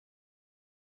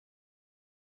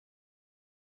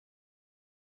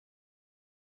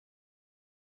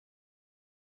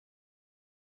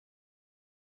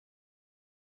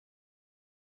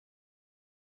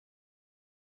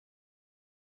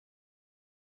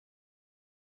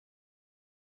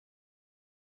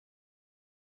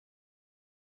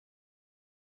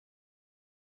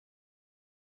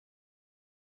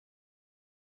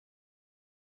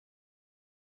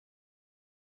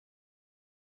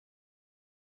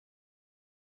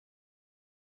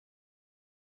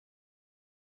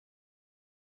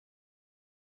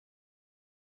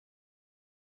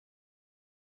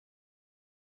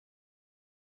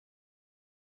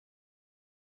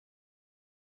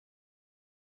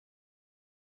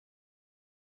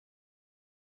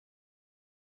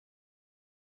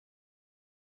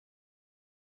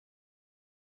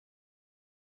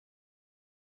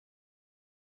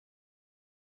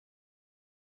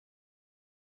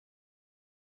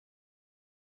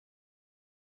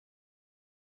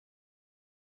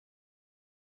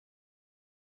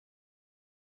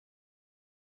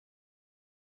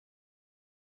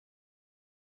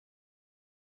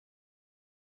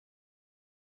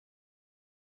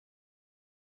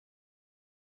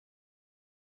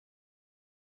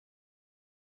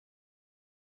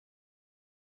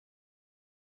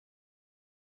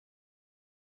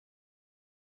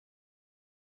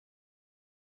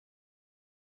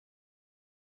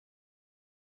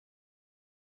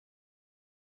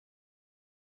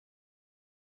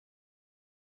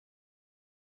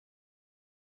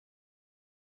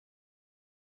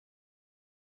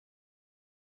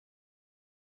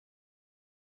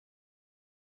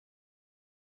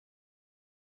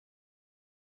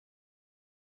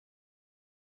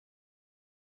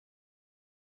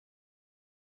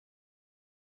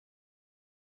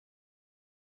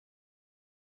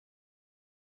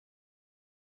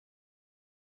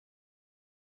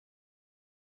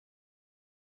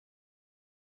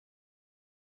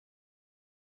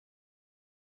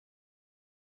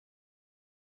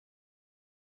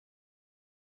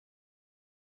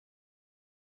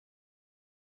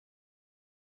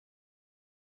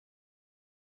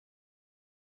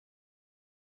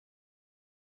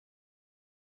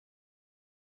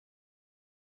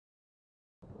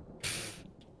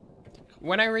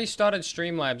When I restarted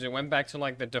Streamlabs, it went back to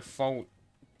like the default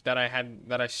that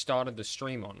I started the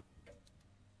stream on.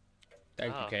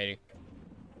 Thank you, Katie.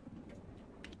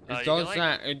 It does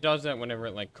that. It does that whenever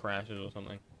it like crashes or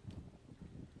something.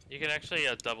 You can actually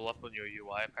double up on your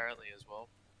UI apparently as well.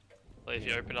 Like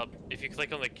if you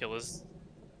click on the killers,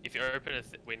 if you open a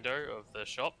window of the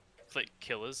shop, click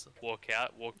killers, walk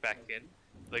out, walk back in.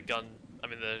 The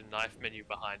knife menu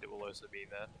behind it will also be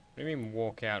there. What do you mean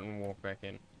walk out and walk back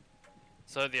in?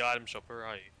 So the item shop, where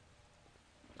are you?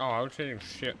 Oh, I was hitting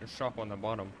shop on the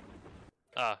bottom.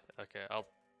 Ah, okay.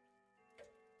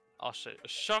 I'll show you. A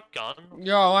shotgun.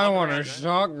 Yo, I want a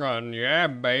shotgun, yeah,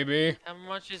 baby. How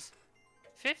much is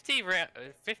 50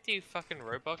 fucking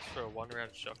Robux for a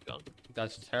 1-round shotgun?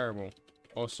 That's terrible.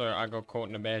 Also, I got caught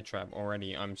in a bear trap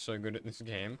already. I'm so good at this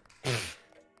game.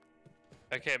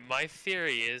 Okay, my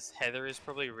theory is Heather is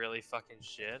probably really fucking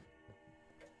shit.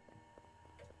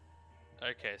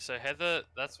 Okay, so Heather,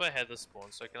 that's where Heather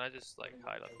spawns. So can I just like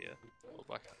hide up here? Or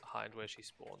like hide where she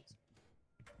spawns?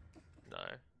 No.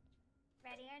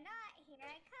 Ready or not, here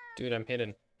I come. Dude, I'm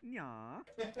hidden. Yeah.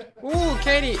 Ooh,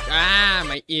 Katie! Ah,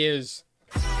 my ears.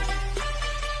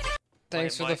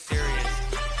 Thanks for the theory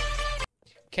is...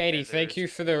 Katie, Yeah, thank you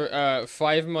for the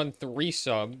 5-month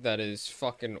resub. That is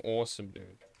fucking awesome,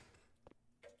 dude.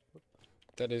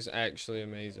 That is actually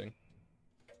amazing.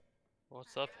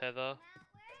 What's up, Heather?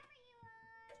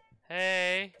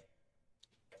 Hey!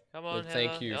 Come on, But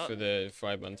thank Heather. you for the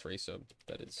 5-month resub.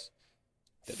 That is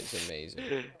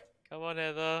amazing. Come on,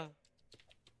 Heather.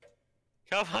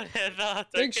 Come on, Heather.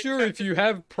 Make sure if you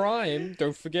have Prime,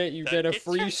 don't forget you get a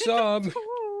free sub.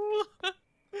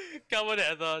 Come on,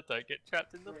 Heather. Don't get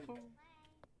trapped in the pool.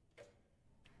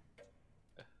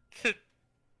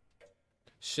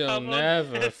 She'll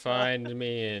never find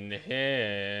me in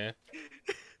here.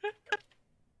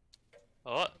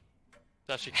 What?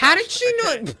 How did she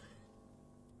not?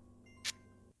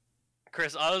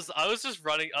 Chris, I was just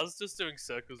running. I was just doing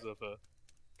circles with her.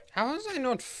 How was I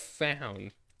not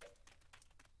found?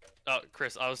 Oh,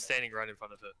 Chris, I was standing right in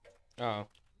front of her. Oh.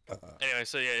 Anyway,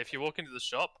 so yeah, if you walk into the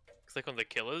shop, click on the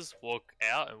killers, walk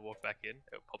out, and walk back in.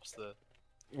 It pops the.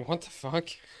 What the fuck?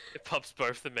 It pops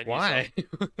both the menus. Why?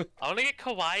 I want to get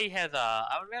kawaii, Heather.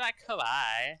 I want to be like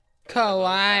kawaii.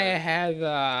 Kawaii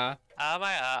Heather. Oh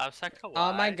my god, I'm so kawaii.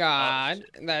 Oh my god,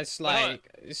 Oh, that's like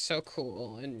so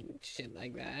cool and shit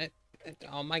like that.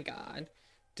 Oh my god.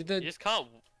 you just can't.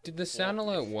 Did the sound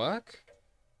alert work?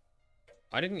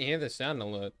 I didn't hear the sound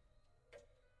alert.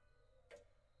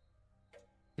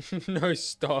 No,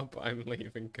 stop. I'm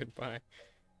leaving. Goodbye.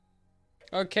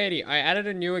 Oh, Katie, I added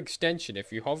a new extension.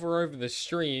 If you hover over the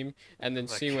stream and then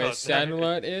see where sound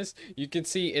alert is, you can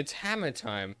see it's hammer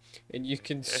time. And you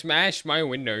can smash my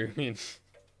window in.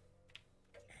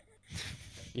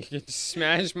 You can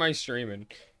smash my streaming.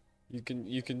 You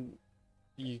can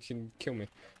kill me.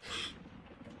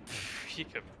 You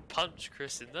can punch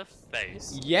Chris in the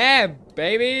face. Yeah,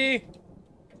 baby!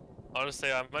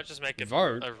 Honestly, I might just make a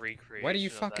recreation. Why do you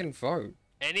fucking vote?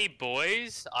 Any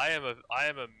boys? I am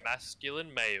a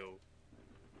masculine male.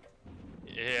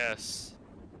 Yes.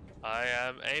 I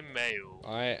am a male.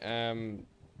 I am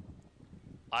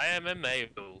a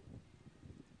male.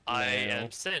 I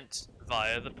am sent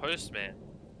via the postman.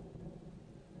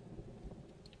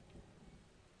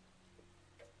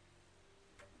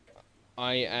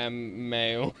 I am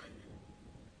male.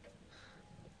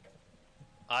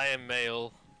 I am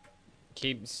male.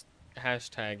 Keeps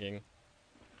hashtagging.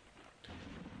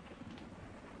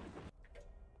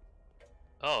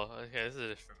 Oh, okay, this is a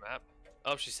different map.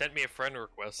 Oh, she sent me a friend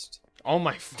request. Oh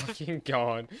my fucking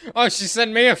god. Oh, she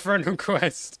sent me a friend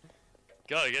request.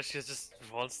 God, I guess she just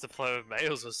wants to play with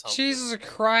males or something. Jesus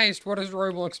Christ, what has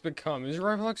Roblox become? Is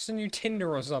Roblox the new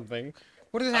Tinder or something?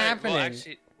 What is happening? Well,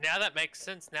 actually, now that makes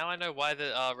sense. Now I know why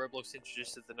the Roblox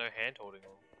introduced the no hand holding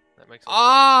rule. That makes sense.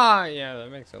 Yeah, that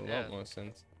makes a lot more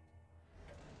sense.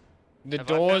 The Have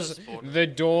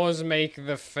doors make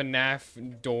the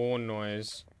FNAF door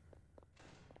noise.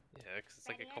 Yeah, because it's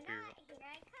like a copy.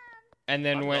 And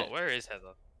then where is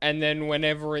Heather? And then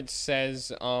whenever it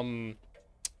says when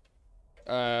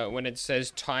it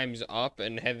says time's up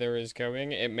and Heather is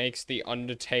going, it makes the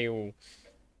Undertale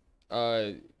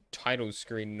title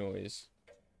screen noise.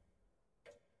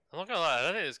 I'm not gonna lie, I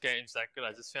don't think this game's that good.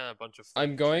 I just found a bunch of.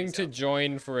 I'm going to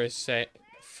join for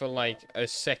like a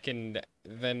second,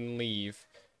 then leave.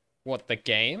 What, the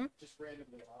game? Just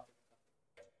randomly.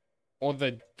 Or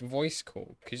the voice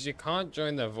call? Because you can't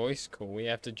join the voice call. We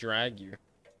have to drag you.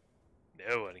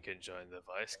 No one can join the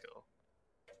voice call.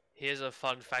 Here's a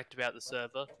fun fact about the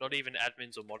server: not even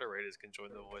admins or moderators can join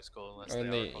the voice call unless they are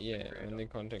a content creator. Only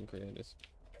content creators.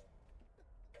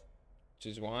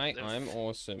 which is why I'm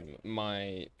awesome.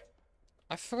 I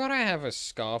forgot I have a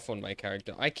scarf on my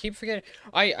character. I keep forgetting.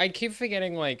 I keep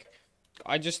forgetting, like,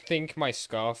 I just think my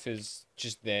scarf is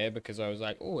just there because I was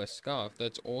like, oh, a scarf.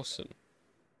 That's awesome.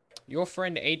 Your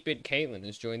friend 8-Bit Caitlin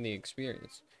has joined the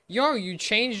experience. Yo, you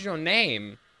changed your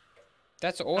name.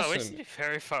 That's awesome. Oh, we're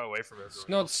very far away from everyone. It's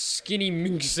not Skinny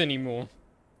Minx anymore.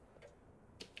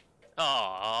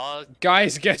 Aww.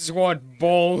 Guys, guess what?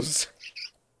 Balls.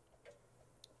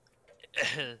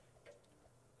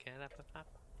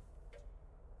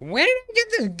 Where did I get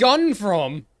this gun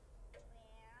from?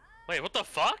 Wait, what the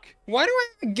fuck? Why do I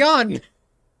have a gun?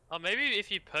 Oh, maybe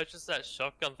if you purchase that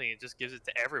shotgun thing, it just gives it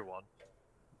to everyone.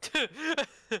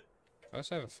 I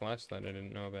also have a flashlight I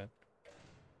didn't know about.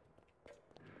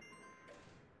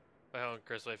 Wait, hold on,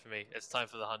 Chris, wait for me. It's time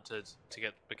for the hunters to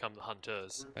become the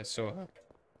hunters. I saw her.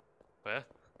 Where?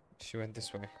 She went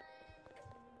this way.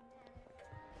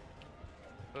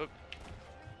 Oop.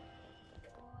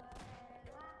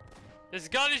 This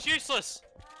gun is useless!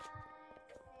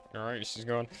 Alright, she's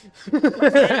gone.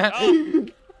 Oh.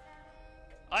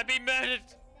 I've been murdered!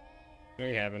 No,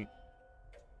 you haven't.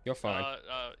 You're fine.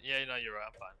 Yeah, no, you're right,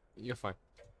 I'm fine. You're fine.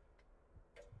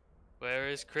 Where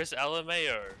is Chris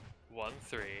Alameo? 1-3.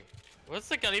 What's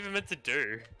the gun even meant to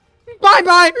do? Bye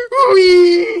bye!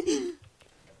 Wee!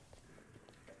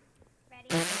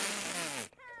 Ready?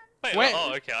 Wait, Wait.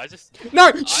 oh, okay,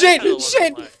 No! I Shit! had a lot of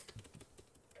Shit! lag.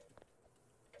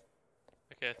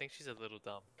 Okay, I think she's a little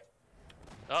dumb.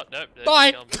 Oh, nope. there's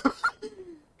Bye! scum.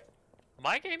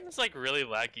 My game is like really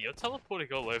laggy. You're teleporting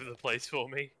all over the place for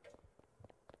me.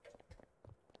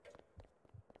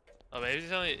 Oh, maybe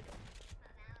it's only...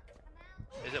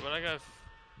 Is it when I go...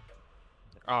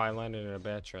 Oh, I landed in a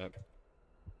bear trap.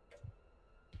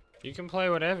 You can play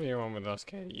whatever you want with us,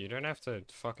 Katie. You don't have to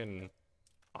fucking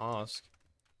ask.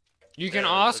 You can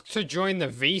Yeah, ask to join the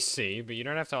VC, but you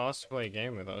don't have to ask to play a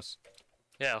game with us.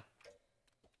 Yeah.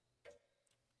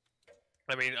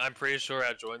 I mean, I'm pretty sure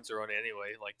our joins are on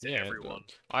anyway, like to Yeah, everyone.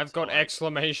 I've got like-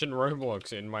 exclamation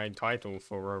Roblox in my title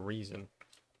for a reason.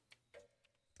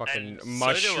 Fucking And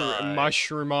so do I.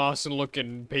 mushroom ass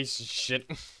looking piece of shit.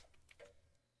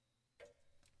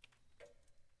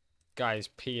 Guys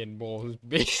peeing balls.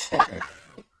 Why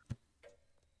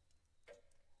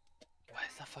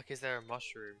the fuck is there a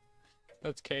mushroom?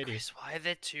 That's Katie. Chris, why are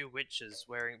there two witches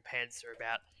wearing pants that are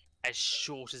about as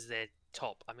short as their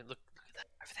top? I mean, look at that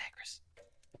over there, Chris.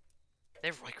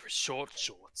 They're like short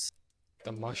shorts.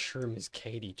 The mushroom is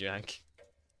Katie, Jack.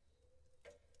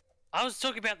 I was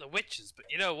talking about the witches, but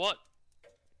you know what?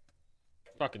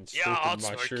 Fucking stupid Yeah, I'll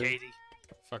mushroom. smoke Katie.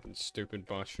 Fucking stupid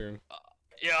mushroom.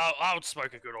 Yeah, I would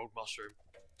smoke a good old mushroom.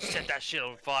 Set that shit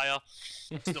on fire.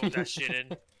 Snort that shit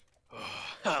in.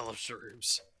 I love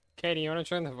shrooms. Katie, you wanna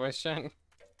join the voice chat?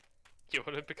 You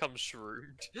want to become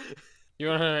shroomed? You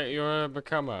wanna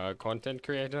become a content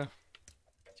creator?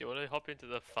 Do you want to hop into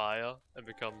the fire and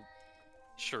become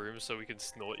shrooms so we can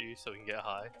snort you so we can get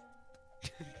high?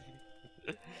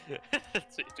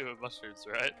 That's what you do with mushrooms,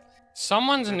 right?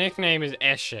 Someone's nickname is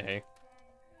Eshe.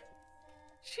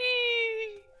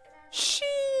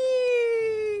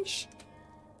 Sheesh.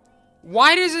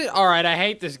 Why does it? Alright, I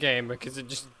hate this game because it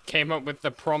just came up with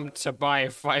the prompt to buy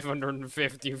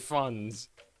 550 funds.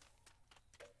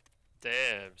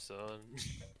 Damn, son.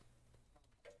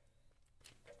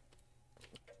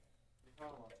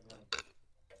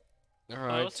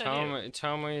 Alright, what's down here?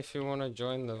 tell me if you want to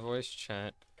join the voice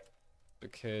chat.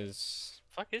 Because...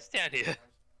 Fuck is down here?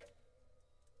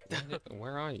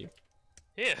 Where are you?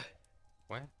 Here.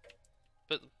 Where?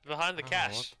 But behind the Oh,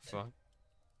 cache. what the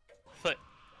fuck?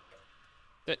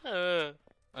 But,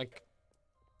 Like,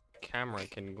 camera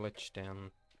can glitch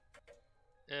down.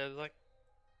 yeah, like,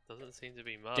 doesn't seem to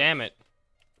be much. Damn it.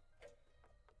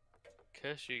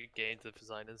 Curse you gain the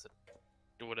designers and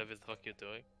do whatever the fuck you're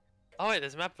doing. Oh wait,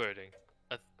 there's map voting.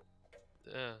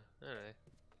 Alright.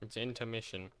 It's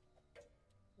intermission.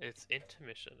 It's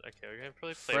intermission. Okay, we're gonna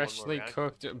probably play one Freshly more round.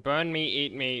 cooked, burn me,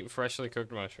 eat me, freshly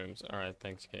cooked mushrooms. Alright,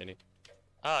 thanks, Katie.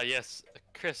 Ah, yes.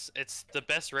 Chris, it's the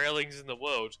best railings in the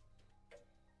world.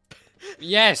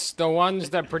 Yes, the ones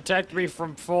that protect me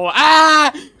from fall.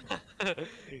 Ah!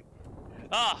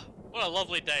 Ah, what a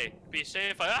lovely day. Be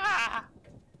ashamed if I. Ah!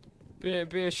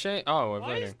 Be ashamed. Oh, we're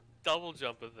Why is voting. double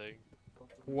jump a thing? I'm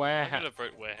Warehouse. gonna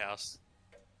vote warehouse.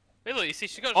 Hey, look, you see,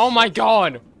 she got. Oh my shorts.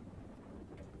 god!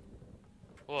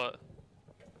 What?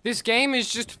 This game is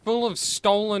just full of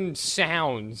stolen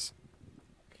sounds.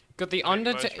 Got the Like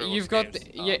most Undertale. Roblox You've got games,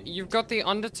 yeah. You've got the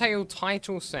Undertale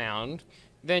title sound.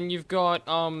 Then you've got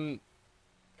What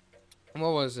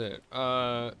was it?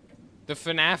 The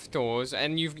the FNAF doors,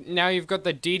 and you've got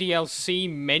the DDLC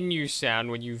menu sound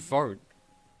when you vote.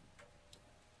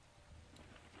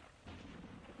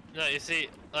 No, you see,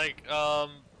 like,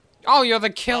 Oh, you're the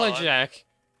killer, Jack.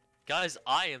 guys,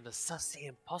 I am the sussy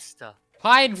imposter.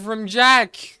 Hide from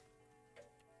Jack.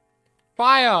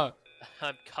 Fire.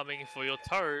 I'm coming for your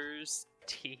toes.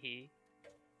 Tee.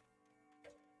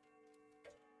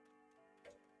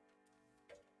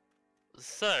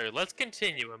 So, let's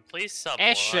continue, and please someone.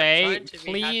 Eshe,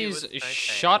 please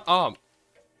shut up.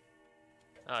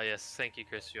 Oh yes, thank you,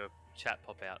 Chris, for your chat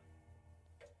pop out.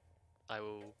 I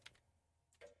will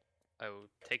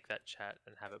take that chat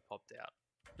and have it popped out.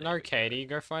 No, Katie,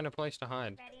 go find a place to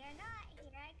hide. Ready or not, here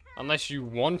I come. Unless you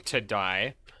want to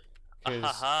die. 'Cause,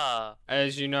 Haha.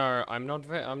 as you know, I'm not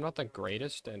the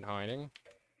greatest at hiding.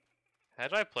 How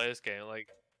do I play this game? Like,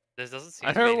 this doesn't seem.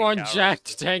 I to be don't any want characters. Jack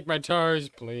to take my toes,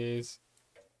 please.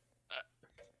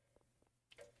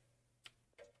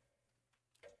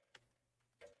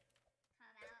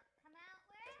 Come out,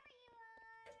 wherever you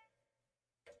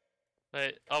are.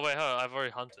 Wait, oh wait, hold on, I've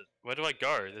already hunted. Where do I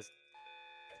go? There's...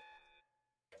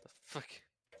 The fuck?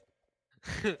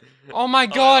 Oh my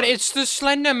god, wait. it's the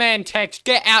Slender Man text.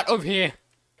 Get out of here.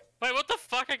 Wait, what the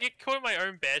fuck? I get caught in my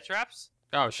own bear traps?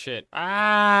 Oh shit.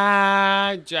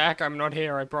 Ah, Jack, I'm not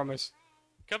here, I promise.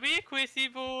 Come here, Quissy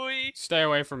boy! Stay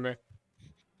away from me.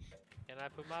 Can I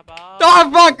put my ball?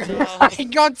 Oh fuck! I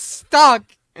got stuck!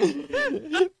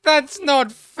 That's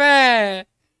not fair!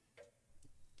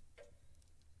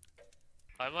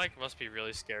 I'm like, must be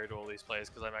really scary to all these players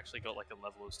because I've actually got like a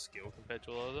level of skill compared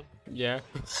to a lot of them. Yeah.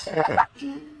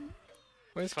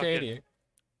 Where's Fucking- Katie?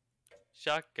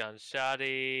 Shotgun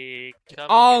shotty. Come and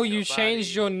Oh, get you your changed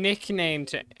body. your nickname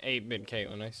to 8-Bit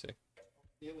Caitlin, I see.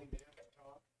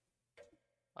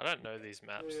 I don't know these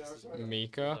maps. This is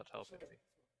Mika? not helping me.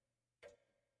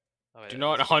 Oh, wait, Do it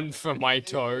not is. hunt for my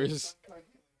toes. Where are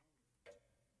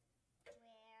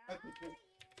you?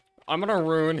 I'm gonna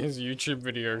ruin his YouTube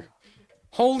video.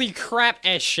 Holy crap,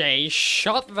 Eshe,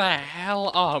 shut the hell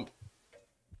up.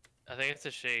 I think it's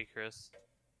a she, Chris.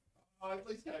 Oh, at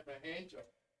least have my hand job.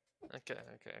 Okay. At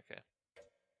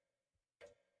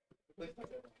least have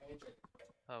my hand job.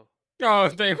 Oh. Oh,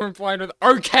 they replied with,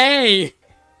 okay!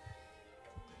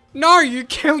 No, you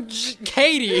killed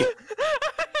Katie!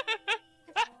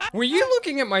 Were you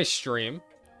looking at my stream?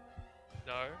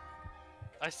 No.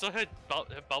 I still heard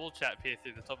bubble chat peer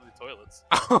through the top of the toilets.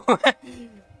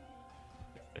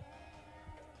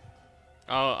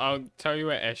 I'll tell you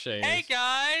what Eshe is. Hey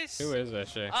guys! Who is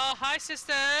Eshe? Hi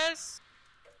sisters!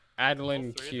 Adeline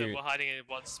All three of them Cute. were hiding in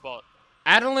one spot.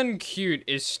 Adeline Cute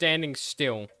is standing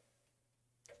still.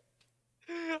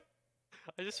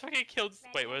 I just fucking killed.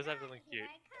 Wait, where's Adeline Cute?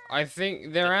 I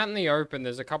think they're out in the open.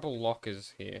 There's a couple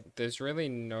lockers here. There's really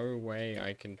no way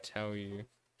I can tell you.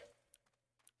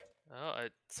 Oh,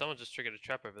 someone just triggered a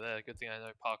trap over there. Good thing I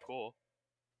know parkour.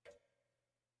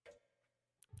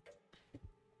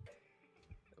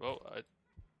 Well,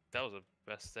 that was a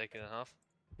mistake and a half.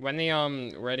 When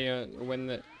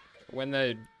the when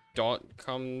the dot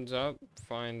comes up,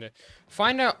 find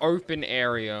an open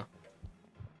area.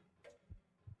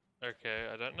 Okay,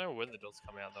 I don't know when the dots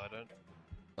come out though. I don't.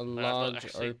 A not large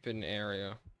actually- open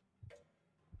area.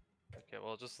 Okay,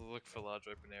 well, just look for large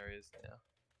open areas now.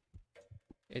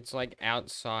 It's like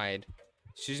outside.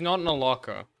 She's not in a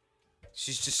locker.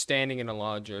 She's just standing in a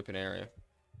large open area.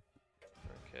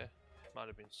 Okay, might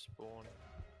have been spawn.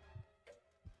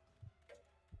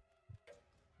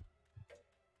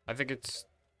 I think it's.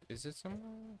 Is it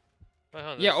somewhere? Wait,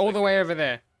 hold on, Yeah, there's all like- the way over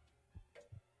there.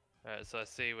 Alright, so I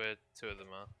see where two of them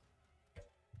are.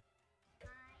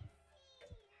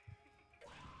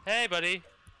 Hey, buddy.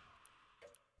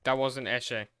 That wasn't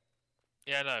Eshe.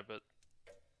 Yeah, I know, but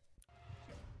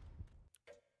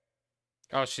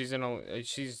Oh, she's in a.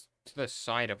 She's to the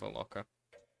side of a locker.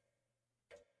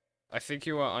 I think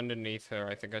you were underneath her.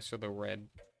 I think I saw the red.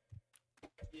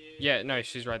 Yeah, no,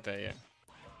 she's right there. Yeah.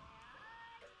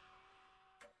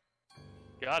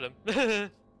 got him.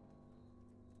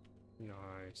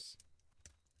 Nice.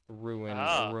 Ruin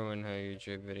Ah. her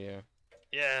YouTube video.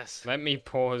 Yes. Let me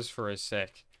pause for a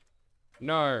sec.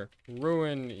 No,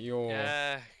 ruin your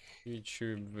Yeah.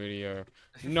 YouTube video.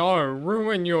 No,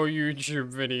 ruin your YouTube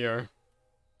video.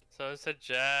 Someone said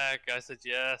Jack. I said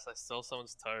yes. I stole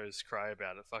someone's toes. Cry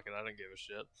about it. Fucking, I don't give a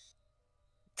shit.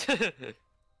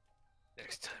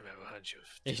 Next time I will hunt you.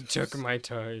 He took my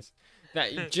toes.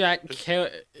 That Jack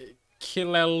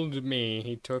killed me.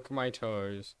 He took my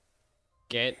toes.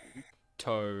 Get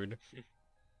toed.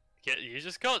 You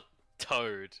just got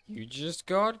toed. You just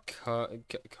got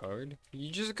code. You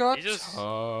just got You just-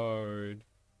 toed.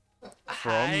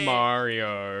 From Hi.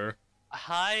 Mario.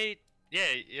 Hi. Yeah,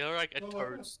 you're like a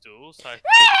toadstool, so I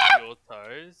picked your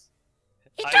toes.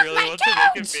 He I took really my want to make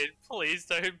a toads! vid. Please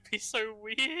don't be so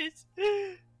weird.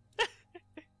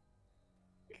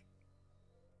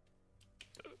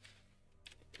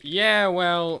 Yeah,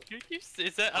 well...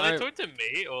 Is that, are they talking to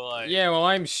me or like? Yeah, well,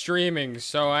 I'm streaming,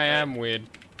 so I am weird.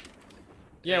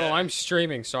 Yeah, well, Yeah. I'm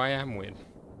streaming, so I am weird.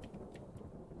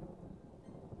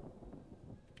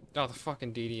 Oh, the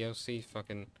fucking DDLC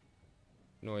fucking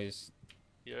noise.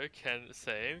 Yo, can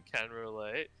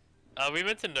relate. We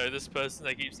meant to know this person.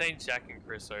 They keep saying Jack and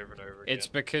Chris over and over again. It's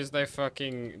because they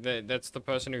fucking... That's the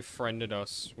person who friended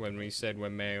us when we said we're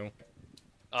male.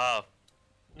 Oh.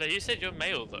 No, you said you're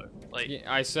male though. Like. Yeah,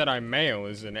 I said I'm male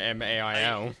as an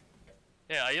M-A-I-L.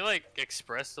 Yeah, are you like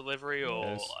express delivery or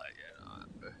Yes. like?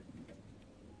 You know,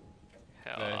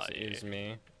 how That are you? is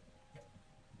me.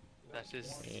 That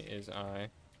is. Me is I.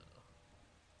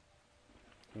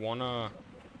 Wanna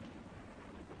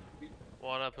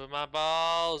Put my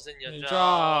balls in your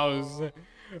jaws.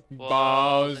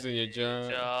 Balls in your jaw.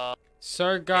 jaw.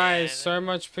 So guys, Man. so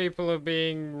much people are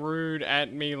being rude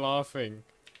at me laughing.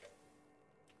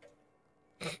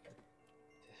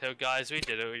 So guys, we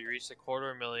did it. We reached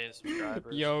 250,000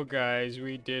 subscribers. Yo guys,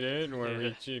 we did it. We're Yeah.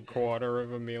 reaching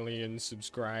 250,000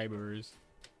 subscribers.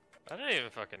 I don't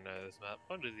even fucking know this map.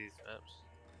 What are these maps?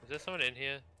 Is there someone in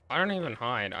here? I don't even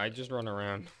hide, I just run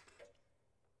around.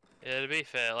 Yeah, to be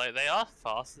fair, like they are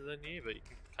faster than you, but you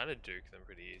can kind of duke them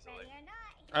pretty easily.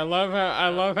 I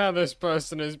love how this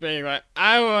person is being like,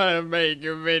 I wanna make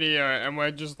a video, and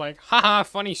we're just like, haha,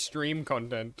 funny stream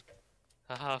content.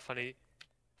 Haha, funny.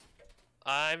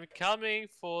 I'm coming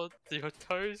for your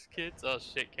toes, kids. Oh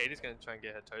shit, Katie's gonna try and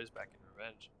get her toes back in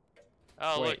revenge.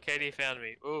 Oh Wait. look, Katie found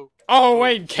me. Ooh. Oh Ooh.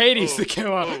 wait, Katie's Ooh. the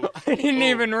killer. Ooh. I didn't Ooh.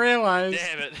 even realize.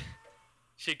 Damn it.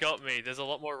 She got me. There's a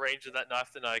lot more range of that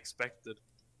knife than I expected.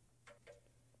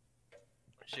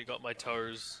 She got my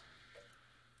toes.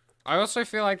 I also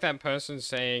feel like that person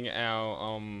saying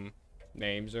our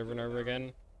names over and over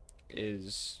again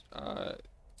is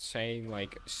saying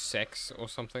like sex or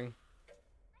something.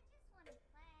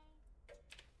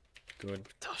 Good.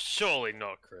 Oh, surely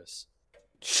not, Chris.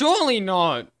 Surely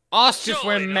not. Asked if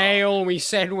we're Surely not. male, we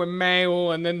said we're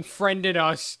male, and then friended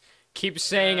us. Keep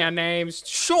saying Yeah. our names.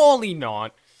 Surely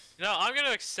not. No, I'm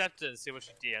gonna accept it and see what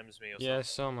she DMs me or something. Yeah,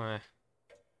 so am I.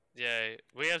 Yeah,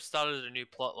 we have started a new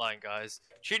plotline, guys.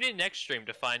 Tune in next stream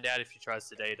to find out if she tries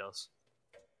to date us.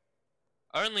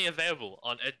 Only available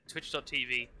on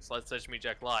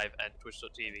twitch.tv/SearchMeJackLive and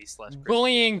twitch.tv/Chris.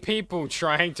 Bullying people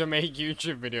trying to make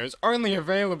YouTube videos. Only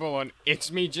available on It's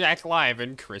Me Jack Live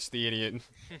and Chris the Idiot.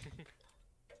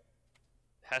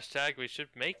 Hashtag we should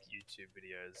make YouTube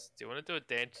videos. Do you want to do a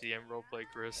Dan TM roleplay,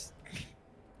 Chris?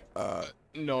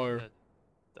 No.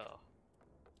 Oh.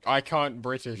 I can't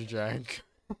British Jack.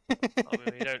 I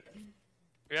mean,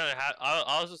 we don't have.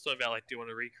 I was just talking about like, do you want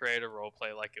to recreate a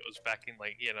roleplay like it was back in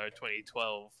like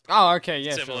 2012, Oh, okay,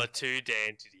 yeah, similar sure. to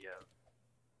Dan TDM.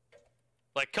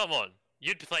 Like, come on,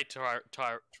 you'd play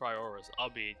Trioras. I'll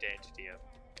be Dan TDM.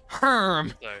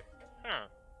 Herm. So,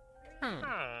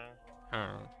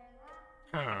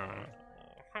 Hmm.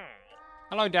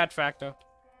 Hello, Dad Factor.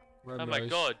 Oh my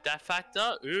god, that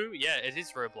factor? Ooh, yeah, it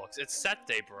is Roblox. It's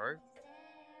Saturday, bro.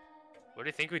 What do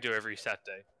you think we do every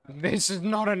Saturday? This is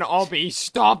not an obby.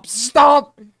 Stop!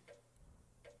 Stop!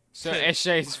 So,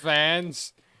 Eshe's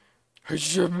fans.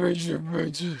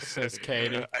 Says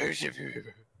Katie.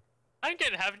 I'm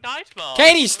gonna have nightmares.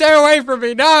 Katie, stay away from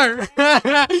me! No!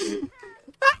 I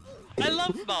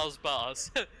love Mars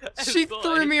bars. She Boy.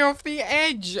 threw me off the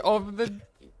edge of the...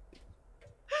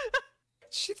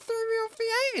 She threw me off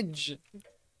the edge!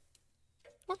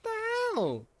 What the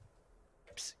hell?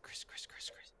 Psst, Chris.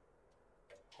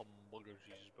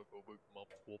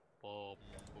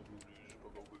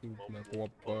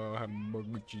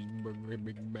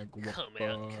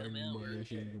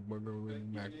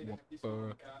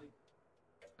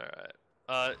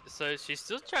 Alright. So she's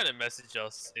still trying to message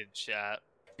us in chat,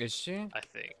 Is she? I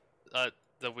think.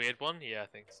 The weird one? Yeah, I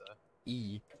think so.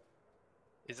 E.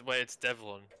 It's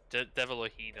Devlin.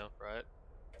 Devilohina, right?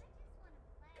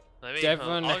 Let me, Devon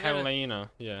I'm gonna- Helena,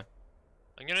 yeah.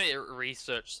 I'm gonna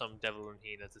research some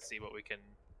Devilohina to see what we can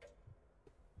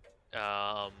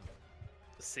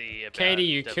see about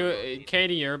Katie, Devilohina.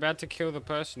 Katie, you're about to kill the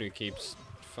person who keeps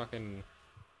fucking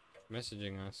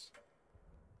messaging us.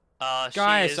 She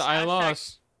Guys, is I hashtag-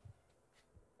 lost.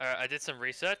 I did some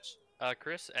research,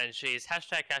 Chris, and she's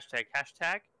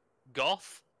hashtag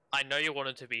goth. I know you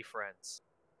wanted to be friends,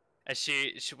 and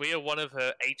we are one of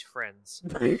her 8 friends.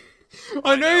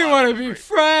 I know you I'm want to gonna be break.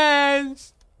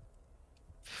 friends.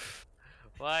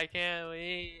 Why can't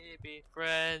we be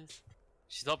friends?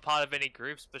 She's not part of any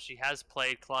groups, but she has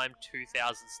played Climb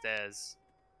 2,000 Stairs.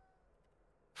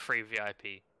 Free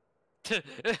VIP.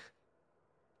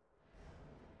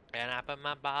 And I put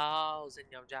my balls in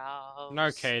your jaws. No,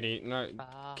 Katie. No,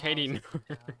 Balls Katie. in No.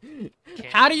 your jaws.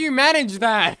 How do you manage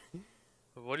that?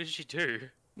 What did she do?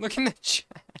 Look in the chat.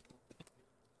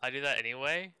 I do that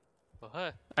anyway.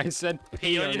 What? I said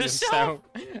pee on on yourself?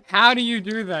 yourself. How do you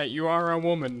do that? You are a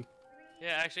woman.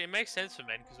 Yeah, actually, it makes sense for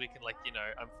men because we can, like, you know,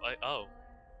 I'm like, oh.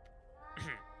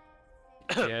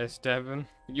 Yes, Devin.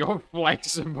 You're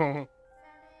flexible.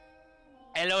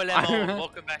 Hello, Lemon.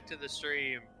 Welcome back to the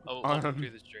stream. Oh, welcome to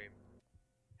the stream.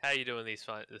 How you doing this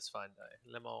fine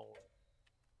day, Lemon?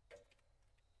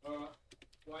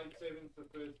 Line 7 for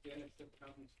first Dennis that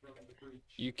comes from the bridge.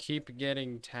 You keep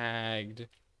getting tagged.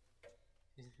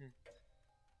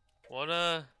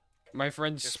 Wanna? My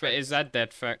friend is that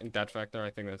Dead Factor? I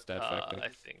think that's Dead Factor. I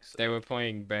think so. They were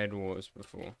playing Bed Wars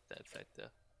before. Dead Factor.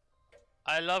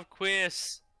 I love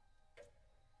quiz.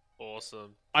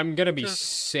 Awesome. I'm gonna be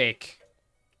sick.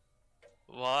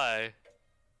 Why?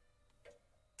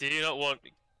 Did you not want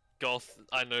Goth?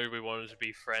 I know we wanted to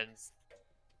be friends.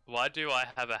 Why do I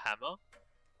have a hammer?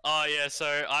 Oh yeah,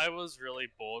 so I was really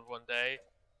bored one day,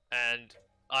 and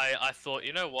I thought,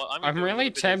 you know what? I'm really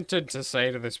tempted to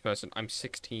say to this person, I'm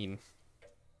 16.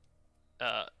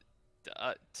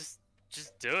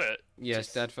 Just do it.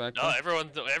 Yes, Dead Factor. No, everyone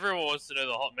wants to know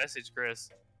the hot message, Chris.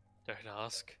 Don't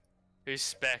ask. Who's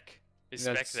Spec? Is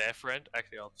Spec their friend?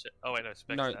 Actually, I'll check. Oh wait, no,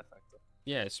 Spec's No. Dad Factor.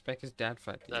 Yeah, Spec is Dad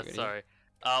Factor. you idiot. Sorry.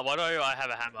 Why do I have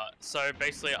a hammer? So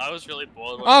basically, I was really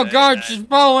bored. Oh god, she's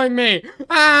following me!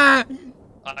 Ah!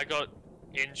 I got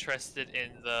interested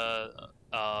in the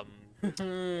I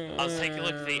was taking a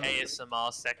look at the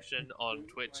ASMR section on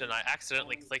Twitch, and I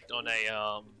accidentally clicked on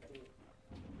an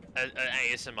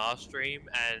ASMR stream,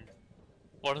 and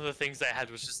one of the things they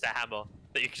had was just a hammer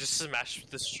that you could just smash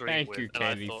the stream with. Thank you, and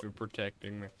I Katie, thought, for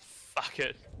protecting me. fuck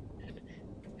it.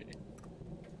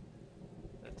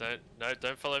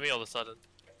 Don't follow me all of a sudden.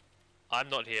 I'm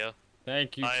not here.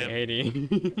 Thank you, I am- Katie.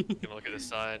 Gonna look at this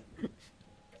sign.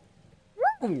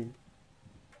 Woo!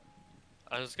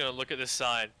 I'm just gonna look at this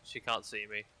sign. She can't see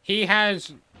me. He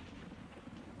has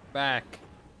back.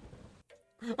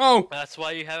 Oh! That's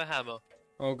why you have a hammer.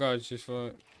 Oh god, she's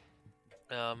for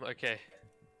Okay.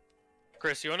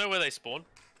 Chris, you wanna know where they spawn?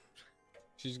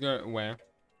 she's going where?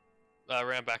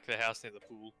 Around back of the house near the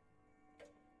pool.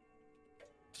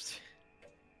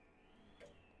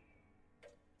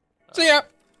 See ya!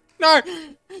 No!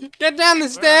 Get down the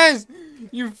stairs!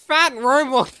 You fat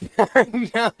robot!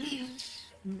 No.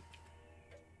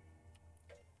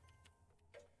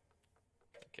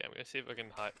 Okay, I'm gonna see if I can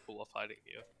pull off hiding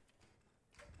here.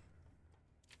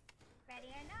 Ready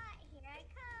or not, here I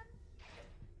come.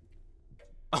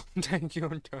 I'll take your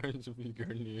toes if you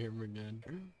go near him again.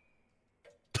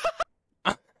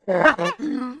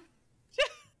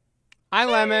 Hi,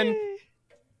 Lemon!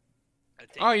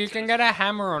 Oh, you can get a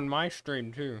hammer on my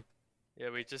stream too. Yeah,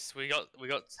 we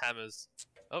got hammers.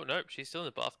 Oh nope, she's still in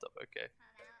the bathtub. Okay.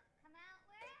 Come out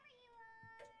wherever you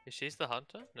are. Is she's the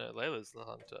hunter? No, Layla's the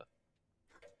hunter.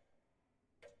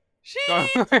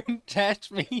 Don't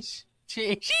touch me.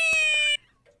 She.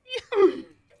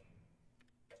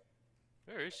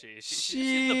 Where is she? She's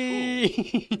in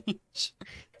the pool.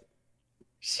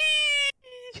 She.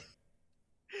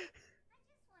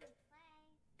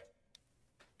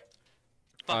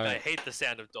 Fuck, I hate the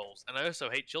sound of dolls, and I also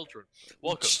hate children.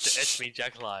 Welcome to Esme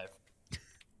Jack Live.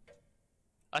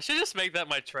 I should just make that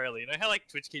my trailer. You know how like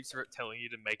Twitch keeps telling you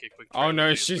to make a quick trailer? Oh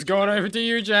no, she's going over to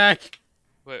you, Jack.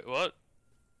 Wait, what?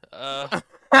 I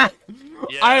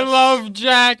Yes. love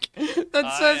Jack.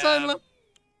 That says I love.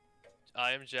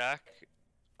 I am Jack.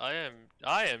 I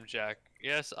am Jack.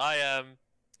 Yes, I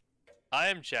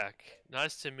am Jack.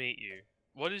 Nice to meet you.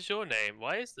 What is your name?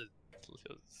 Why is the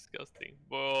disgusting?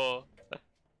 Whoa.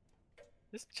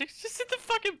 This chick's just in the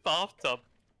fucking bathtub.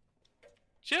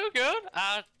 Chill, girl.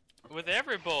 With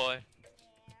every boy.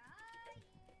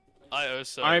 I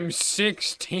also. I'm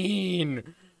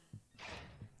 16.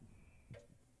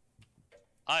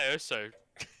 I also.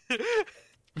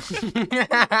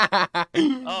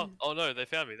 Oh no! They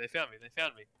found me! They found me! They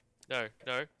found me! No!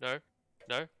 No! No!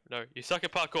 No! No! You suck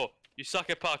at parkour! You suck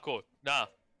at parkour! Nah!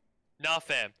 Nah,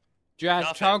 fam! Jack,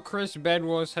 Nothing. tell Chris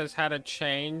Bedwars has had a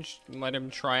change. Let him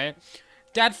try it.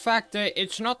 That factor,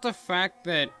 it's not the fact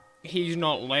that he's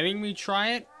not letting me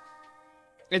try it.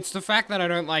 It's the fact that I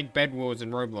don't like Bed Wars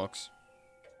and Roblox.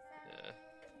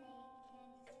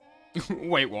 Yeah.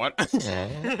 Wait, what?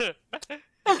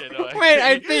 Okay, no, Wait,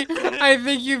 actually. I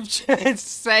think you've just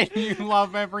said you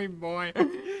love every boy.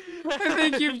 I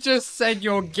think you've just said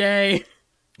you're gay.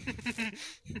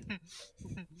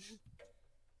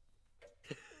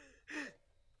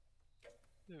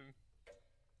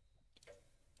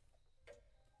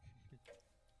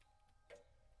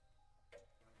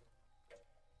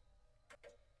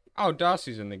 Oh,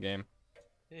 Darcy's in the game.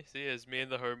 Yes, he is. Me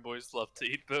and the homeboys love to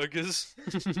eat burgers.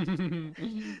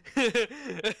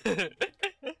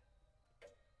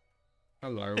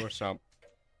 Hello, what's up?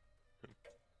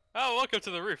 Oh, welcome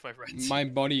to the roof, my friends. My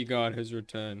bodyguard has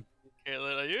returned.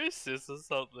 Caitlin, are you a sis or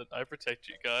something? I protect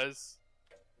you guys.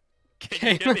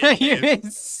 Can you get me a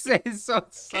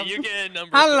gift? Can you get a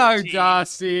number Hello, 13?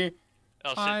 Darcy. Oh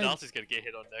shit, Hi. Darcy's gonna get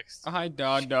hit on next. Hi,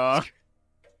 Dada.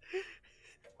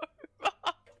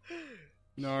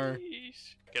 No.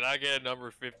 Sheesh. Can I get a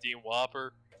number 15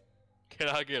 Whopper? Can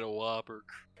I get a Whopper?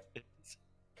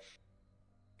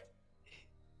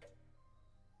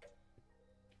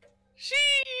 Sheesh.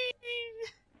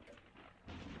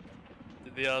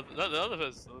 The other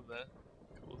person was there.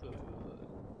 Cool.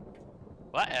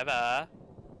 Whatever.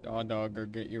 Dada, go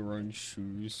get your own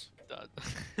shoes.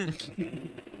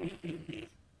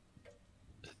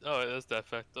 Oh, that's Death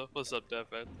Factor. What's up, Death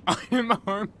Factor? I'm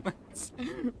homeless.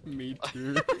 Me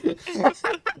too.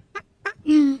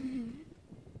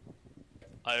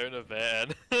 I own a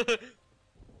van.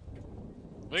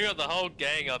 We got the whole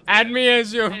gang up Add there. me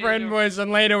as your Hey, friend, yo. boys,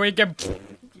 and later we can.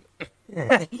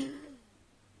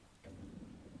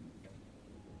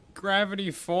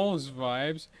 Gravity Falls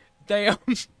vibes. They are.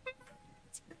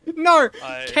 No,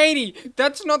 Katie,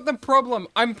 that's not the problem.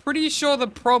 I'm pretty sure the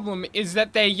problem is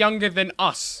that they're younger than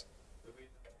us.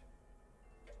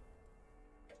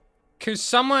 Because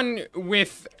someone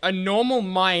with a normal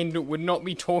mind would not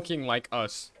be talking like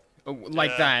us.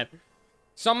 Like that.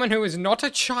 Someone who is not a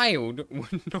child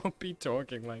would not be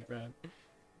talking like that.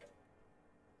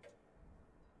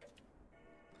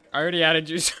 I already added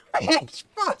you.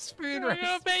 Fast food You're race.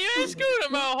 gonna pay your scooter,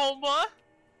 my homeboy.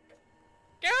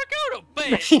 Go to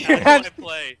bed. You How had- do I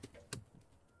play?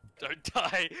 Don't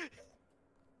die.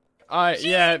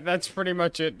 Yeah, that's pretty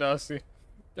much it, Darcy.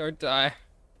 Don't die.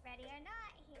 Ready or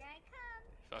not, here I come.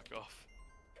 Fuck off.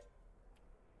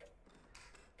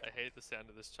 I hate the sound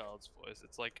of this child's voice.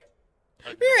 It's like.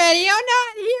 Ready or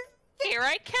not, Here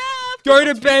I come. go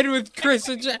to bed with Chris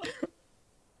and Jack.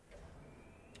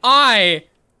 I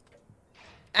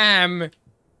am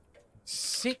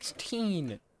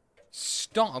 16.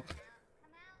 Stop.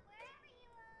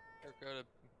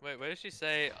 Wait, what did she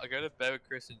say? I'll go to bed with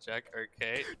Chris and Jack,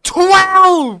 okay?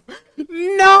 12!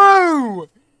 No!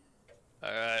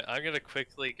 Alright, I'm gonna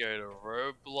quickly go to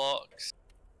Roblox.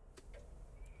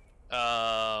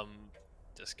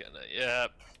 Just gonna,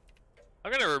 yep.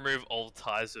 I'm gonna remove all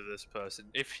ties with this person.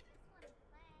 If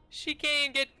she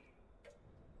can't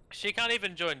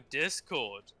even join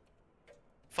Discord.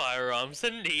 Firearms are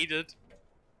needed.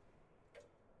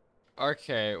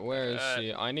 Okay, where is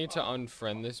she? I need to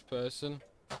unfriend this person.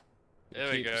 There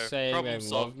we Keep go. saying Problem they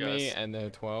solved, love me guys. and they're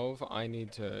 12. I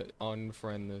need to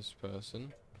unfriend this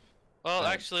person. Well,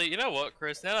 actually, you know what,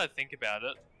 Chris? Now that I think about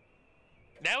it,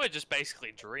 now we're just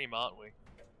basically Dream, aren't we?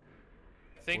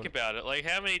 Think What? about it. Like,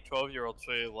 how many 12-year-olds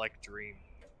really like Dream?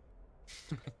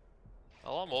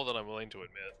 A lot more than I'm willing to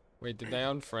admit. Wait, did they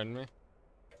unfriend me?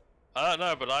 I don't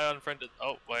know, but I unfriended.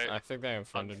 Oh wait, I think they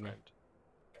unfriended me.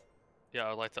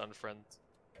 Yeah, I'd like to unfriend.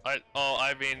 I'm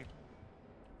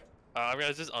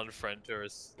gonna just unfriend her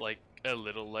as like a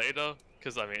little later,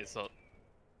 because I mean it's not.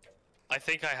 I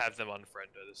think I have them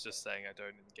unfriended. It's just saying I don't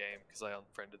in game because I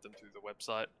unfriended them through the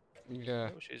website. Yeah.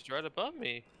 Oh, she's right above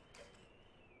me.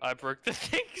 I broke the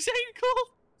thing's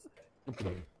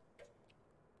ankle.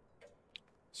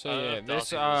 So I don't know yeah, if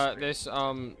Darcy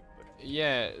was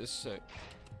yeah, so,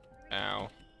 ow.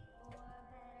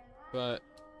 But,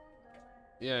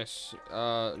 yes,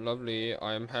 lovely,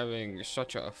 I'm having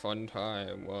such a fun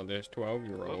time while this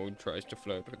 12-year-old tries to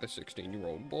flirt with a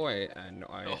 16-year-old boy, and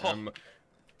I am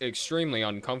extremely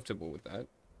uncomfortable with that.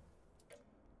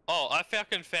 Oh, I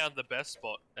fucking found the best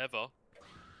spot ever.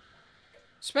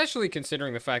 Especially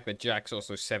considering the fact that Jack's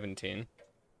also 17.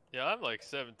 Yeah, I'm like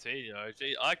 17, you know.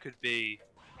 Gee, I could be.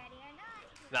 Ready or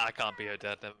not, Nah, I can't be her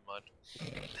dad. Never mind.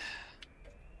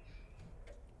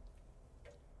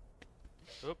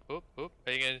 Oop, oop, oop.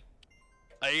 Are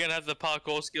you gonna have the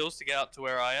parkour skills to get up to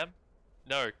where I am?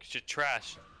 No, 'cause you're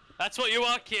trash. That's what you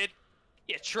are, kid.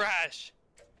 You're trash.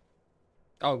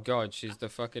 Oh god, she's the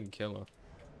fucking killer.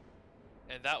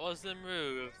 And that was the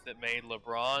move that made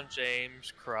LeBron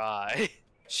James cry.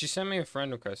 She sent me a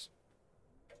friend request.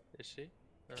 Is she?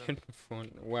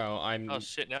 Well, Oh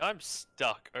shit! Now I'm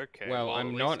stuck. Okay. well, at I'm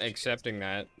least not it's- accepting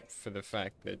that for the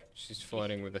fact that she's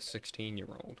flirting with a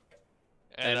 16-year-old.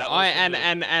 And And that I was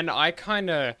from the- and I kind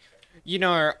of, you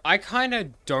know, I kind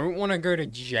of don't want to go to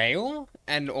jail,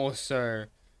 and also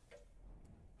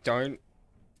don't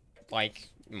like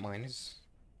minors.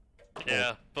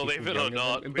 Yeah, believe people it or younger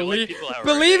not, than- we like people our own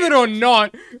believe it age. or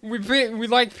not, we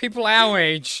like people our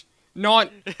age,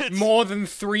 not more than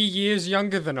 3 years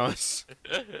younger than us.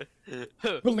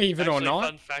 Believe it or Actually, not.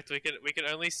 fun fact: we can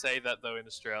only say that though in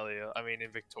Australia. I mean,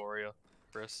 in Victoria,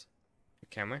 Chris.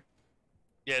 Can we?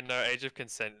 Yeah, no age of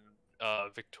consent.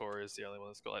 Victoria's the only one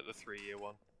that's got like the 3-year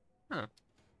one. Huh.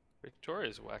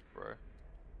 Victoria's whack, bro.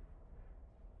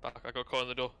 Fuck! I got caught in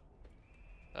the door.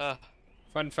 Ah.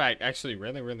 Fun fact, actually,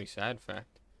 really sad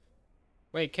fact.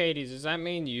 Wait, Katie, does that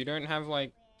mean you don't have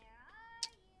like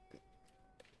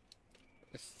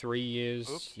 3 years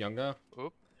Oop. younger?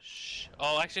 Oop. Shh.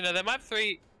 Oh, actually, no. There might be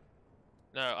 3.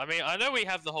 No, I mean, I know we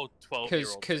have the whole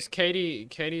 12-year-old. Because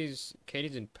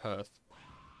Katie's in Perth.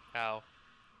 How?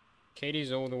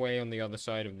 Katie's all the way on the other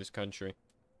side of this country.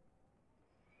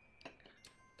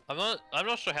 I'm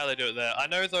not sure how they do it there. I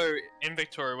know though in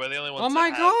Victoria we're the only ones. Oh my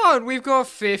that have... god, we've got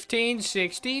 15,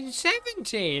 16,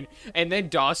 17! And then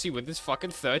Darcy with his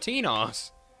fucking 13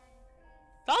 ass.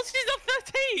 Darcy's not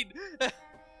 13.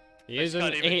 He I is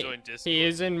can't in, even join Discord. he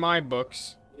is in my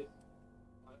books.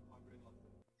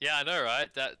 Yeah, I know, right?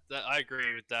 That I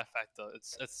agree with that factor.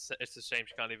 It's a shame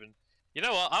she can't even. You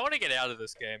know what? I want to get out of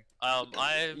this game.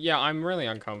 Yeah, I'm really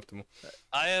uncomfortable.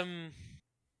 I am.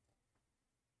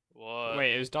 What?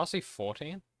 Wait, is Darcy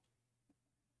 14?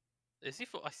 Is he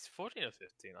 14 or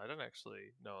 15? I don't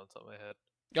actually know on top of my head.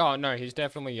 Oh no, he's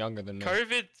definitely younger than me.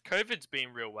 COVID's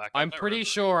been real whack. I'm I don't pretty remember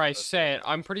sure I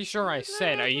it.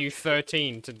 said, are you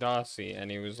 13 to Darcy? And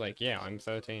he was like, yeah, I'm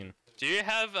 13. Do you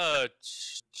have a?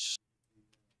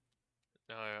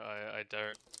 No, I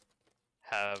don't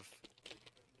have.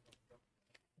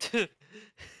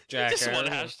 Jack, Just I one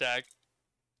already- hashtag.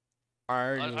 I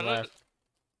already I don't- left.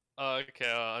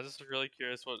 Okay, I'm just really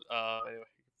curious what. Anyway,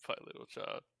 fight little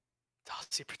child.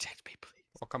 Darcy, protect me, please.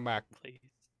 I'll come back. Please.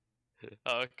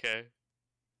 Okay.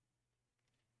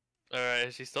 Alright,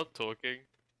 has she stopped talking?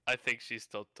 I think she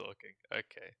stopped talking.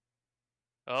 Okay.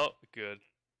 Oh, good.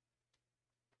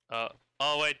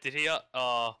 Oh wait, did he? Oh,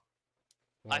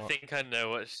 I What? think I know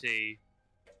what she.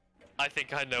 I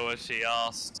think I know what she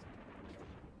asked.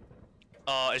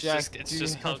 Oh, it's Jack, it's do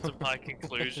just you come have to my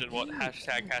conclusion. What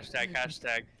hashtag. Does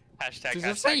Hashtag,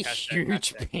 it say hashtag,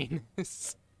 huge hashtag.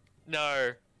 penis?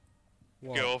 No,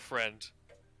 What? girlfriend.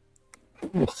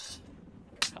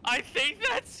 I think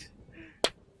that's.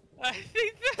 I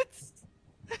think that's.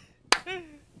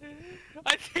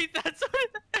 I think that's.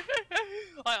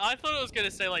 I thought it was gonna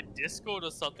say like Discord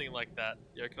or something like that.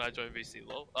 Yo, can I join VC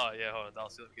lol? Oh yeah, hold on, I'll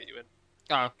see if I can get you in.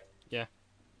 Oh, yeah.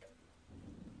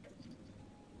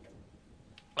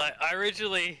 I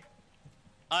originally,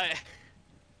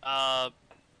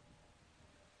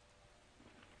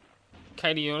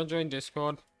 Katie, you wanna join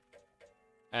Discord?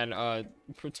 And,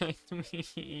 protect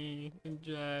me,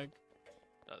 Jack.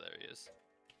 Oh, there he is.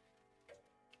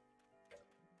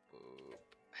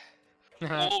 Boop.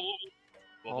 Oh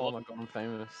Oh, my god, I'm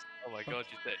famous. oh my god,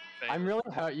 you think? I'm really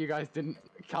hurt you guys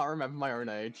can't remember my own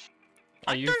age.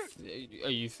 Are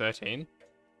you 13?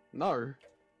 No,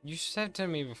 You said to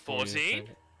me before. you were 14?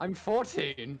 13. I'm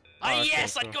 14. Ah, okay,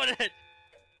 yes, I cool. got it.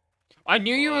 I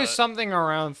knew you were What? something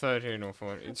around 13 or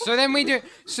 14. So then we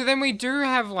do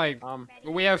have like,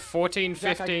 we have 14,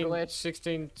 Jack, I 15, glitched.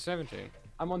 16, 17.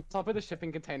 I'm on top of the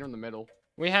shipping container in the middle.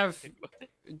 We have,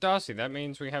 Darcy, that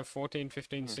means we have 14,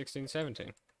 15, 16,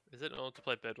 17. Is it normal to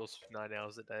play Bed Wars for 9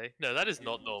 hours a day? No, that is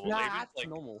not normal. Nah, Maybe that's like,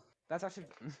 normal. That's actually.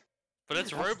 but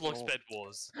it's that's Roblox normal. Bed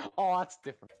Wars. Oh, that's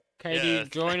different. Katie, Yeah.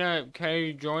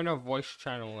 join a voice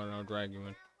channel and I'll drag you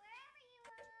in.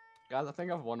 Guys, I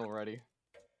think I've won already.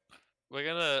 We're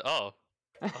gonna. Oh.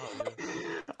 Oh,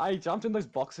 I jumped in those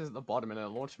boxes at the bottom and it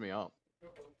launched me up.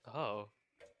 Oh.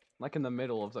 Like in the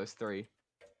middle of those 3.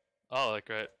 Oh, like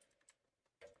great.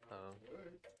 Oh.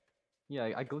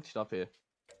 Yeah, I glitched up here.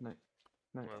 No.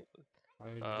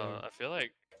 Well, I feel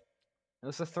like.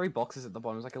 There's the 3 boxes at the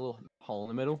bottom. There's like a little hole in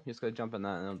the middle. You just gotta jump in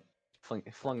that and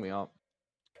it flung me up.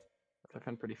 I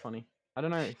found pretty funny. I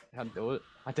don't know how to do it.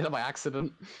 I did it by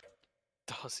accident.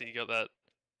 Darcy, you got that.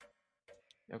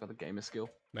 I've got the gamer skill.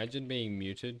 Imagine being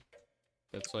muted.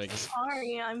 That's like,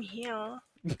 Sorry, I'm here.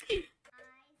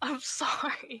 I'm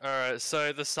sorry. Alright,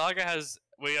 so the saga has.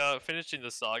 We are finishing the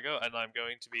saga, and I'm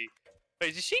going to be.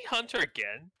 Wait, did she hunt her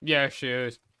again? yeah, she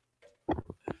is.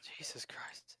 Jesus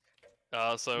Christ. So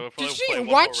we're Did probably she? play one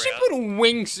Why'd more she round. put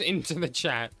winks into the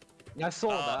chat? Yeah, I saw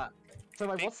that. So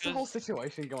like, what's the whole because-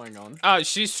 situation going on?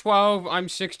 She's 12, I'm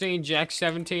 16, Jack's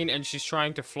 17, and she's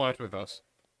trying to flirt with us.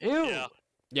 Ew. Yeah,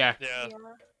 Yeah, yeah.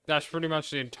 that's pretty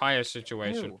much the entire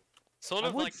situation. Ew. Sort I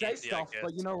of would like say India, stuff, I but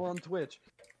guess. you know we're on Twitch.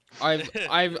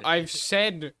 I've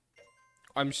said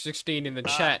I'm 16 in the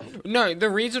chat. No, the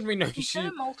reason we know You said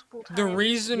it multiple times. the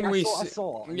reason Yeah, we I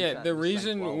saw. in yeah, chat, the it was saying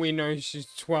reason 12. we know she's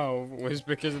 12 was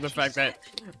because of the fact that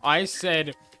I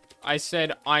said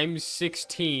I'm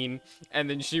 16 and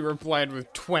then she replied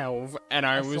with 12 and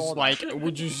I was saw that. like,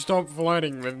 would you stop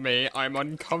flirting with me? I'm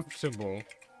uncomfortable.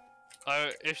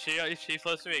 If she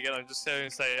flirts with me again, I'm just going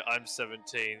to say I'm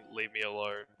 17. Leave me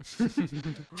alone.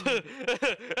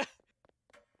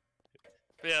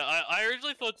 Yeah, I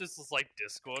originally thought this was like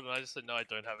Discord, and I just said no, I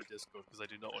don't have a Discord because I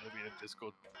do not want to be in a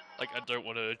Discord. Like, I don't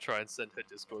want to try and send her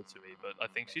Discord to me, but I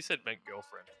think she said meant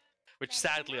girlfriend, which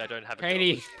sadly I don't have a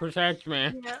Katie, protect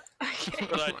me. Yeah. Okay.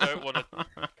 girlfriend. But I don't want to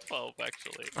 12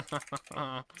 actually.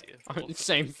 Dear, awesome.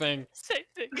 Same thing. Same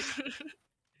thing.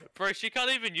 Bro, she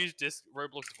can't even use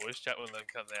Roblox voice chat when them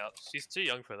comes out. She's too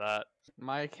young for that.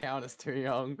 My account is too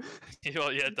young.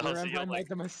 Well, yeah, Darcy, Remember I you're made like,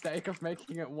 the mistake of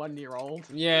making it 1 year old?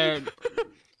 Yeah,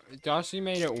 Darcy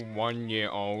made it 1 year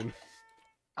old.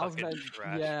 I was Fucking meant,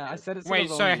 trash, yeah, I dude. said it's Wait,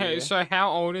 sort so of only a so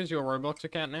how old is your Roblox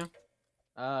account now?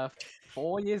 year.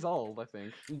 4 years old, I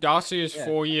think. Darcy is Yeah.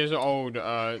 4 years old,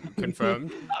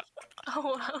 confirmed.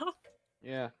 Oh wow.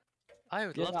 Yeah. I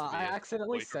would Yeah, love to be I a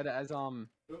accidentally boy said it as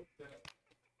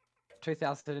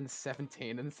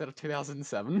 2017 instead of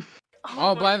 2007.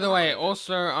 Oh, my by the way, God.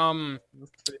 also,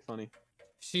 That's pretty funny.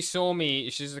 she saw me,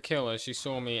 she's a killer, she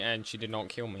saw me and she did not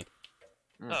kill me.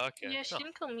 Oh, okay. Yeah, she Oh.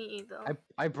 didn't kill me either.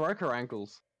 I broke her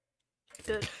ankles.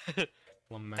 Good. Hey,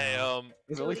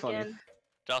 It's Do really it funny. again.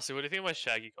 Darcy, what do you think of my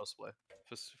Shaggy cosplay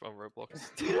from Roblox?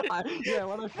 Yeah,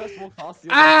 when I first walked past you,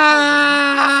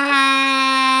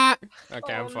 Ah!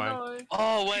 Okay, I'm Oh, fine. no.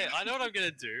 Oh wait, I know what I'm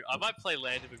gonna do. I might play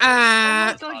Land of a Million Ah!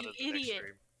 Drums at the start of the next Idiot.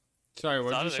 stream. Sorry, what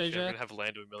Start did of you the say, next stream, I'm Jack? gonna have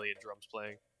Land of a Million Drums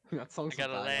playing. that song's I got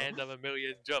a a Land of a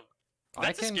Million Drum. I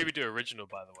That's a can, Scooby-Doo original,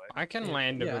 by the way. I can Yeah,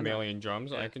 land yeah, of I a know. million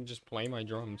drums, I Yeah. can just play my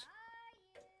drums.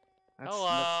 That's not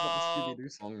Hello. the Scooby-Doo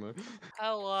song though.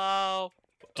 Hello.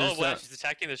 Does, Oh wow, uh, she's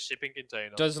attacking the shipping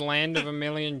container. Does Land of a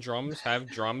Million Drums have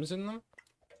drums in them?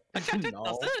 Does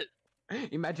No. it?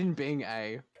 Imagine being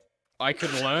A. I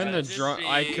could learn the Imagine drum.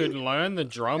 I could being learn the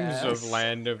drums of Yes.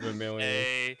 Land of a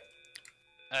Million.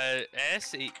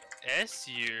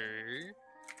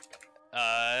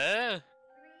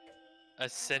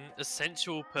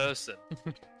 Essential person.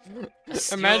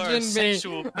 Imagine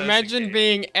essential person, Imagine Kate.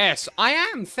 being S. I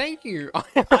am. Thank you. I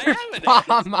am an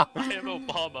Obama. I am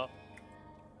Obama.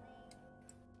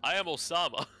 I am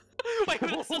Osama. Wait,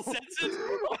 was this censored?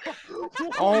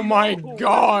 Oh my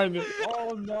God.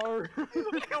 Oh no.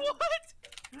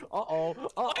 What? Uh-oh. Why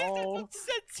is Uh-oh. it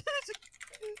censored?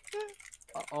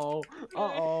 Uh-oh.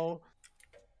 Uh-oh.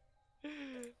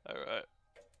 Alright.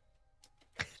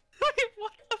 Wait,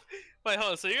 what? Wait,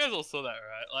 hold on. So you guys all saw that,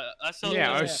 right? Like, I saw.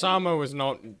 Yeah, Yeah. Osama was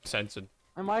not censored.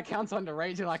 And my account's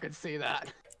underage and I could see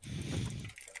that.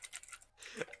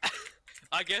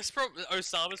 I guess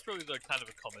Osama's probably the kind of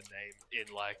a common name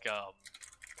in like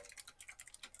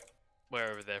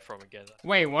wherever they're from again.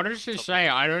 Wait, what did she say?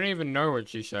 I don't even know what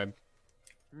she said.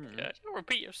 Yeah, don't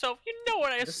repeat yourself. You know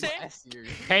what I Just said. not SU.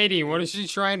 Katie, what is she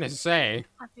trying to say?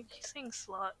 I think he's saying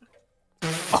slut.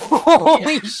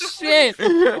 Holy shit!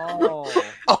 Oh.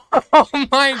 Oh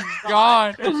my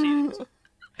God!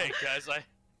 Hey guys,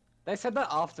 They said that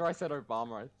after I said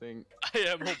Obama, I think. I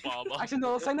am Obama. Actually,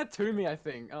 no, they're saying that to me, I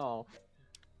think. Oh.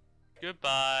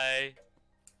 Goodbye.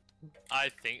 I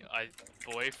think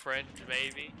boyfriend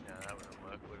maybe. No, that wouldn't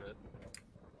work, would it?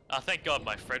 Oh, thank God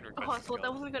my friend requested. Oh, I thought that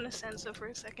God. wasn't gonna censor for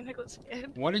a second. I got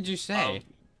scared. What did you say?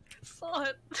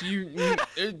 Slut.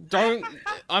 You don't.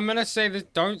 I'm gonna say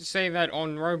that. Don't say that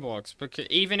on Roblox because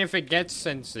even if it gets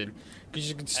censored, because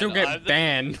you can still And get I'm the-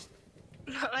 banned.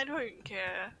 I don't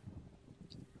care.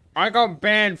 I got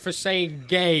banned for saying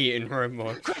gay in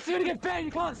Roblox. Chris, you're gonna get banned,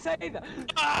 you can't say that!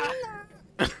 Ah!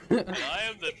 I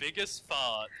am the biggest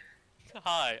fart.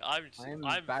 Hi, I'm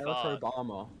I'm Barack fart.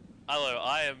 Obama. Hello,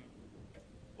 I am.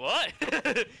 What?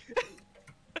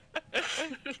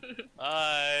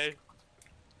 Hi.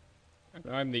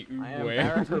 I'm the I am Uwe.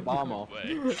 Barack Obama.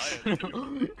 Wait, I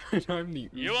am. I'm the Uwe.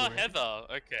 You are Heather.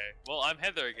 Okay. Well, I'm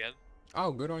Heather again.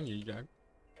 Oh, good on you, Jack.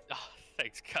 Oh,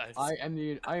 thanks, guys. I am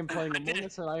playing I Among did-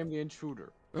 Us and I am the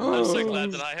intruder. I'm so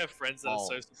glad that I have friends that are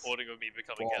so Balls. supporting of me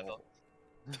becoming Heather.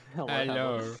 Hello.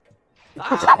 Hello. Heather.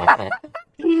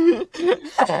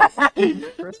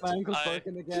 Chris, my ankle's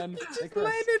broken again. Hey, Chris.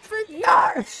 Landed for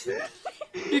no.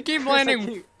 You keep Chris, I landing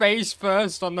keep- face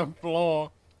first on the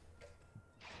floor.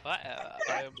 I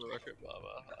am a rocket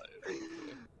mama.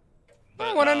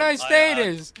 Oh, what a nice day it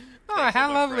is. Oh, thanks how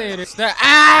for my lovely it friend. is.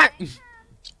 Ah!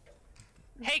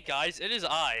 Hey guys, it is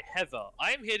I, Heather.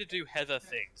 I am here to do Heather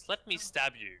things. Let me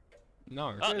stab you.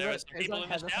 No. Oh, Is there are that- some is people that in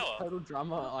the Heather from shower. Total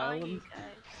Drama Are Island. you guys?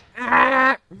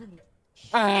 Ah!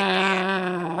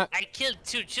 Ah! I killed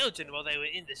 2 children while they were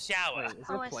in the shower. Wait, is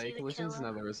Oh, there I play see the collisions? killer.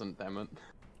 No, there isn't, damn it.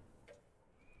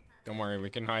 Don't worry, we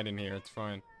can hide in here. It's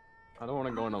fine. I don't want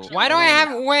to go in a... Why do I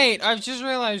have... Wait, I've just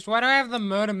realized. Why do I have the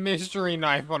murder mystery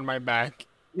knife on my back?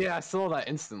 Yeah, I saw that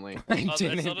instantly. I Oh,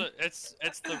 didn't. it's not a,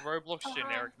 it's the Roblox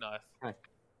generic knife. Hey.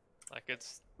 Like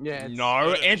it's Yeah, it's... No,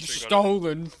 Murder it's mystery got it.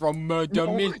 stolen from murder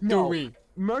No, mystery. no.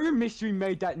 Murder Mystery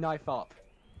made that knife up.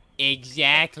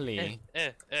 Exactly.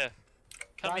 Come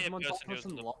Guys, here, I'm on top person of who's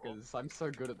some on the floor. lockers. I'm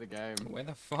so good at the game. Where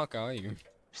the fuck are you?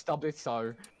 Stub it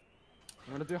so.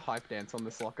 I'm gonna do hype dance on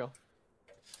this locker.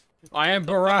 I am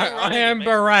Stop Barack. fucking I running, am it makes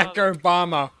Barack me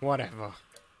Obama. Whatever.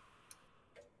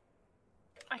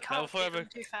 I can't fit, forever. I'm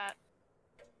too fat.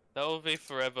 That will be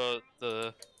forever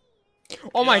the.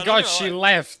 Oh Yeah, my I don't god, know, she I-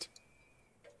 left.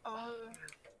 Oh,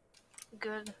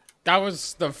 good. That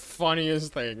was the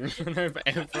funniest thing I've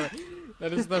ever.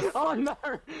 That is the. Oh no!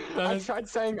 I is- tried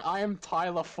saying I am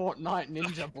Tyler Fortnite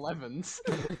Ninja Blevins.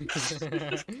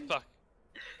 Fuck.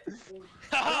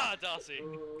 Haha, Darcy.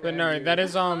 But no, that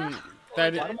is Why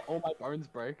that do all my bones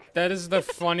break? that is the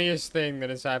funniest thing that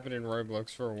has happened in Roblox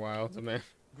for a while to me.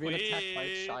 Being attacked by a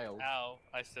Quit. child. Ow!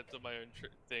 I stepped on my own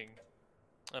thing,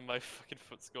 and my fucking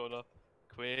foot's gone off.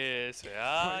 Quiz, where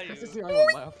are Wait, you? Chris is the only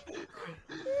one left.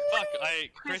 Fuck!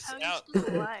 Chris how are you out.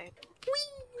 still alive?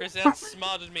 Chris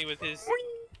outsmarted me with his.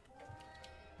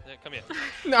 Come here.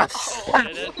 No,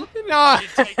 Get it? no. You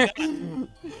take that. I'm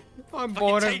Fucking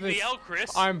bored of take this. the L,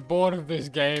 Chris. I'm bored of this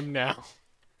game now.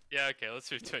 Yeah. Okay.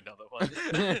 Let's move to another one.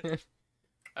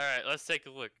 All right. Let's take a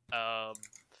look.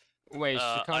 Wait, she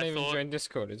can't I even thought- join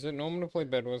Discord. Is it normal to play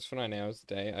Bed Wars for 9 hours a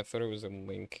day? I thought it was a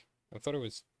Link. I thought it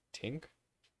was Tink.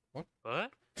 What?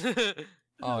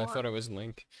 Oh, I thought it was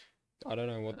Link. I don't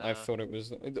know what I thought it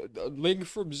was. Link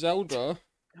from Zelda.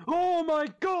 Oh my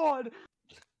god!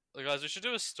 Look, guys, we should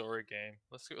do a story game.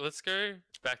 Let's go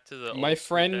back to the. My old school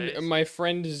friend, days. my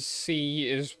friend C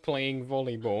is playing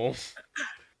volleyball.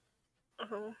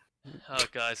 Oh. Oh,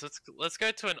 guys, let's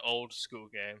go to an old school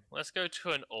game. Let's go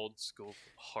to an old school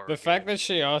horror. The fact game. that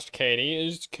she asked Katie,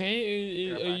 "Is Katie,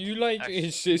 Go are back. you like Actually-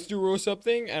 his sister or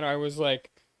something?" And I was like,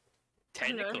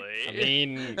 technically, I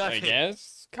mean, I Nothing.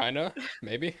 guess, kinda,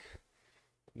 maybe.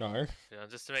 No. Yeah,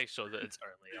 just to make sure that it's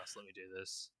only us, let me do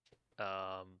this.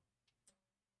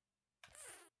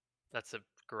 That's a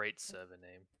great server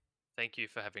name. Thank you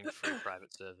for having free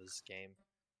private servers, game.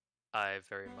 I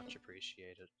very much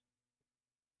appreciate it.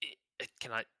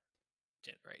 Can I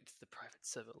generate the private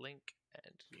server link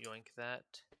and yoink that?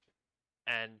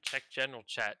 And check general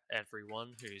chat,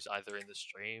 everyone who's either in the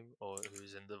stream or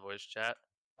who's in the voice chat.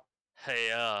 Hey,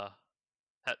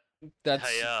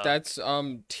 That's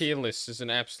tier list is an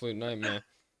absolute nightmare.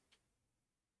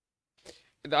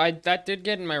 That did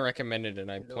get in my recommended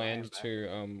and I Hello, planned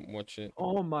Amber. to watch it.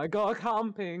 Oh my god,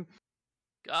 camping!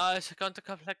 guys, I'm going to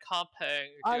come play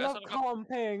camping. I Do you guys love wanna go-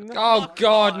 camping! Oh fuck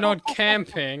god, off. not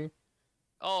camping.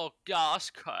 Oh gosh,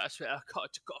 Chris, we are going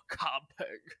to go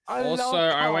camping. I love Also,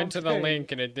 I went to the camping.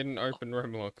 link and it didn't open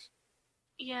Roblox.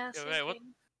 Yeah, Yeah, same wait, what?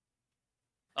 thing.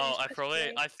 Oh, I Thanks, probably,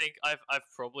 Chris. I think I've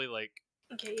probably like.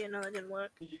 Okay, yeah, no, that didn't work.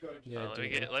 Yeah,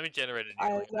 let me generate a new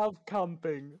I link. love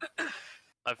camping.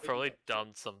 I've probably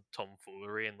done some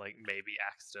tomfoolery and like maybe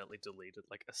accidentally deleted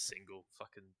like a single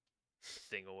fucking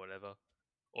thing or whatever,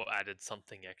 or added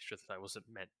something extra that I wasn't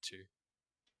meant to.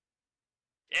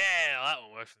 Yeah, that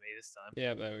won't work for me this time.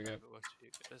 Yeah, there we go. Hope it works for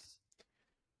you guys.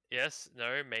 Yes,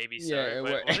 no, maybe so. Yeah,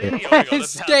 Wait, what are you yelling on about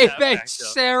Escape that back X,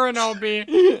 up? Sharon, I'll be.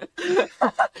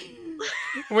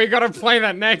 We gotta play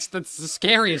that next. That's the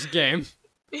scariest game.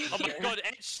 Oh my god,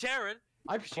 Ed Sheeran!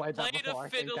 I've She played that played before, a I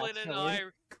think, fiddle in an actually.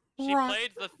 Irish. She Right.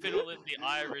 played the fiddle in the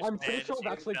Irish. I'm pretty band sure I've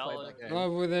tune actually played ballad. that game.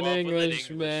 Love with an Love with an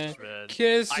Englishman. Englishman.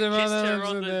 Kiss I him kissed on her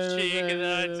on the cheek and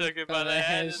then I took her by the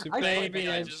hand and hand. I Baby, played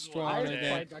I that. just I've wanna Yeah.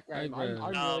 played get. that game. I'm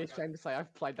Um, really ashamed to say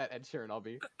I've played that Ed Sheeran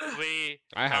hobby. We.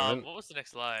 I haven't. What was the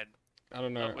next line? I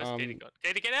don't Oh, know. where's Katie gone?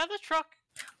 Katie, get out of the truck!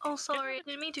 Oh, sorry, I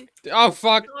didn't mean to. Oh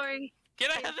fuck! Sorry.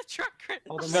 Get out of the truck, Chris.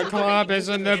 Hold on, The wait. club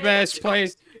isn't the best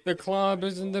place. The club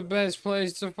isn't the best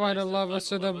place to find a lover,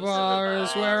 so the bar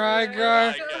is where I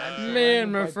go. Me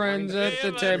and my friends at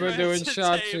the table doing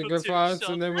shots and good farts,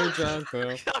 and then we drunk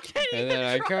them. And then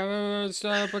I come and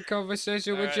start up a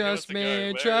conversation with Alright, who just wants to me. go?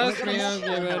 Where- Trust where- me, I'll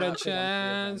give it a where-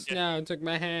 chance. Yeah. Now I took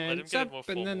my him hands get up, more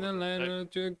and then the formal. little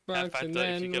That jukebox, fact and that if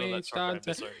then you get on we that truck,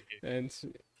 start to. I'm And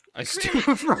I steal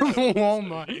from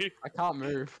Walmart. I can't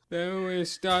move. Then we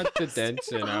start to dance,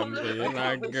 and I'm Oh, being no.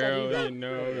 like, girl, Yeah. you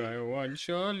know I want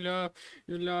your love.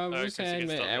 Your love Oh, was Chris, you can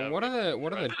handmade. stop And now. what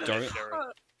are the don't?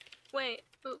 Wait,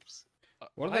 oops.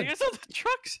 What Are are you the guys on the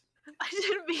trucks? I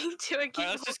didn't mean to. I keep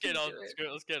Alright, let's just get on. walking to Screw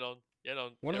it, let's get on. Get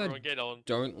on. What are the Everyone get on.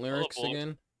 don't lyrics aboard.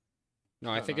 again?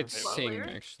 No, I Don't think know. it's What sing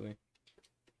lyric? actually.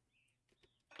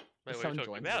 Wait, If what are someone you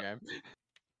talking joins the about? game.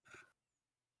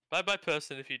 Bye bye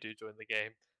person if you do join the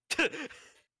game.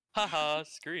 Haha,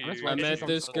 screw you. just I waiting for met some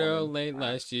this girl performance. late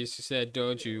last year. She said,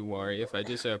 "Don't you worry if I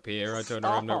disappear." I told her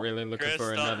I'm not Stop. really looking Chris,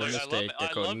 for stop. another Look, I love mistake. it. I I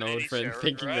caught love an old Eddie friend Sheeran,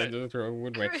 thinking right? that the throw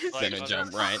would wait. Chris, Then I Like,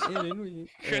 jumped right in.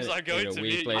 Chris, I'm going And to a mute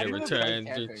week you. later I never played returned.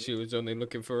 camping. She was only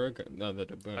looking for another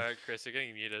to burn. Alright, Chris, you're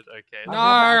getting muted. Okay. No, never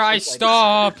I actually played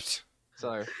stopped.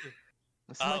 So, this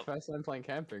is Oh. my first time playing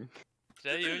camping.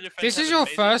 Today you and your friends This have is an your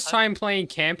amazing first time playing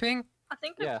camping? I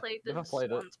think Yeah, I've played this never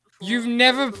played it. once before. You've but it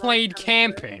never was a long played time ago.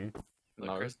 camping. Look,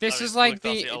 No. Chris, This I mean, is like look,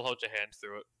 Darcy, the- I'll hold your hand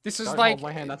through it. This is Don't like hold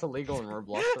my hand, that's illegal in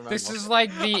Roblox. this remember. is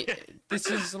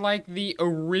like the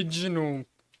original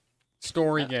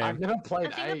story I've game. never I played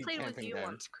think I a played with camping you game.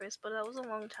 once, Chris, but that was a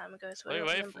long time ago, so What are I you don't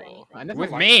waiting remember for? anything. I never With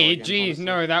liked story me, games, jeez, honestly.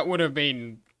 no, that would have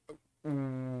been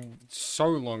so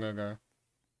long ago.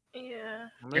 Yeah.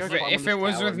 I'm gonna If go it, climb if on it this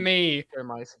was tower with and me, show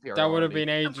my that would have superiority. been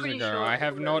ages pretty ago. sure I it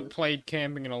have would. not played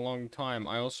camping in a long time.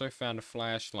 I also found a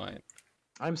flashlight.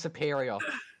 I'm superior.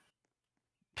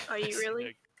 Are you really?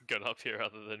 Yeah, got up here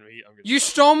other than me. I'm gonna You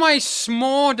stop. stole my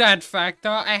s'more, Dad Factor.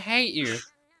 I hate you.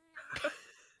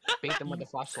 Beat them with the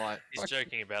flashlight. He's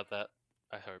joking about that.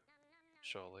 I hope.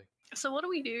 Surely. So what do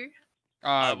we do?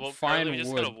 Well, Find currently we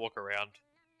just wood. gotta walk around.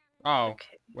 Oh,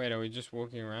 Okay. wait, are we just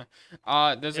walking around?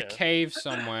 There's a Yeah. cave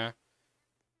somewhere.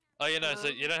 Oh, you know, so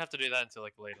you don't have to do that until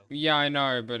like later. Yeah, I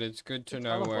know, but it's good to It's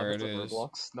know kind of where like it it's is. at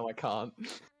Roblox. No, I can't.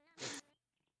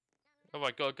 Oh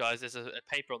my god, guys, there's a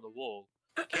paper on the wall.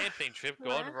 Camping trip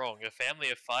gone Where? wrong. A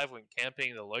family of 5 went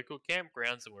camping in the local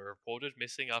campgrounds and were reported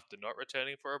missing after not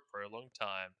returning for a prolonged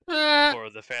time. Ah, 4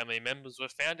 of the family members were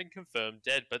found and confirmed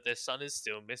dead, but their son is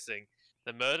still missing.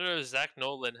 The murderer of Zach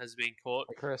Nolan has been caught.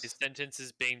 Hey, Chris. His sentence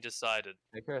is being decided.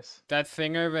 Hey, Chris. that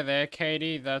thing over there,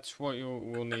 Katie, that's what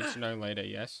we'll need to know later,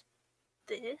 yes?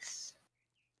 This?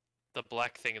 The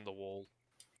black thing in the wall.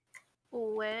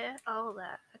 Where? Oh,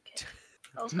 that. Okay.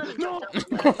 I was gonna No.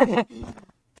 jump down there.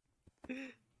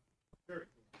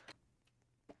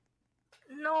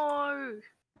 No!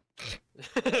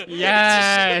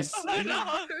 Yes!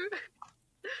 No!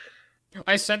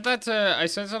 I said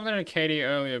something to Katie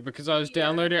earlier because I was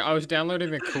downloading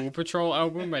the Cool Patrol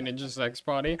album by Ninja Sex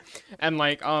Party, and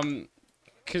like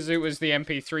because it was the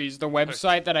MP3s. The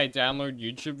website that I download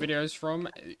YouTube videos from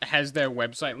has their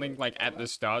website link like at the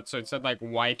start, so it said like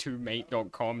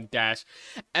y2mate.com dash,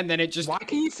 and then it just Why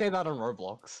can you say that on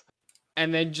Roblox?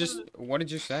 and then just what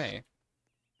did you say?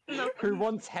 No. Who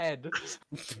wants head?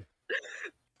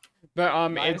 But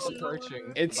Night it's is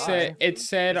approaching. it Bye. said Is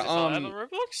this allowed on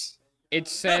Roblox? it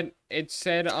said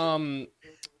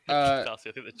Darcy, I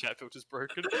think the chat filter's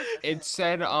broken. it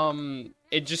said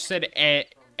it just said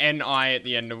NI at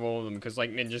the end of all of them because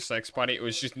like Ninja Sex Party it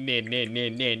was just near.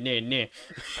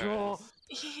 Sure.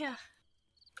 Yeah.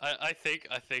 I think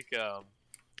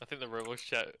the Roblox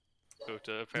chat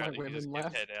filter apparently you women just get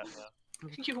left. head out now.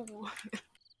 You.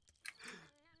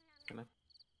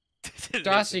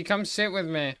 Darcy, come sit with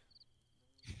me.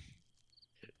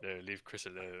 No, leave Chris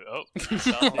alone. Oh,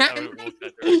 Darcy, I won't walk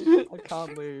that direction. I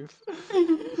can't leave.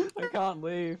 I can't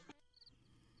leave.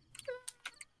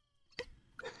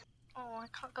 Oh, I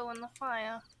can't go in the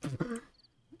fire.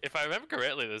 If I remember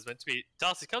correctly, there's meant to be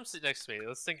Darcy. Come sit next to me.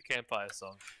 Let's sing a campfire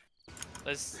song.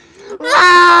 Let's.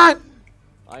 Ah!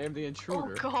 I am the Oh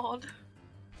intruder. god.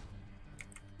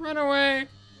 Run away.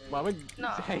 Well, we... No,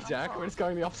 Hey I'm Jack, not. we're just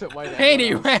going the opposite way. to Katie,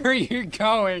 everyone else. where are you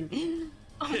going?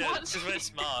 Oh, Yeah, what? because we're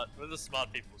smart. We're the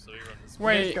smart people, so we run this.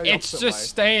 Wait, go the it's opposite just way.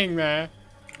 staying there.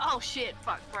 Oh shit,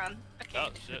 fuck, run. Okay. Oh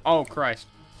shit. Oh Christ.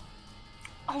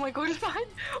 Oh my god, it's fine.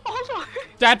 Oh no.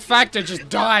 That factor just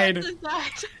died. That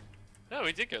died. No,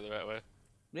 we did go the right way.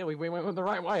 Yeah, we went the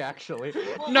right way actually.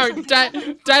 No,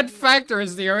 Dad Factor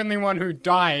is the only one who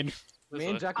died. Me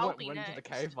and This way. Jack I'll went be into the next.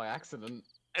 cave by accident.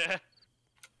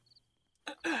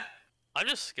 I I'm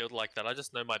just skilled like that. I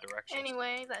just know my directions.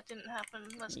 Anyway, that didn't happen.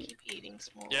 Let's keep eating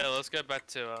small. Yeah, let's go back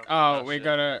to. Oh, we shit.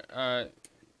 gotta.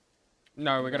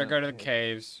 No, we gotta go to the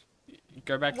caves.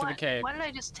 Go back to the cave. Why did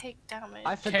I just take damage?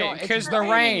 I forgot. Because the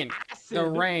rain. The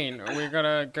rain. We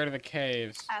gotta go to the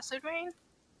caves. Acid rain?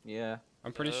 Yeah.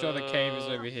 I'm pretty sure the cave is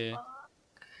over here. Fuck.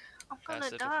 I'm gonna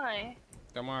Acid. die.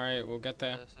 Don't worry, we'll get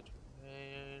there. Acid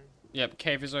rain. Yep,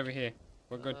 cave is over here.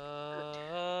 We're good.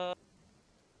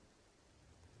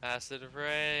 Acid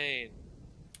rain.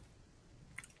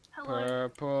 Hello.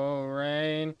 Purple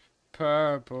rain.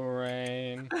 Purple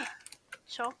rain.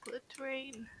 Chocolate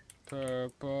rain.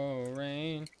 Purple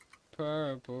rain.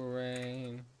 Purple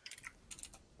rain.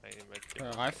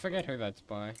 I forget who that's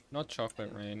by. Not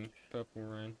chocolate rain. Purple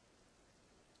rain.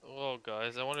 Oh,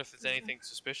 guys, I wonder if there's anything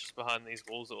suspicious behind these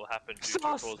walls that will happen due to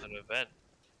cause an event.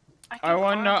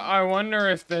 I wonder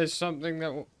if there's something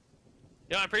that will...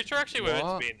 Yeah, I'm pretty sure actually we're meant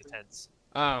to be in the tents.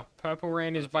 Oh, Purple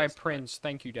Rain is by Prince.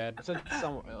 Thank you, Dad. I said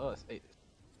somewhere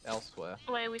elsewhere.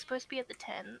 Wait, are we supposed to be at the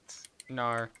tent?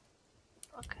 No.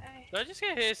 Okay. Did I just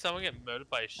hear someone get murdered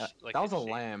by a like that was a sheep?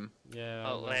 lamb.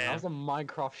 Yeah. A lamb. That was a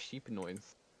Minecraft sheep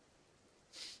noise.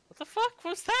 What the fuck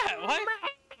was that? Why?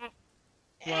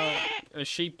 Well, a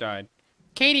sheep died.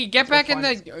 Katie, get back in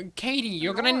the... Katie,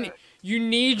 you're gonna... You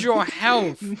need your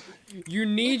health. You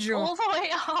need your... All the way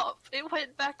up. It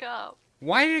went back up.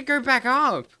 Why did it go back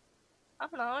up? I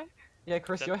don't know. Yeah,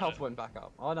 Chris, your health went back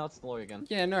up. Oh, now it's low again.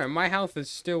 Yeah, no, my health is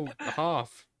still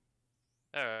half.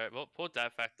 Alright, well, poor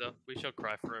dad factor. We shall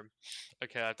cry for him.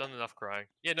 Okay, I've done enough crying.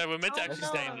 Yeah, no, we're meant to actually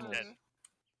stay in the tent.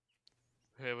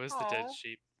 Where was the dead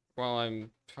sheep? Well,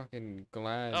 I'm fucking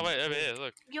glad. Oh, wait, over here,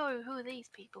 look. Yo, who are these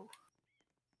people?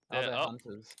 Oh, Yeah, they're oh.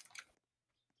 hunters.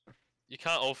 You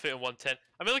can't all fit in one tent.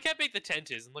 I mean, look how big the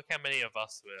tent is, and look how many of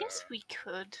us there Yes, are. we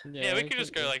could. Yeah, we could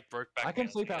just go, like, Brokeback I can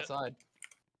Mountain sleep it. outside.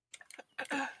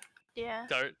 Yeah.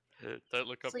 Don't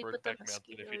look up Sleep with the Brokeback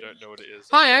Mountain if you don't know what it is.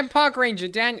 Hi, I'm Park Ranger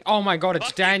Dan. Oh my god, it's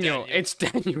Fuck you, Daniel. Daniel. It's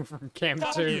Daniel from Camp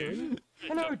 2.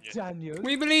 Hello, Daniel.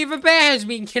 We believe a bear has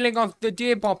been killing off the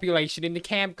deer population in the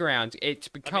campgrounds. It's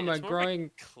become it's a more of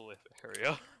growing... cliff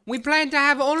area. We plan to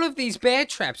have all of these bear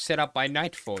traps set up by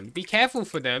nightfall. Be careful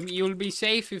for them. You'll be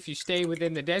safe if you stay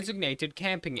within the designated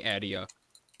camping area.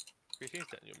 Greetings,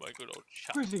 Daniel, my good old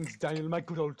chap. Greetings, Daniel, my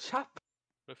good old chap.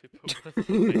 What if you put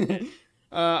my head?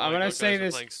 I'm gonna God, say guys, we're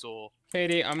this, playing Saw.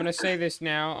 Katie. I'm gonna say this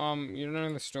now. You don't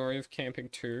know the story of Camping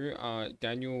 2.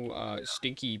 Daniel,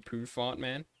 stinky poo fart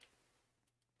man.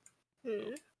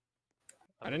 Hmm.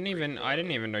 I didn't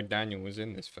even know Daniel was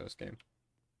in this first game.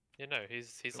 Yeah, no,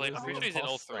 he's like, I'm pretty sure he's in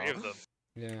all three of them,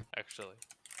 Yeah. actually.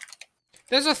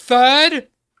 There's a third.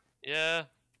 Yeah,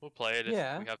 we'll play it if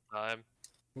Yeah. we have time.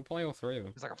 We'll play all three of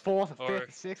them. It's like a fourth, a Or- fifth,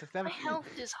 a sixth, a My seventh.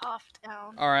 health is half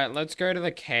down. All right, let's go to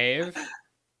the cave.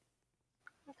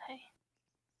 Okay.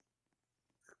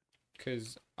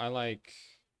 Cause I like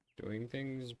doing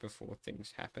things before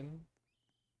things happen.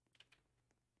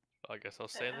 I guess I'll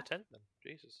stay in the tent then.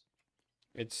 Jesus.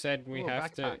 It said we Ooh,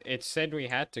 have to. backpack. It said we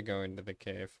had to go into the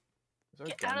cave. Is there a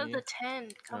Get gun out of here? the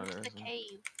tent. Come No, to there the isn't.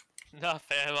 cave. Nah,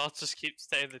 fam, I'll just keep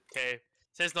staying in the cave. It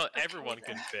says not Okay, everyone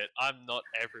can then. fit. I'm not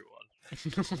everyone.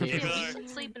 Yeah, Even we though- can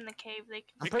sleep in the cave. They can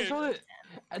I'm We pretty could- sure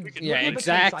that. could- Yeah, looking at the cave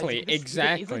exactly, size, you could just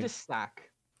exactly. easily just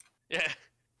stack. Yeah.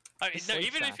 I mean, Just no, sleep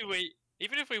even stack.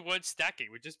 if we weren't stacking,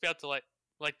 we'd just be able to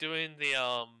like doing the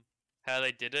how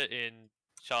they did it in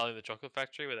Charlie and the Chocolate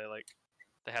Factory, where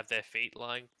they have their feet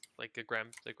lying like the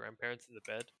grandparents in the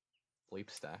bed. Sleep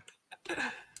stack.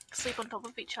 sleep on top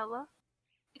of each other.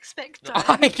 Expect No.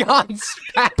 I can't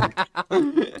spell.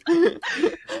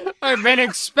 I've been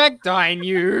expecting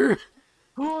you.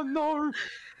 Oh no!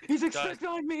 He's Guys.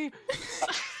 expecting me!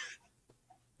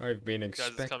 I've been Guys,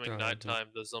 expecting. it's coming nighttime.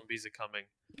 The zombies are coming.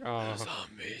 Oh,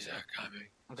 Zombies are coming.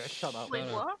 Okay, shut up.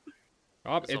 Wait, what?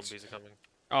 oh The it's. zombies are coming.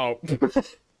 Oh.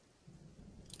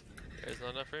 There's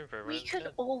not enough room for everyone. We in the could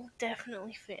tent. all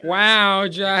definitely fit. Wow,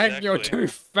 Jack, you're Exactly. too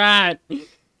fat.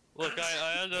 Look,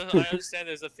 I understand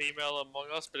there's a female among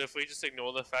us, but if we just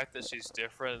ignore the fact that she's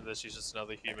different and that she's just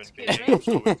another human being, Excuse I'm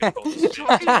sure we can call this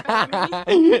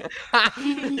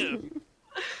chick.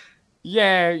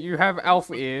 Yeah, you have elf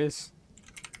ears.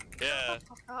 Yeah,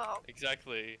 Oh,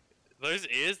 exactly. Those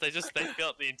ears, they fill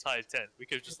up the entire tent. We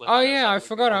could have just left Oh it yeah, I outside, we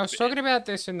forgot. could I all was fit talking in. about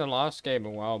this in the last game a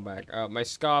while back. My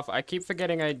scarf. I keep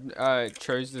forgetting I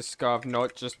chose this scarf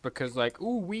not just because like,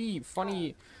 ooh wee,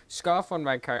 funny scarf on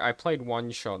my character. I played one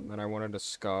shot and then I wanted a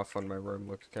scarf on my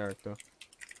Roblox character.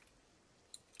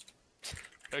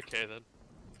 Okay then.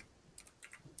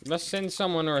 Let's send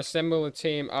someone or assemble a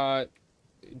team.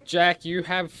 Jack, you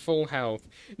have full health.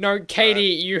 No, Katie,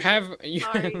 you have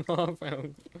Sorry. half health.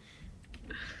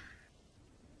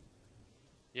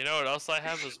 You know what else I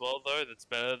have as well, though, that's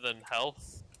better than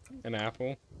health? An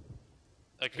apple.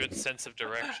 A good sense of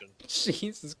direction.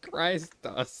 Jesus Christ,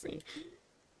 Darcy.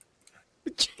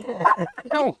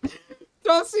 No.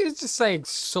 Darcy is just saying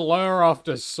slur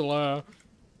after slur.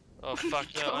 Oh, fuck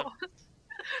no.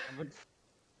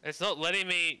 It's not letting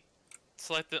me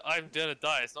select the. I'm gonna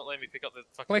die. It's not letting me pick up the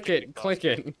fucking. Click it, click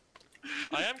it.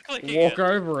 I am clicking Walk it.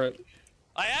 over it.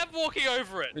 I am walking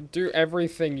over it. Do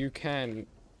everything you can.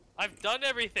 I've done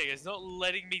everything. It's not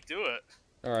letting me do it.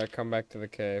 Alright, come back to the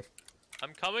cave.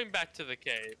 I'm coming back to the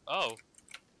cave. Oh.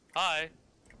 Hi.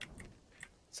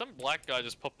 Some black guy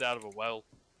just popped out of a well.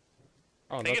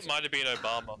 Oh, I think that's... it might have been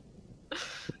Obama.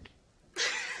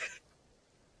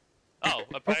 Oh,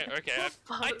 apparently, okay.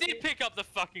 I did pick up the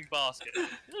fucking basket. You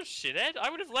little shithead.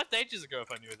 I would have left ages ago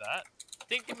if I knew that.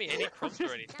 Didn't give me any crumbs or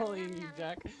anything. Telling you,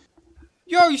 Jack.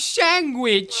 Yo,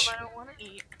 sandwich! Well, I don't want to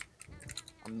eat.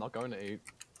 I'm not going to eat.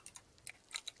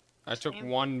 I took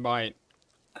one bite.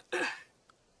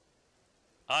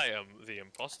 I am the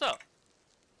imposter.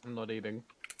 I'm not eating.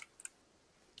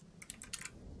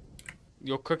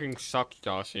 Your cooking sucks,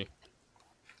 Darcy.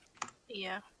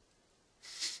 Yeah.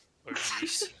 Oh,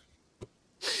 jeez.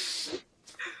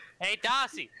 Hey,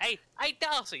 Darcy! Hey,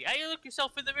 Darcy! Hey, look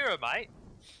yourself in the mirror, mate!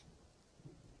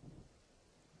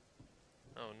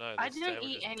 Oh no, I didn't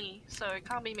eat any, so it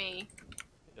can't be me.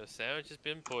 Your sandwich has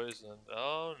been poisoned.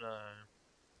 Oh no.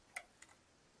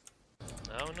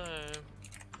 Oh no.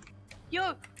 Yo,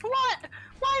 what?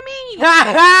 Why me?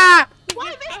 Ha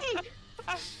Why me?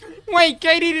 Wait,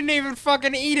 Katie didn't even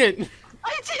fucking eat it!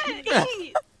 I didn't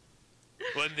eat!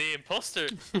 When the imposter...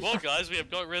 Well, guys, we have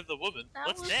got rid of the woman. That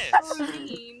Let's was dance! so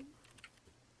mean.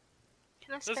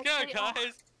 Can I Let's go, spectate off?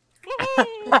 guys!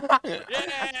 Woohoo!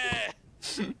 Yeah!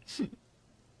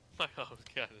 My oh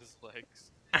god, his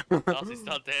legs. Darcy,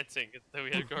 start dancing, and then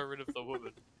we have got rid of the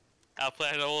woman. Our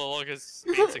plan all along has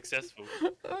been successful.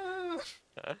 Huh?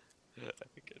 I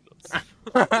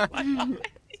cannot.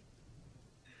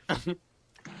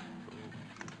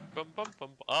 Bum, bum, bum.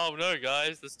 Oh no,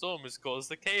 guys! The storm has caused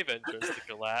the cave entrance to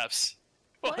collapse.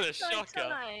 What Why a did I shocker!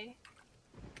 die?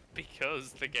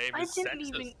 Because the game I is didn't sexist.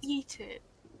 even eat it.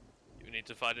 You need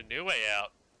to find a new way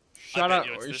out. Shut bet up,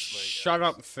 you it's this way, shut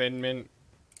guys. up, Thin Mint.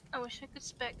 I wish I could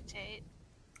spectate.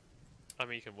 I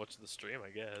mean, you can watch the stream, I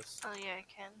guess. Oh yeah, I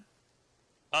can.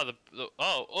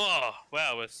 Oh, oh,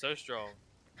 wow, we're so strong.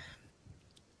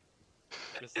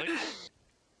 There's like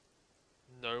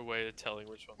no way of telling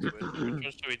which one's which. Which one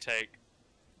should we take?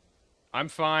 I'm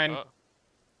fine. Oh,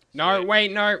 No, sweet.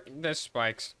 wait, no. There's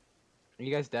spikes. Are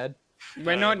you guys dead?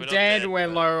 We're No, not we're not dead, dead, we're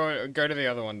but- low. Go to the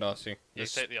other one, Darcy. You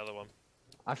There's- take the other one.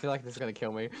 I feel like this is gonna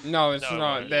kill me. No, it's No,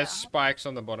 not. no. There's Yeah. spikes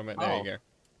on the bottom of it. There you Oh.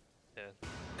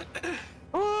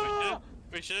 go.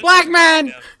 We should have Black taken man!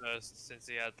 him down first, since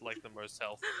he had like the most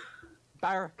health.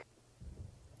 Barrack.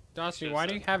 Darcy, Yes, why do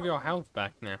sir. you have your health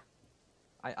back now?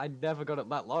 I never got it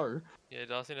that low. Yeah,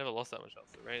 Darcy never lost that much health.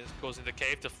 The rain is causing the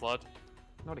cave to flood.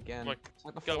 Not again. Look, It's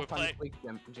like the go, fourth we're time this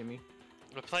playing- week, Jimmy.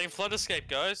 We're playing Flood Escape,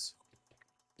 guys.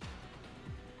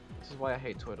 This is why I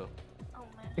hate Twitter. Oh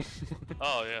man.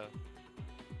 Oh yeah.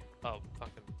 Oh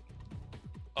fucking.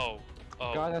 Oh.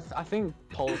 Oh. Guys, I think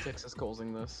politics is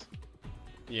causing this.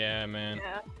 Yeah, man.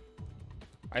 Yeah.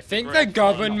 I think the Great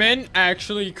government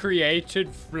actually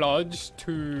created floods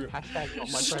to Hashtag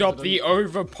not my stop the president.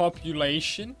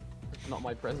 overpopulation. Not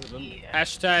my president. Yeah.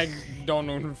 Hashtag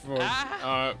Donald for.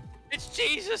 Ah! It's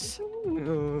Jesus.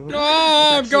 Oh,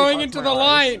 I'm going into the Oh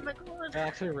light. my god. That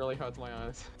actually really hurts my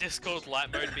eyes. Discord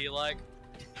light mode be like.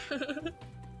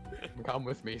 Come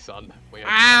with me, son. We are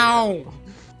Ow!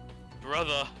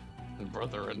 Brother,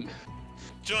 Brethren.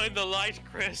 join the light,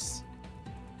 Chris.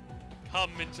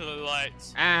 Come into the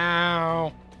light.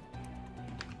 Ow!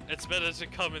 It's better to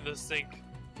come in the sink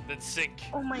than sink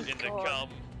Oh my in the god. cum.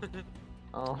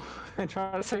 Oh, I'm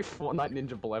trying to say Fortnite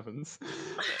Ninja Blevins.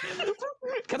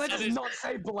 Can I That just is- not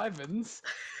say Blevins?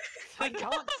 I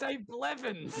can't say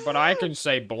Blevins! But I can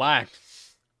say black.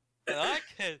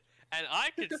 And I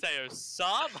can say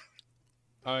Osama.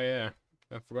 Oh yeah,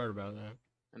 I forgot about that.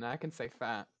 And I can say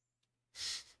fat.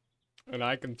 And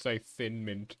I can say Thin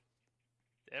Mint.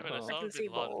 Damn it, Oh. Osama I can see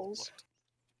bin Laden is balls. blocked.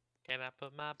 Can I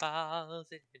put my balls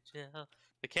in your jail?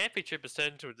 The camping trip has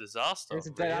turned into a disaster. There's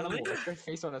a dead really? animal. Let's go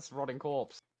feast on its rotting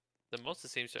corpse. The monster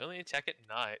seems to only attack at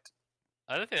night.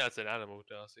 I don't think that's an animal,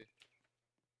 Darcy.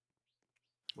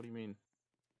 What do you mean?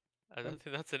 I don't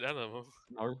think that's an animal.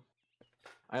 No.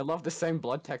 I love the same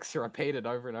blood texture. I paid it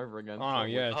over and over again. Oh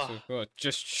yeah, it's Oh. well, it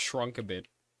just shrunk a bit.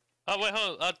 Oh wait,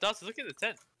 hold on. Darcy, look at the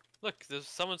tent. Look, there's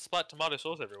someone splat tomato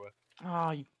sauce everywhere.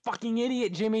 Oh, you fucking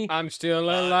idiot, Jimmy. I'm still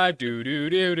alive. Do do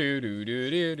do do do do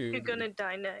do do. You're gonna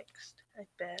die next, I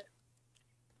bet.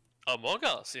 Among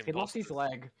Us, He lost his imposters.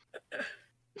 leg.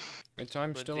 It's I'm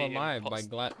With still the alive. By impost-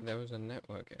 glad there was a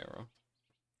network error.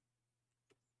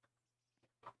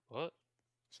 What?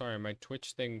 Sorry, my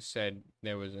Twitch thing said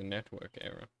there was a network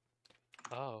error.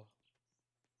 Oh.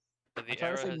 But I the try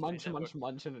error to say has munch, been munch,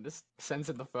 munch, and it just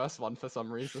censored the first one for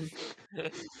some reason.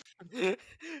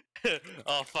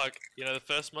 Oh fuck! You know the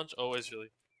first munch always really.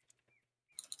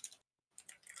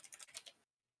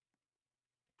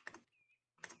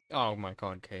 Oh my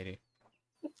god, Katie.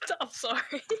 I'm sorry.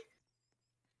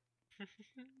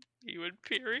 You would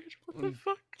period. What the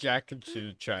fuck? Jack can see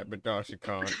the chat, but Darcy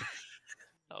can't.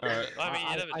 Oh, Alright. I mean,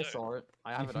 you never know. I saw it.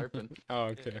 I have it open. Oh,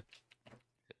 okay.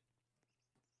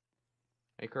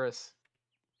 Hey, Chris.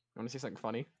 You want to see something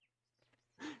funny?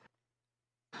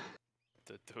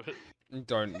 Do it.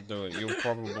 Don't do it. You'll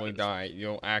probably die.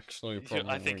 You'll actually probably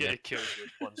I think die. it kills you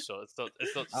with one shot.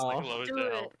 It's not just Oh. like lowers Do the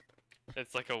it. health.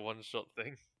 It's like a one shot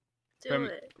thing. Do Fem-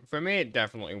 it. For me, it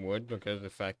definitely would because of the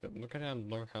fact that look at how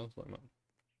low health I'm at.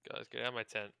 Guys, get out of my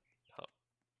tent. Oh.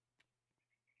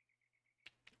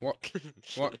 What?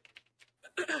 What?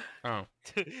 Oh,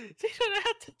 You don't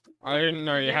have to. I didn't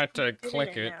know you Yeah, had to Did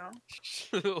click it. now.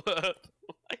 I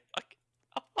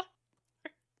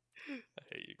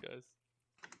hate you guys.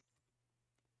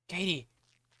 Katie,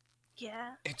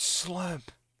 Yeah. it's Slurp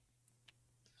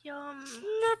Yum.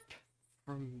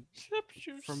 from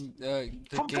Juice. the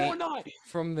From game Fortnite!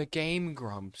 from the Game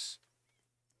Grumps.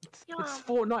 It's Yum.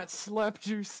 Fortnite slurp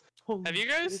juice. Holy Have you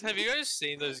guys shit.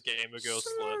 seen those gamer girl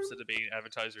slurps that are being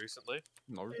advertised recently?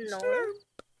 No.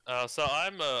 No. So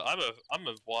I'm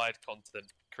a wide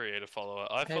content creator follower.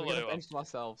 I Hey, we gotta follow bench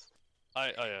ourselves.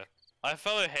 I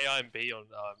follow Hey I'm B on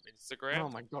Instagram. Oh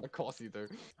my god, of course you do.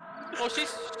 Well,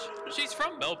 she's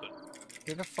from Melbourne.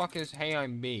 Who the fuck is Hey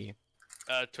I'm B?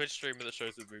 Twitch streamer that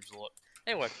shows her boobs a lot.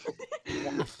 Anyway,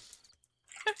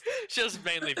 she does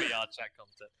mainly VR chat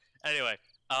content. Anyway,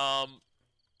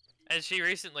 and she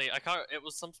recently, it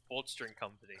was some sports drink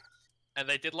company, and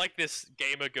they did like this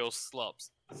gamer girl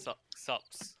sups,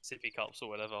 sippy cups or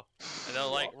whatever, and they're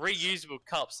like reusable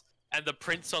cups, and the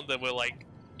prints on them were like,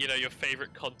 you know, your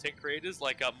favorite content creators,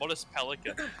 like Modest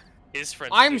Pelican, his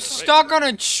friends. I'm do it, right? stuck on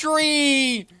a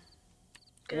tree.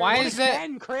 Why Good. is there?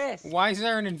 Again, Chris! Why is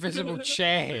there an invisible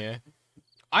chair here?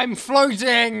 I'm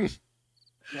floating.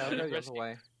 Yeah, I'll go the other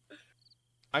way.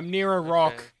 I'm near a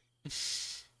rock. Okay.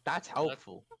 That's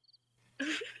helpful.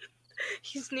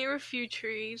 He's near a few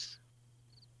trees.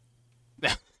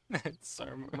 That's so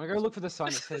I'm much. gonna go look for the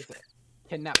sign that says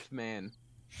kidnapped man.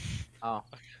 Oh.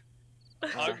 I'm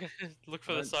gonna look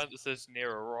for the sign that says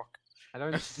near a rock. I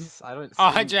don't Oh,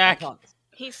 see- Jack. I can't-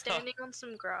 He's standing on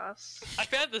some grass. I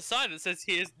found the sign that says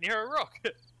he is near a rock.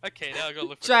 Okay, now I gotta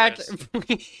look for Jack, Chris.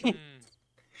 please. Hmm.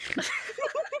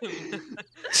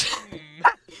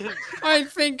 I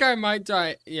think I might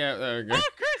die. Yeah, there we go. Oh,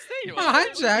 Chris, there you Oh, are. hi,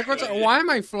 Jack. Why am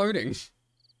I floating?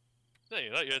 No,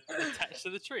 you're not. You're attached to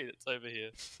the tree that's over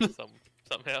here.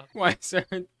 Somehow. Why is there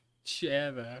a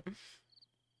chair there?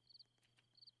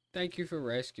 Thank you for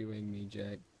rescuing me,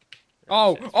 Jack.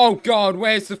 Oh God,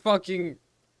 where's the fucking...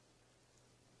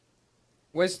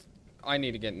 Where's... I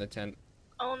need to get in the tent.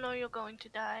 Oh no, you're going to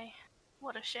die.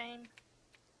 What a shame.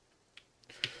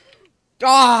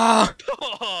 Ah!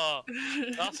 Oh,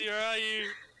 Darcy, where are you?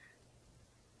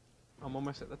 I'm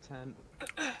almost at the tent.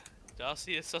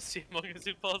 Darcy is such Among Us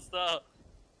imposter.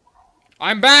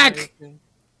 I'm back!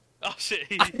 Oh shit.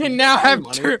 I now have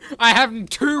Money. I have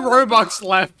 2 Robux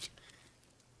left.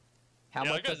 How Yeah,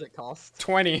 I much got- does it cost?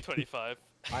 20. 25.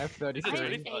 I have Is it 33.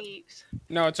 25? 8.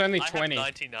 No, it's only I have 20.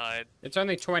 99. It's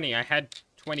only 20. I had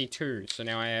 22, so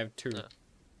now I have 2.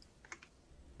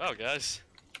 Oh, guys.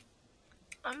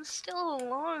 I'm still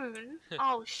alone.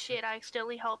 Oh shit, I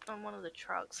accidentally helped on one of the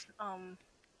trucks.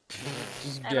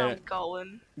 Just And get I'm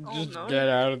going. Oh just no. get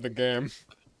out of the game.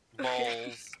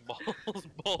 Balls.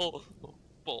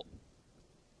 Ball.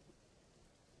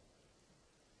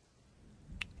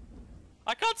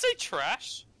 I can't say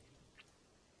trash.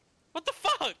 What the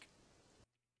fuck?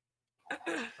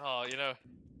 Oh, you know.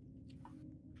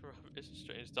 It's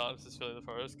strange darkness is filling the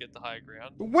forest. Get to higher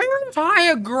ground. Where is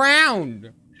higher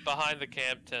ground? Behind the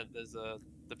camp tent, there's the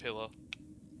pillar.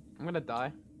 I'm gonna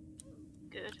die.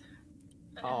 Good.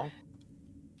 Oh,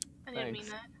 I didn't mean thanks.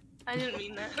 that. I didn't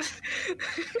mean that.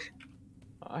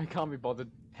 I can't be bothered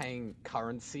paying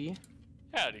currency.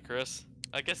 Howdy, Chris.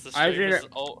 I guess the I stream did is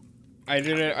all. I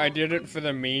did it for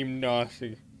the meme,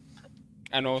 Darcy.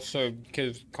 And also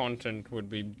because content would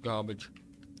be garbage.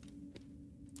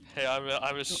 Hey,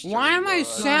 I'm a streamer. Why are my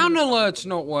sound alerts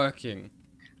not working?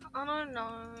 I don't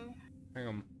know. Hang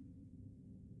on.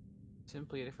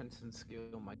 Simply a difference in skill.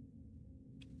 My.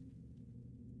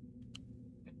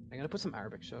 I'm gonna put some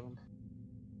Arabic shirt on.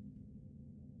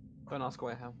 Don't ask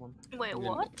why I have one. Wait, Yeah.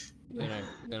 what?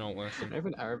 They're not working. I have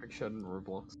an Arabic shirt in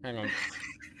Roblox. Hang on.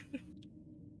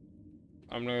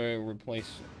 I'm gonna replace.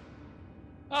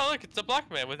 Oh look, it's a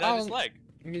black man without his Oh. leg.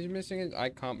 He's missing his. I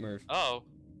can't move. Oh,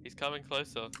 he's coming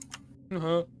closer.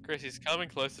 Uh-huh. Chris, he's coming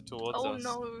closer towards Oh us.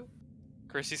 no.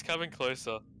 Chris, he's coming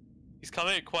closer. He's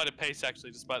coming at quite a pace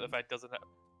actually, despite the fact he doesn't have.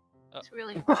 It's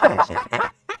really Wait,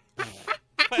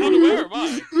 hold on, where am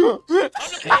I?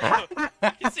 I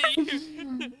can see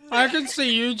you. I can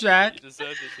see you, Jack. You deserve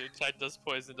this. Your chat does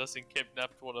poisoned us and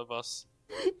kidnapped one of us.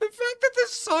 The fact that the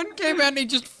sun came out and he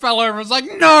just fell over, I was like,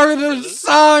 no, the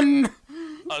sun!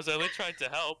 I was only trying to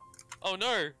help. Oh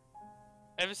no!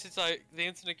 Ever since the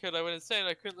incident occurred, I went insane.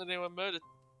 I couldn't let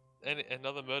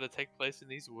another murder take place in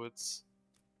these woods.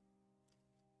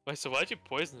 Wait, so why'd you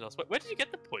poison us? Where did you get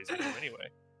the poison from anyway?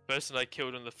 Person I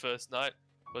killed on the first night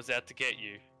was out to get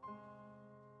you.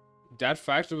 That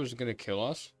factor was gonna kill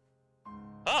us?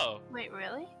 Oh, Wait,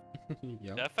 really?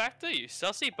 Yep. that factor, you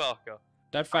sussy barker.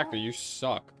 That factor, you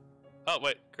suck. Oh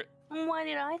wait, Why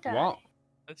did I die? What?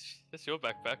 that's your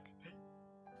backpack.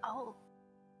 Oh.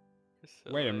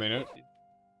 Wait a minute.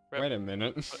 Rep- Wait a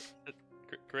minute.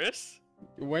 Chris?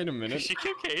 Wait a Did minute. you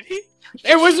kill Katie?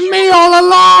 It was me all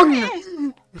along!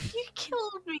 You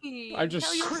killed me! I just-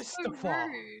 Now you're so Christopher.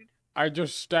 rude. I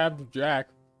just stabbed Jack.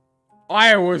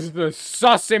 I was the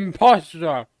sus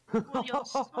imposter! Well, you're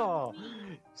so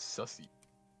mean. Sussy.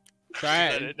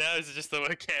 Try Now is it just the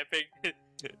word camping?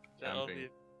 Camping.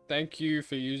 Thank you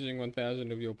for using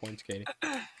 1,000 of your points, Katie.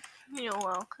 You're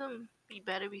welcome. You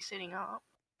better be sitting up.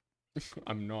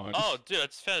 I'm not. Oh, dude, I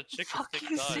just found a chicken thick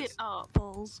Fucking thighs. sit up,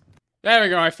 balls. There we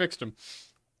go, I fixed him.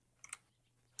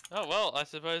 Oh well, I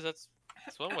suppose that's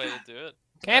one way to do it.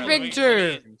 Camping Alright,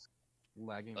 too!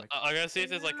 Lagging. Like... I'm gonna see if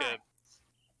there's like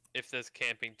if there's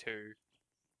camping too,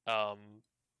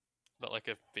 not like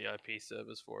a VIP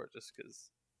service for it, just because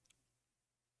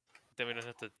then we don't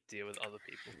have to deal with other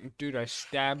people. Dude, I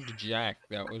stabbed Jack.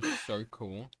 That was so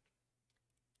cool.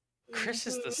 Chris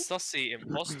is the sussy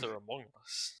imposter among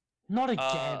us. Not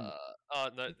again. Oh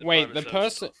no. Wait, private the service is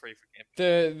person- not free for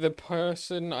camping. The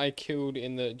person I killed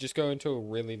in the... Just go into a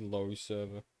really low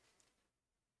server.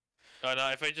 Oh no,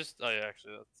 if I just yeah,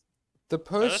 actually that's. The I don't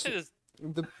person... think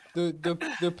there's.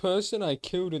 The person I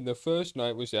killed in the first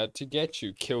night was out to get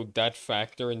you. Killed that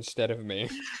factor instead of me.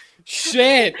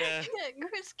 Shit! Yeah. Yeah,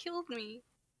 Chris killed me.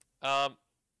 No,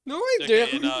 I Okay,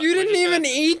 didn't. no, You we're didn't just even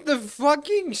gonna- eat the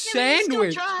fucking Yeah, sandwich.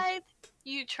 You still tried.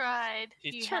 You tried.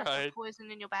 He you had some tried.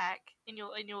 poison in your bag. In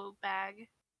your bag.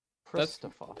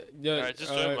 Christopher. Yeah, Alright,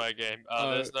 just join my game.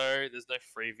 There's no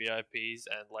free VIPs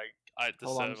and like the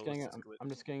Hold on, I'm server just getting list is I'm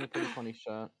just getting a pretty funny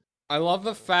shirt. I love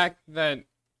the fact that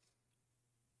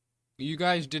you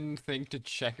guys didn't think to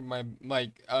check my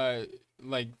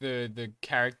the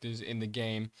characters in the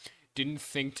game didn't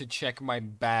think to check my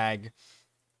bag.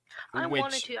 I which,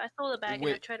 wanted to. I saw the bag and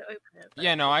I which- tried to open it. but-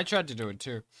 Yeah, no, I tried to do it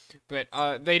too, but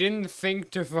they didn't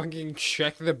think to fucking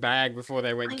check the bag before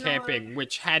they went I know. camping,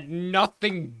 which had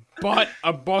nothing but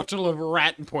a bottle of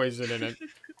rat poison in it.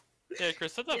 Yeah,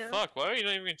 Chris, what the Yeah. fuck? Why are you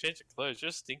not even gonna change your clothes? You're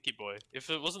a stinky boy. If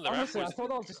it wasn't the rat Honestly, I poison, thought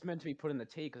that was just meant to be put in the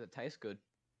tea because it tastes good.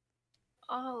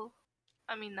 Oh,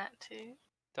 I mean that too.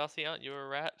 Darcy, aren't you a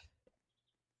rat?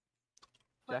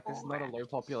 Jack is not a low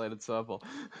populated server.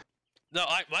 No,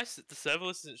 the server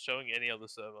list isn't showing any other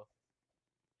server.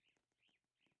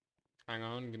 Hang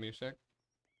on, give me a sec.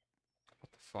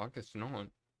 What the fuck? It's not. You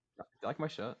like my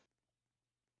shirt?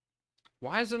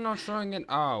 Why is it not showing it?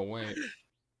 Oh, wait.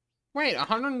 Wait,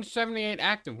 178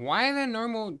 active. Why are there no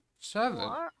more servers?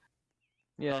 What?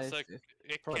 Yeah. Also, it's-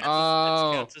 it probably-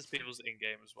 counts as people's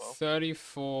in-game as well.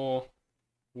 34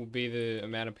 will be the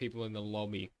amount of people in the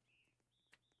lobby.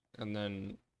 And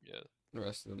then Yeah. the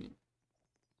rest of them.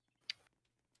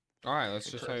 Alright, let's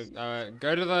Hey, just Chris. hope,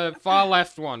 go to the far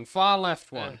left one. Far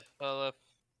left one. Left.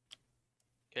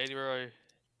 Katie Roy.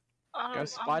 Go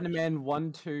Spider-Man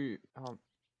 1, 2.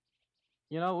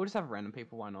 You know, we'll just have random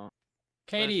people. Why not?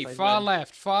 Katie, First far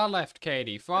Spider-Man. left,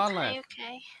 Katie, far Okay, left.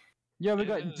 okay. Yeah, we Yeah,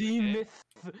 got okay. D-Myth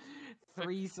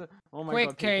 3. Oh my Quick,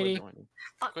 god, people are Katie. joining.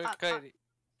 Fuck, Quick, fuck, fuck. Katie.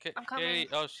 I'm coming. Katie.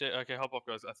 Oh shit. Okay, hop up,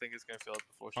 guys. I think it's gonna fill up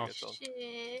before she Oh, gets on.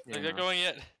 Shit. Yeah, No, get no. going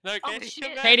yet. No, Oh, Katie, shit.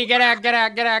 come back. Katie, get out, get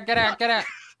out, get out, get out, get out.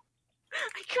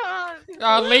 I can't.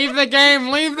 Oh, leave the game,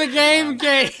 leave the game,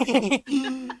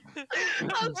 Katie.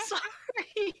 I'm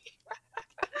sorry.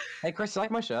 Hey, Chris, you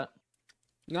like my shirt?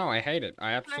 No, I hate it.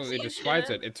 I absolutely see your despise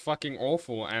shirt? it. It's fucking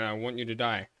awful, and I want you to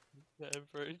die.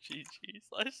 Bro,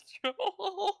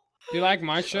 GG/troll. Do you like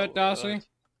my shirt, Oh, Darcy?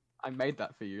 I made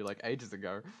that for you like ages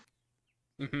ago.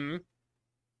 Mm-hmm.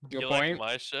 Your You point?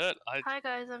 like my shirt? Hi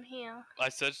guys, I'm here. I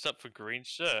searched up for green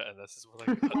shirt, and this is what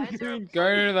I got. Why is there a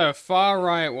Go to the far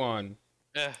right one.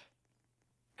 Eh,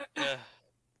 eh.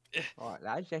 Alright,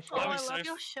 that's just Oh, I I was love so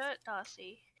your shirt,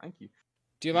 Darcy. Thank you.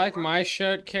 Do you like my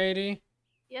shirt, Katie?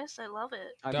 Yes, I love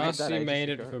it. I Darcy ages made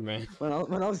it ago. for me. When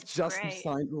I was just Great.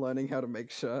 learning how to make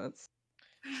shirts.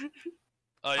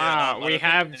 Oh, yeah, Ah, I we don't think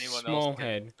have anyone else small can-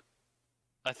 head.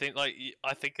 I think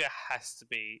I think there has to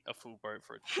be a full boat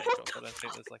for it to change off. I don't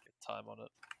think there's like a time on it.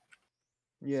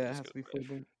 Yeah, it Seems has to be good,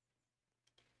 full boot.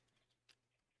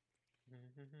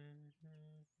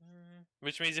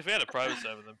 Which means if we had a private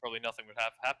server, then probably nothing would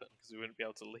have happen because we wouldn't be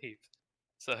able to leave.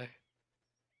 So,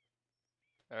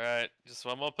 all right, just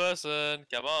one more person.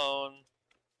 Come on.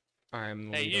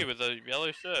 I'm Hey, leader. you with the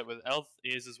yellow shirt with elf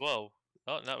ears as well.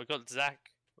 Oh no, we got Zach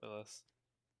with us.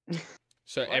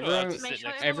 So Why do I have everyone, to Make sit sure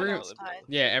next everyone to every- else dies.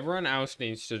 yeah, everyone else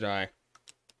needs to die.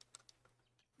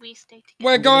 We stay together.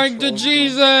 We're I'm gonna going to troll them.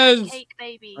 Jesus! Cake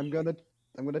baby. I'm gonna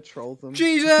troll them.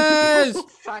 Jesus!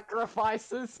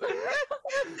 Sacrifices. I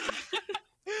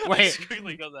Wait. just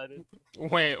quickly got that in.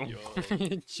 Wait, Yo.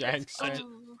 Jackson.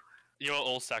 Ooh. You're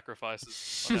all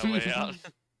sacrifices on our way out.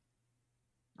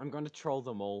 I'm going to troll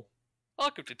them all.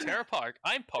 Welcome to Terra Park.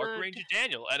 I'm Park Good. Ranger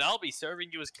Daniel, and I'll be serving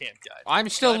you as camp guide. I'm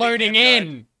still Can I be loading camp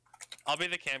guide? in. I'll be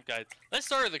the camp guide. Let's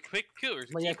start with a quick tour.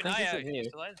 Well, yeah, Keep an Chris eye isn't out here.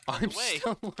 till I I'm the way.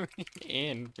 still loading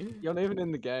in. You're not even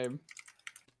in the game.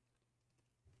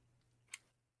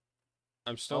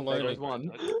 I'm still Oh, there loading. goes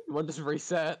one. One just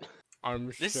reset. I'm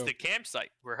This is still. the campsite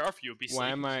where half of you will be Why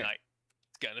sleeping am I- tonight.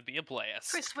 It's gonna be a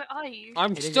blast. Chris, where are you?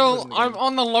 I'm It is still. including the I'm game.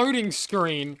 on the loading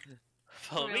screen.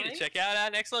 Follow me to Really? check out our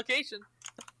next location.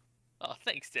 Oh,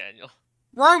 thanks, Daniel.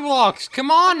 Roblox,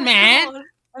 come Oh on, my man. God.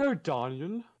 Hello,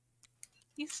 Daniel.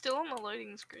 He's still on the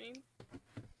loading screen.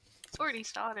 It's already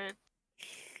started.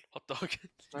 Hot dog.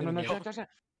 No, Yeah. Jack.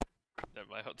 Never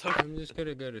mind, hot dog. I'm just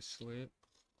gonna go to sleep.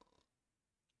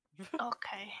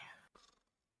 Okay.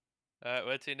 Alright,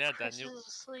 where to now, Chris Daniel? is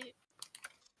asleep.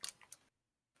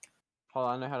 Hold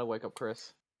on, I know how to wake up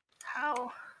Chris.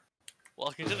 How?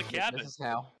 Welcome to the cabin. This is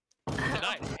how.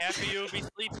 Tonight, half of you will be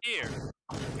sleep here.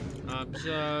 I'm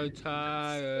so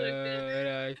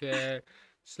tired. I can't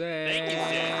sleep. Thank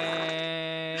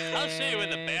you, I'll show you where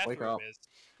the Wake bathroom up. is.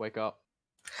 Wake up.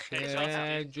 Hey, Chelsea,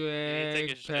 Can't you need to take a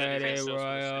drink shit. You Petty need to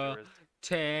Royal.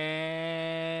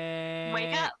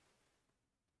 Wake up.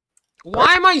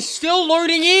 Why am I still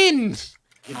loading in?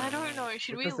 I don't know.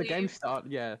 Should we Because the game leave? start,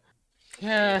 yeah.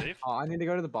 Yeah. Oh, I need to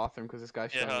go to the bathroom because this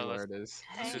guy's Yeah, showing me let's- where it is.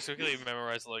 Hey. Just quickly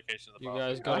memorize the location of the You bathroom.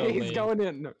 guys Oh, gotta he's leave. going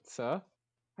in, no, sir.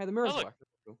 Hey, the mirror's look. black.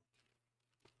 That's cool.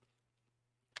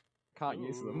 Can't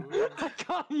use them. Ooh. I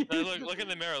can't use No, them. look in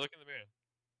the mirror, look in the mirror.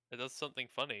 It does something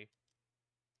funny.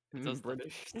 It does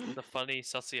British. the funny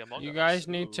sussy among You us. guys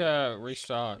need Ooh. to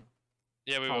restart.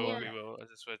 Yeah, we Oh, will, yeah. we will. I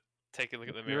just would take a look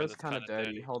at the The mirror mirror's that's kind of dirty.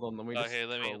 dirty. Hold on, let me Oh, just. here,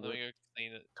 let me scroll go it.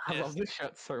 clean it. I Yes. love this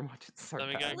shirt so much. It's so Let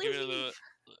me go bad. give it a little. Leave.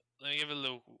 Let me give it a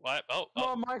little wipe. Oh, Come oh,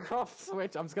 on, Minecraft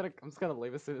switch. I'm just gonna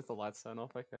leave as soon as the lights turn off.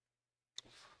 Okay.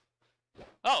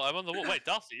 oh! I'm on the wall. Wait,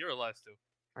 Darcy, you're alive still.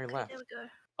 I left. There we go.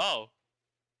 Oh,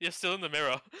 you're still in the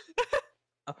mirror.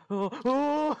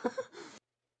 Oh.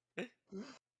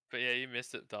 But yeah, you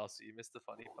missed it, Darcy. You missed the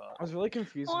funny part. I was really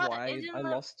confused What? why Isn't I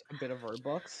that- lost a bit of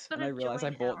Robux, and Gotta I realized I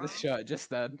join bought this house. shirt just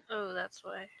then. Oh, that's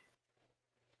why.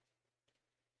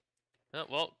 Oh,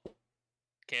 well,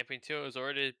 camping 2 has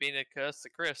already been a curse to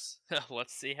Chris.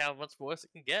 Let's see how much worse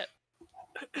it can get.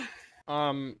 What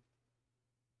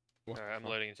Alright, I'm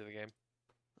loading into the game.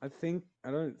 I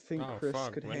don't think Oh, Chris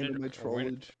fuck. could When handle did- my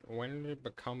trollage. When did it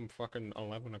become fucking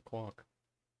 11 o'clock?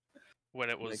 When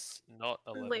it was not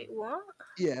 11. Wait, what?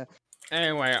 Yeah.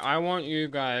 Anyway, I want you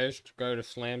guys to go to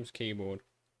Slam's keyboard.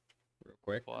 Real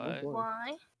quick. Why? boy.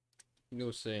 Why?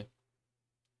 You'll see.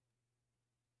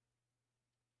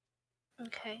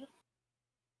 Okay.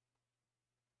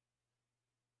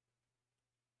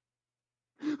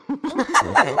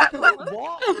 What?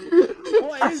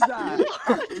 What is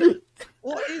that?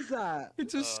 What is that?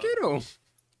 It's a Uh, Skittle.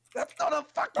 That's not a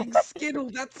fucking Skittle.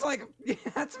 That's like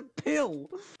that's a pill.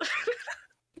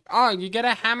 Oh, you get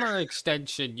a hammer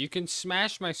extension. You can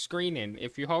smash my screen in.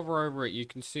 If you hover over it, you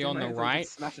can see on the right.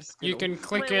 You can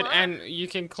click Wait, it what? and you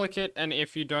can click it, and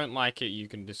if you don't like it, you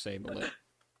can disable it.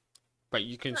 But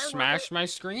you can I love smash it. my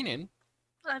screen in.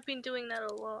 I've been doing that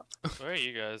a lot. Where are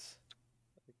you guys?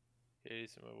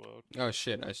 Katie's in my world. Oh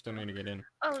shit! I still need to get in.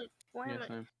 Oh, why Yeah, am I?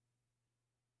 same.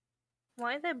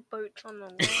 Why are there boats on the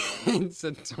line? It's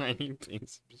a tiny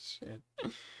piece of shit.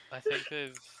 I think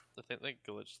they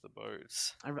glitched the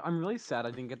boats. I'm really sad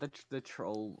I didn't get the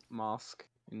troll mask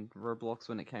in Roblox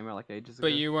when it came out like ages ago.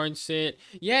 But you won't see it.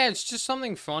 Yeah, it's just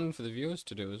something fun for the viewers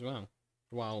to do as well.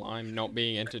 While I'm not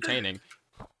being entertaining.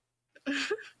 You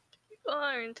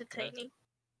are entertaining.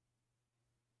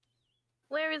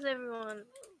 Where is everyone?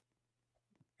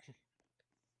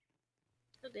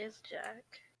 Oh, there's Jack.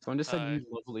 Someone just said, "You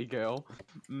lovely girl."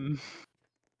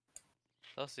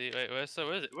 I'll see. Wait, where is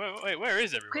it? Wait, where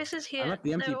is everyone? Chris is here. I'm at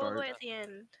the empty They're all the boat. way at the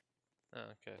end. Oh,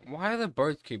 okay. Why do the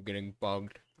boats keep getting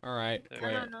bugged? Alright, There I we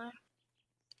wait. don't know.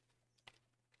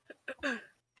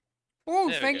 Oh,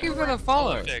 There we thank go. you for the All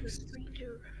follow. fixed.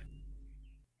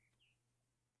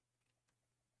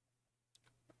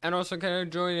 And also, can I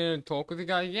join in and talk with you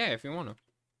guys? Yeah, if you wanna.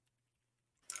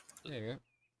 There you go.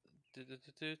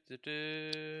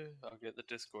 I'll get the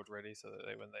Discord ready so that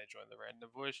when they join the random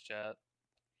voice chat.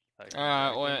 I can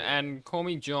Or, drag them in. and call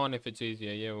me John if it's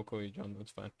easier. Yeah, we'll call you John.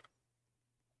 That's fine.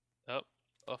 Oh,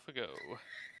 off we go.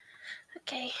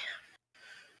 Okay.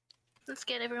 Let's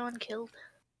get everyone killed.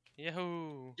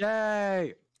 Yahoo!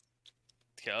 Yay!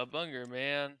 Cowabunga,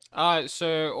 man.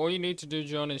 So all you need to do,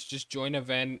 John, is just join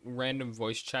a random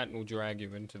voice chat, and we'll drag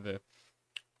you into the.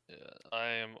 I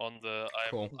am on the.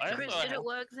 Cool. Chris, did it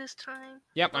work this time?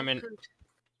 Yep, Oh, I'm in. good.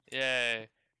 Yay!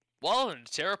 While in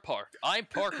Terra Park, I'm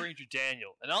Park Ranger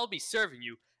Daniel, and I'll be serving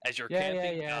you as your Yeah,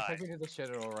 camping yeah. I guide. think we did the shit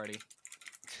already.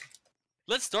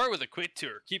 Let's start with a quick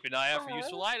tour. Keep an eye out for Aw.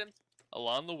 useful items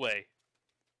along the way.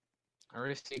 I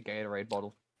already see a Gatorade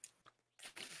bottle.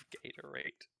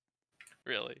 Gatorade.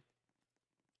 Really?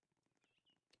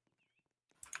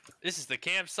 This is the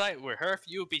campsite where her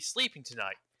you will be sleeping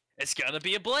tonight. It's gonna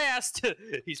be a blast!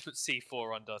 He's put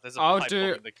C4 under. There's a I'll pipe do-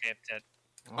 bomb in the camp tent.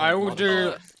 I will God.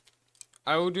 do.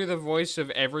 I will do the voice of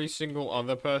every single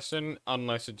other person,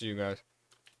 unless it's you guys.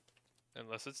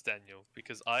 Unless it's Daniel,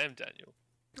 because I am Daniel.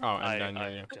 Oh, I'm done. I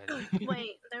Yeah, am Daniel.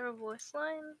 Wait, there are voice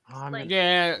lines? I'm Like-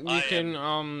 yeah. You I can.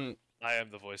 I am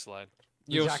the voice line.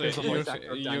 You'll Jack see. is the voice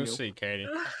actor of You'll Daniel. see, Katie.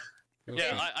 You'll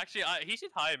Yeah, see. he should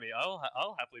hire me. I'll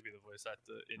happily be the voice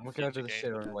actor in I'm gonna go future to the games.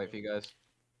 shitter and wait for you guys.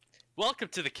 Welcome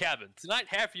to the cabin. Tonight,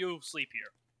 half of you will sleep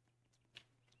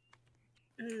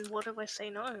here. What if I say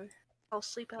no? I'll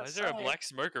sleep Why outside. is there a black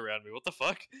smoke around me? What the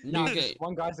fuck? No, Okay. it's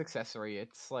one guy's accessory.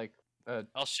 It's like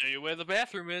I'll show you where the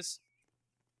bathroom is.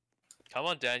 Come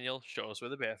on, Daniel. Show us where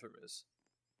the bathroom is.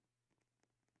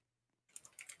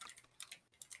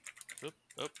 Oop,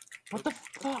 oop. what the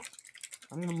fuck?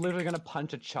 I'm literally gonna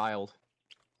punch a child.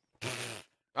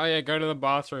 Oh yeah, go to the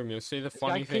bathroom. You'll see the This guy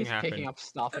funny thing keeps picking happen. up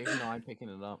stuff even though I'm picking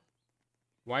it up.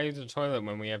 Why use the toilet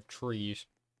when we have trees?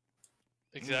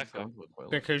 Exactly. Going to the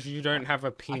toilet. Because you don't have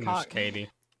a penis, can't- Katie.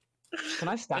 Can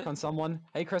I stack on someone?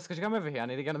 Hey Chris, could you come over here? I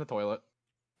need to get in the toilet.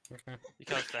 Okay. You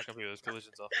can't stack up here. There's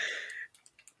collisions off.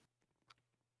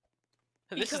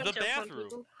 You This is can't the jump on bathroom.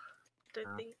 people.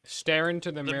 Don't think. Stare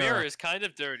into the The mirror. mirror is kind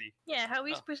of dirty. Yeah, how are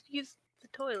we Oh. supposed to use the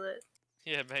toilet?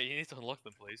 Yeah, mate. You need to unlock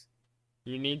them, please.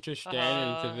 You need to stare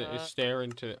into the. Stare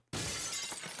into.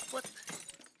 What?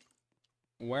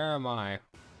 Where am I?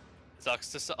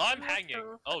 Sucks to say. I'm What hanging.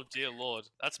 the Oh dear lord.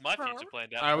 That's my Huh? future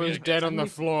planned out. I for was you. dead on the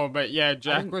didn't- floor, but yeah,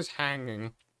 Jack didn't- was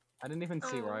hanging. I didn't even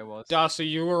see where I was. Darcy,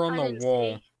 you were on I the didn't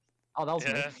wall. see. Oh, that was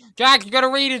Yeah. me. Jack, you gotta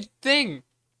read his thing.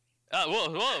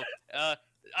 Whoa.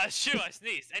 Shoo, I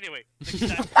sneezed. Anyway,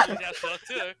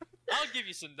 I'll give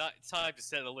you some time to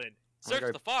settle in. Search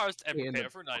go the forest and pee in prepare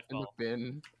the- for In the nightfall.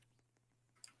 bin.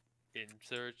 In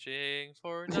searching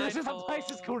for This nightfall. place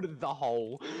is called the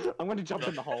hole. I'm gonna jump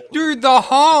in the hole. Dude, the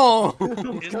hole. Let's Here's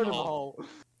go the to the hole. hole.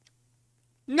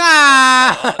 Nah.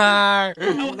 I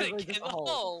Literally want to just get in a the hole.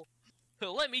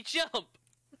 hole. Let me jump.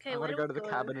 Okay, I'm where gonna do go we to the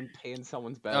cabin and pee in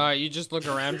someone's bed. You just look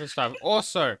around for stuff.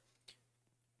 Also,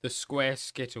 the square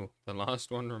skittle, the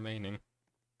last one remaining.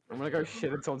 I'm gonna go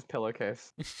shit in someone's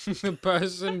pillowcase. The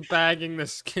person bagging the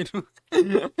skittle.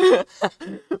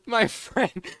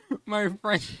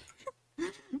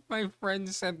 my friend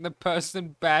said the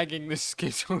person bagging the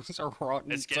skittles are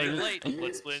rotten. It's getting too. late.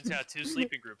 Let's split into our 2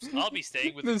 sleeping groups. I'll be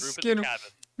staying with The the group at the Skittle- cabin.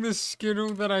 The skittle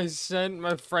that I sent,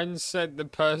 my friend said the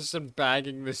person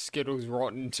bagging the skittles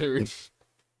rotten too.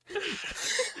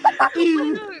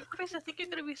 Wait, no, Chris, I think you're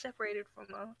gonna be separated from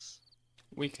us.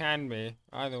 We can be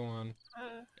either one.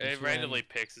 It Which randomly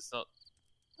picks. It's not.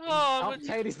 Oh, but-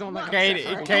 Katie's the one that got Katie,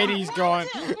 separated. Katie's gone.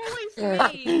 It's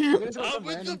always me. There's I'm some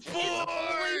with random the chick.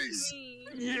 Always me.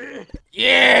 Yeah.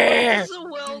 Yeah! What does the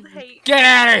world hate? Get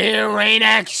out of here,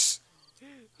 Rainax!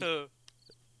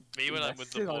 Me when I'm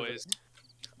with the Sit on boys.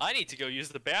 I need to go use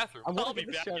the bathroom. I'm I'll gonna be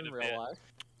get this back show in in a real bit. life.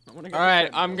 All right,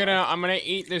 I'm gonna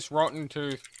eat this rotten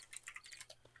tooth.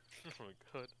 Oh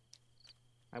my god.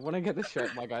 I want to get the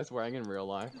shirt my guy's wearing in real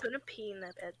life. I'm gonna pee in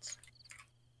their beds.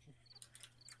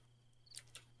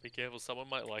 Be careful, someone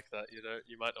might like that, you know?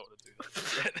 You might not want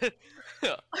to do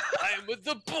that. I am with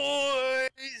the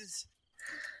boys!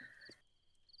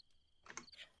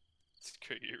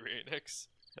 Screw you, Renix.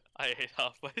 I ate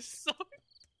half my song.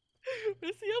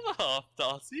 Where's the other half,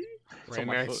 Darcy? on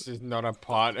my Remax foot. is not a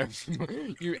part of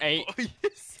you ate. Oh,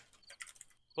 yes!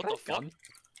 What the fuck? Gun?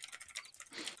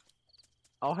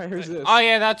 Oh, hey, who's this? Oh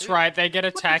yeah, that's right. They get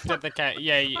attacked fuck? at the camp.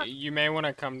 Yeah, you may want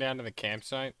to come down to the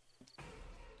campsite.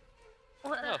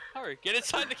 What? Oh, hurry, get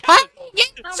inside the Hi, cabin!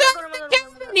 get Oh my inside God, oh my the God,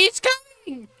 oh my cabin. God. He's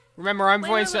coming. Remember, I'm Wait,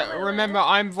 voice. wait, wait, wait, Remember, wait.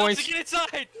 I'm Darcy, voice. get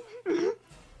inside!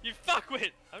 You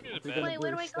fuckwit! I'm gonna Is he bed. gonna Wait,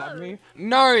 where do I stab go? me?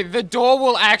 No, the door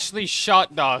will actually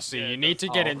shut, Darcy. Yeah, You it need to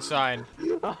does. get Oh. inside.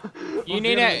 You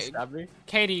need a- stab me?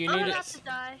 Katie, you I'm need about it. to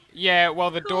die. Yeah,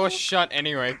 well, the door's Cool. shut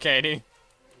anyway, Katie.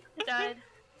 I died.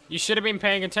 You should have been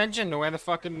paying attention to where the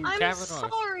fucking I'm cabin was.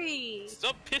 sorry.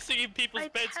 Stop pissing in people's I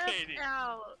beds, tapped Katie!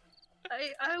 out.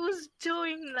 I was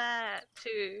doing that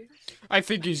too. I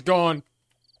think he's gone.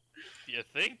 You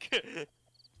think?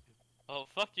 Oh,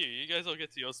 fuck you. You guys all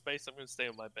get to your space. I'm gonna stay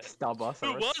on my bed. Stab us. Who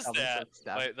or was stab us, that?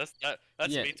 stab. Wait, that's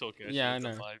Yeah, me talking. yeah, I That's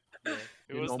know. not my- yeah.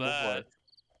 Who Your was normal that? voice.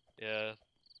 Yeah.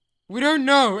 We don't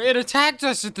know. It attacked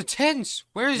us at the tents.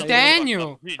 Where's No, you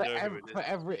Daniel? You For, know who it is.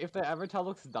 every, if the avatar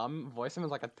looks dumb, voice him as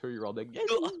like a 2-year-old. Like, yeah.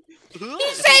 He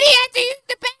said he had to use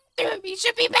the bathroom. He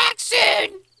should be back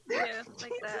soon. Yeah,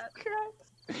 like that.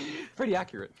 Pretty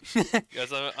accurate.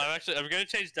 Guys, I'm gonna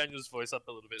change Daniel's voice up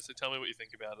a little bit. So tell me what you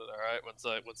think about it. All right,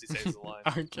 once he says the line.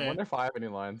 I Okay. wonder if I have any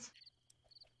lines.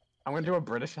 I'm gonna do a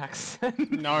British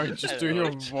accent. No, just do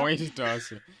your voice,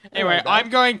 Darcy. Anyway, Anyway, I'm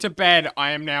going to bed.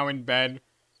 I am now in bed.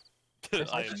 Chris,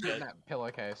 I I am shit in dead. that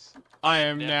pillowcase. I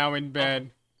am Yeah. now in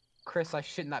bed. Chris, I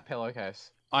shit in that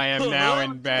pillowcase. I am now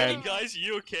in Hey bed. guys,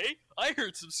 you okay? I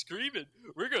heard some screaming.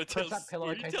 We're gonna Chris, tell. that Are you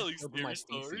pillowcase telling is filled with my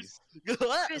scary stories? feces.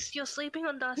 Chris, you're sleeping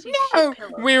on Darcy's No, shit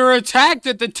pillow. we were attacked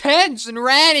at the tents and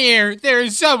ran here. There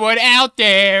is someone out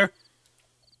there.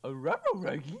 A rubber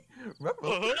ruggy?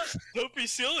 Don't be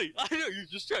silly. I know you're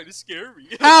just trying to scare me.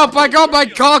 Help! I got my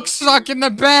cock stuck in the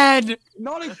bed.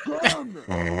 Not again!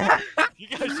 You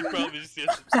guys should probably just get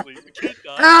some sleep. We can't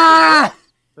die. Ah!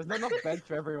 There's not enough beds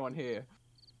for everyone here.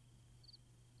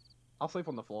 I'll sleep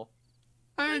on the floor.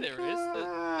 Yeah, there is. No,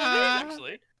 there is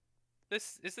actually.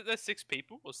 Isn't there 6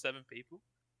 people or 7 people?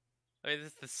 I mean,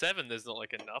 if there's 7, there's not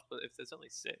like enough. But if there's only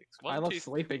 6, I one, love two,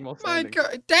 sleeping while My standing.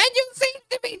 God, Daniel seems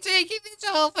to be taking this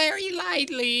all very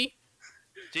lightly.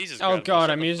 Jesus. Oh Grandma, God,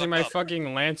 shut I'm the using fuck my up.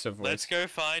 fucking Lancer voice. Let's go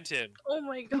find him. Oh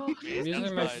my god. I'm He's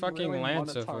using my fine. fucking Really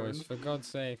Lancer monotone. voice, for God's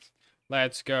sake.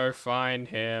 Let's go find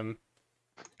him.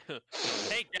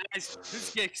 Hey guys,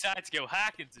 who's getting excited to go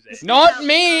hacking today? Not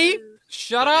me! Oh,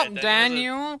 Shut Yeah, up, Daniel has a-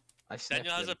 Daniel! I sniffed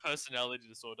Daniel has a him. personality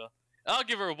disorder. I'll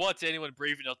give her a what to anyone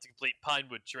brave enough to complete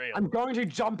Pinewood Trail. I'm going to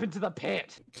jump into the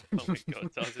pit! Oh my god,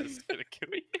 Darcy's gonna kill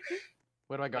me.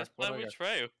 Where do I go? Where's Where do I Pinewood go?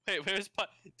 Trail? Hey, where's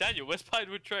Daniel, where's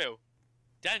Pinewood Trail?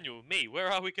 Daniel, me, where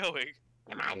are we going?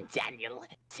 Come on, Daniel.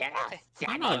 Tell us,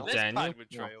 Come Oh, on, Daniel. there's Daniel. Pinewood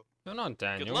Yeah. Trail. You're not Good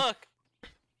Daniel. luck.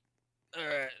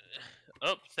 Alright.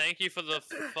 Oh, thank you for the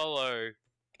follow.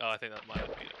 Oh, I think that might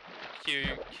be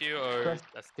it. Q-O. Chris,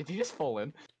 That's Did you just fall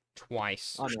in?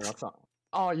 Twice. Oh no, that's not.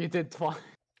 Oh, you did twice.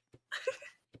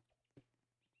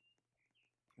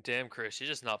 damn, Chris. You're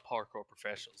just not parkour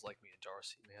professionals like me and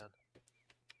Darcy, man.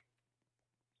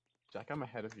 Jack, I'm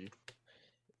ahead of you.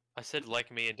 I said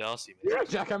like me and Darcy, man. Yeah,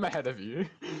 Jack, I'm ahead of you.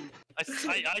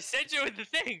 I said you in the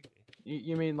thing.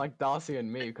 You mean like Darcy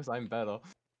and me, because I'm better.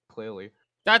 Clearly.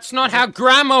 That's not how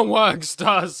grammar works,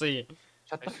 Darcy!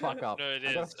 Shut the fuck up. No, it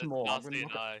I got is. a small. I'm Darcy gonna and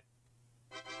look at- I.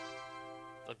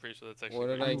 I'm pretty sure that's actually. What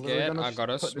did me. I I'm literally get? gonna I got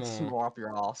a put this small. s'more up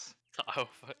your ass. Oh,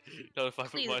 not if I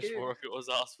put Please my do. swore if it was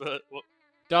asked, but what?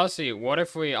 Darcy, what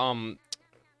if we,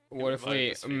 what if might we,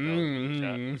 just be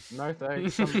about No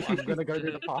thanks. I'm gonna go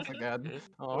do the pass again.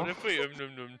 Oh, What if we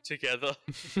together?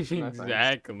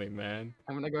 Exactly, man.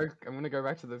 I'm gonna go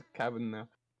back to the cabin now.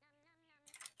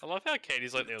 I love how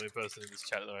Katie's like the only person in this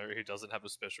chat at the moment who doesn't have a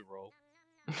special role.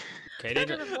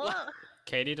 Katie, What?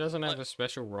 Katie doesn't have a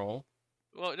special role.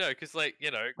 Well, no, because like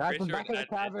you know, Back, Chris, you're back an in the admin.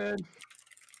 cabin.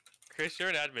 Chris, you're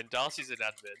an admin. Darcy's an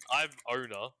admin. I'm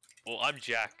owner. Well, I'm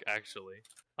Jack actually.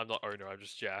 I'm not owner. I'm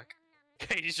just Jack.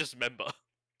 Katie's just member.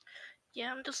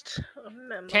 Yeah, I'm just a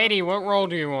member. Katie, what role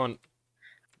do you want?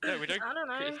 No, we don't. I don't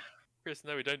know. Chris,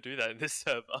 no, we don't do that in this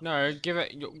server. No, give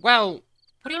it. Well,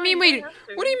 what do you No, mean you we? don't have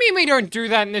to. What do you mean we don't do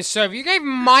that in this server? You gave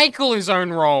Michael his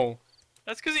own role.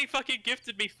 That's because he fucking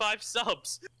gifted me 5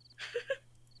 subs.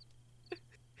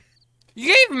 You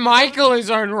gave Michael his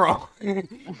own role. I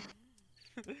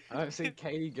don't see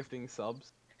Katie gifting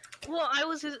subs. Well, I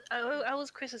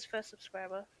was Chris's first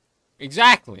subscriber,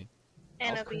 Exactly.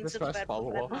 and was I've been Chris's first subscribed for 5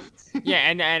 follower. months. Yeah,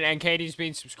 and Katie's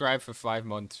been subscribed for 5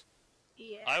 months.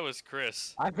 Yeah. I was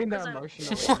Chris. I've been there Because I'm-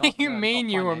 emotionally. What do not- you no, not mean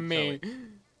you and financially. me?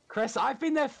 Chris, I've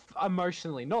been there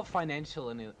emotionally, not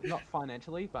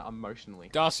financially, but emotionally.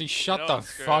 Darcy, shut You know the what,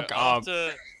 screw fuck it. up. After,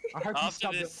 I hope you After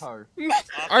stub your this- toe.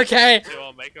 after Okay. this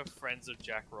I'll make a friends of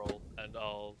Jack roll, and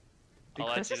I'll Did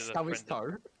add Chris you just to the stub his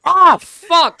friend. toe? Ah,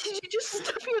 fuck! Did you just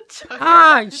stub your toe?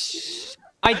 Ah,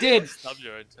 I did. Stub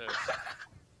your own toe.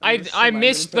 I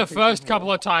missed the first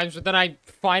couple of times, but then I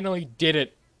finally did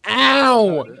it.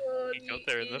 Ow! Oh, He got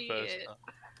there in the first idiot. half.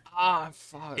 Ah,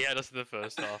 fuck. He had us in the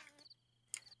first half.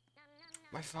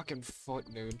 My fucking foot,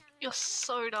 dude. You're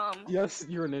so dumb. Yes,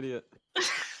 you're an idiot.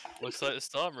 Looks like the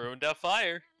storm ruined our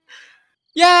fire.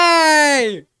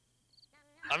 Yay!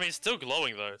 I mean, it's still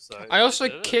glowing though, so. I also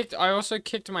you did it.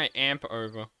 kicked my amp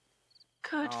over.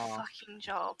 Good Aw. fucking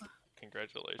job.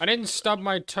 Congratulations. I didn't stub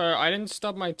my toe. I didn't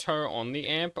stub my toe on the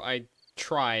amp. I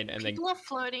tried and then People are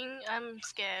floating. I'm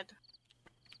scared.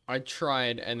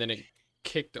 it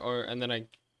kicked or and then I.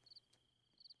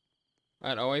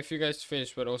 Alright, I'll wait for you guys to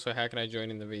finish, but also how can I join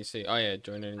in the VC? Oh yeah,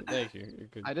 join in. Thank you. You're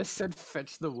good. I just said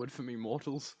fetch the wood for me,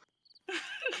 mortals.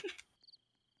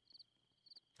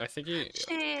 I think you.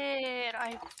 Shit!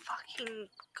 I fucking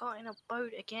got in a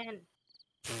boat again.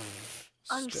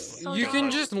 I'm so You can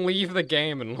dumb. just leave the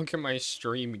game and look at my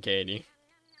stream, Katie.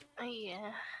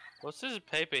 Yeah. What's this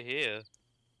paper here?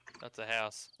 That's a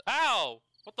house. Ow!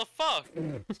 What the fuck?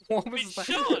 What Been was that?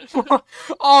 shot!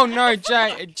 Oh no,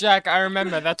 Jack, I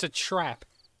remember, that's a trap.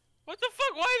 What the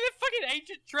fuck? Why are there fucking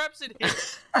ancient traps in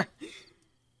here?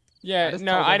 Yeah, just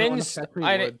no, told I everyone didn't, to fetch me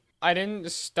I, wood. I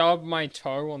didn't stub my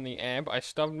toe on the amp. I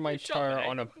stubbed my Good toe job, mate.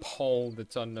 on a pole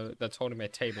that's holding my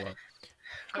table up.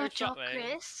 Good shot, job, mate.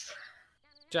 Chris.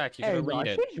 Jack, you gotta read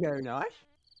it. Very nice.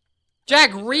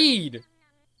 Jack, read.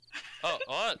 Oh,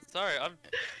 what? Sorry,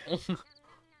 I'm.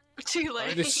 Too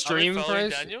late. The stream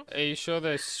following froze. Daniel? Are you sure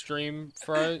the stream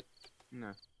froze?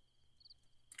 No.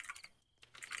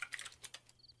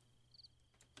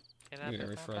 I put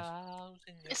refresh.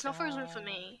 It's not frozen for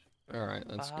me, All right,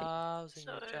 that's good.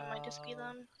 so it might just be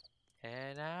them.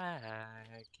 Can I?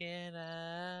 Can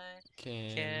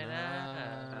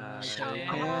Shut I?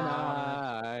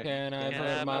 up. Can I Can put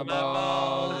I my put my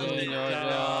balls balls in in your your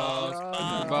jaws?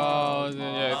 jaws? Balls in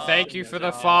your. Balls Thank in you your for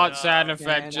the jaws. fart sound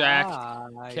effect, Jack.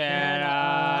 Can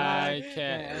I?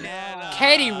 Can.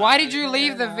 Katie, why did you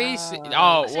leave the VC?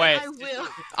 I Oh said wait.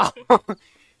 I will.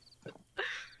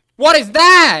 What is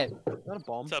that? Is that a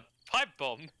bomb? It's a pipe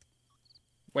bomb.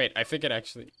 Wait, I think it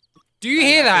actually. Do you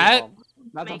hear that?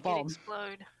 That's a Make it bomb.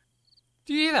 explode.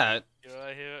 Do you hear that? Do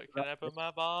I hear it? Can I put my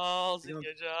balls in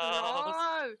your jaws?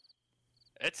 No!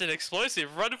 It's an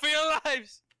explosive. Run for your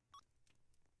lives!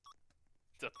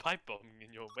 It's a pipe bomb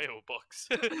in your mailbox.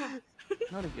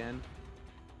 Not again.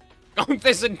 Oh,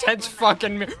 this intense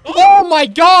fucking. Oh my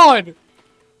god!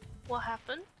 What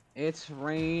happened? It's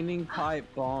raining pipe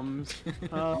bombs.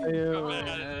 Oh, you Come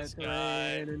out of the it's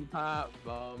sky. raining pipe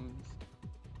bombs.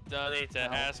 Don't need to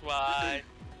Ow. ask why.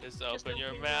 Just open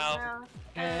your mouth.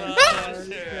 And Ah, close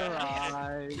sure. your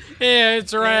eyes.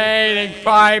 It's raining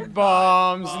pipe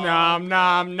bombs. Nom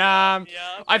nom nom.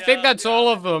 Yup, I think yup, that's all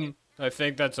yup. of them. I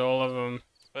think that's all of them.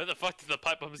 Where the fuck did the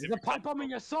pipe bombs There's a pipe bomb in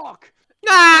your sock!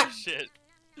 Nah! Oh, shit.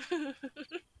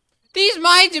 These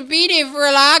mines have been here for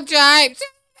a long time.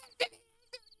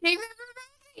 They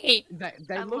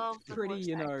I love looked the pretty, voice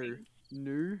you know, acting.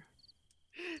 new.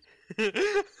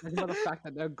 Think about the fact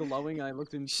that they're glowing and I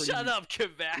looked in pretty Shut up,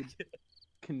 Quebec.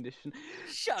 condition.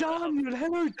 Shut up. Daniel,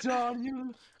 hello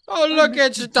Daniel. Oh, look, Mr.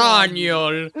 it's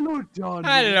Daniel. Hello Daniel.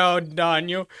 Hello,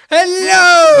 Daniel.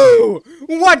 Hello!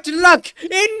 What luck,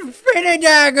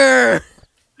 Infinidagger!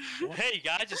 Hey,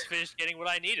 guys, just finished getting what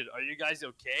I needed. Are you guys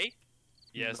okay?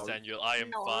 Yes, No. Daniel, I am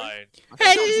No. fine.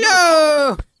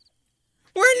 Hello!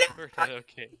 We're not We're not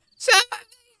okay.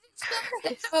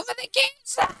 over the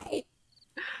campsite.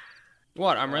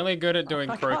 What? I'm really good at doing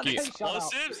I can't quirky. get- Shut up.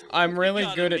 Explosives? I'm really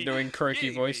gotta good at be doing quirky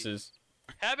kidding me. voices.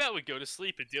 How about we go to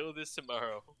sleep and deal with this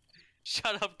tomorrow?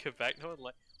 Shut up, Quebec. No one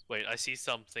like. Wait, I see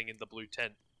something in the blue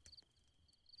tent.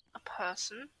 A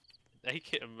person?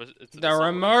 It's The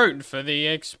remote for the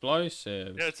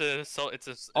explosives. No, it's a assault.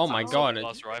 It's Oh an my assault God,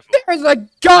 class rifle. There's a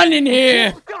gun in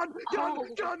here! Gun, gun, Oh.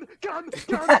 gun, gun,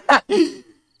 gun.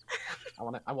 I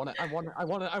want it, I want it, I want it, I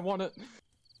want it, I want it.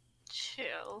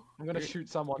 Chill. I'm gonna shoot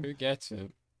someone. Who gets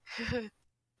it? It's an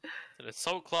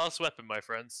assault class weapon, my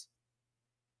friends.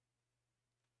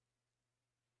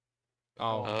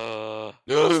 Oh.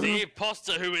 the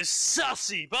imposter who is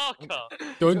Sussy Barker.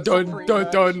 Dun dun dun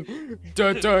dun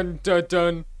dun dun dun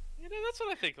dun. You know, that's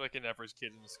what I think like an average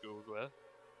kid in school would wear.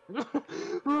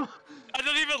 I'm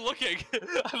not even looking.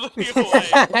 I'm looking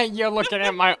away. You're looking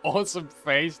at my awesome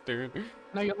face, dude.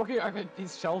 No, you're looking over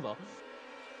his shoulder.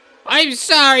 I'm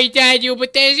sorry, Daniel,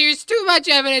 but there's too much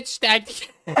evidence that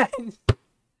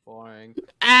Boring.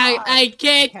 I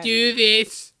can't can't do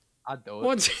this. I'd do it.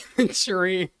 What's in the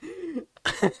tree?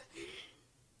 Is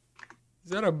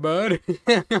that a bird?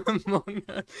 Among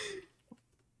Us.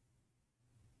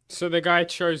 So the guy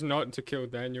chose not to kill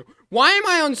Daniel. Why am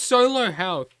I on solo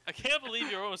health? I can't believe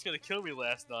you were almost gonna kill me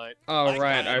last night. Oh,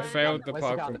 right, I can't. failed the Where's the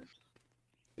parkour. gun?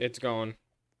 It's gone.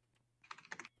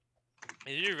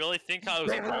 Did you really think I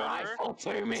was a Bring the murderer? rifle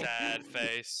to me. Sad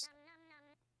face.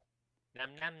 Nom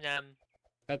nom nom.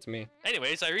 That's me.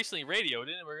 Anyways, I recently radioed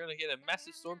in and we're gonna get a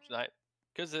massive storm tonight.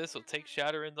 Because this will take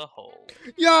Shatter in the hole.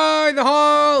 Yo, the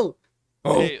hole!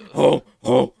 Hey, oh,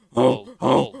 oh, oh, oh,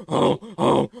 oh, oh,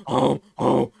 oh, oh,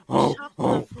 oh, oh, Shut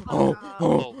oh,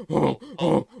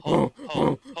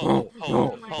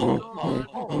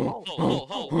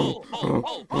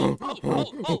 the fuck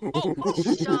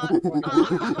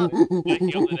up.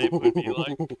 Waking up the neighborhood be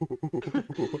like.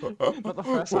 Not the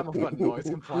first time I've got noise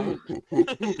complaint.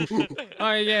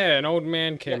 Oh yeah, an old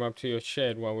man came up to your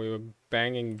shed while we were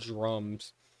banging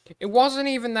drums. It wasn't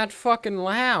even that fucking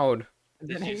loud. And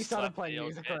Did then you he slap started playing the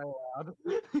old music man? very loud.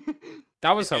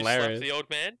 That was Did you slap hilarious. the old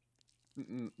man?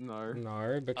 No.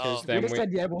 No, because Oh. We then just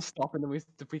said, yeah, we'll stop, and then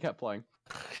we kept playing.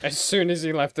 as soon as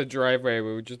he left the driveway,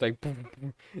 we were just like, No,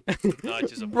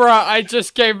 it's just a bruh, I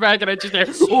just came back and I just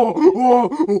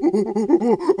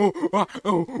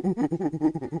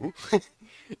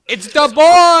it's the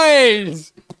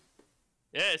boys!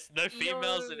 Yes, no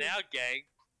females in our gang.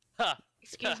 Ha!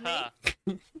 Excuse me? Ha!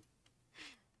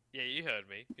 Yeah, you heard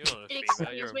me. You're not a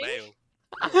female, you're a Excuse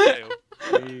male.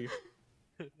 You're a male.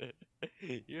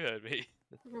 You heard me.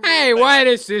 Hey, why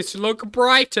does this look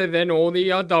brighter than all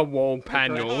the other wall No,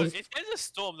 panels? if there's a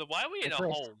storm, then why are we in Hey, a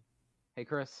Chris. home? Hey,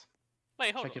 Chris.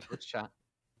 Wait, hold Check on. your Twitch chat.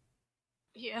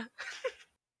 Yeah.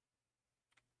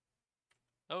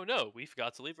 Oh no, we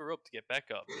forgot to leave a rope to get back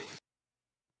up.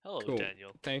 Hello, Cool.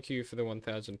 Daniel. Thank you for the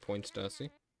 1,000 points, Darcy.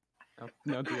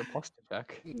 No, do your posture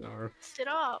check. No. Sit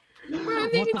up.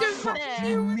 What the fuck do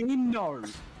you mean, no?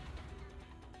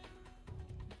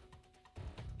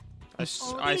 I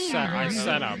sat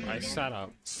up.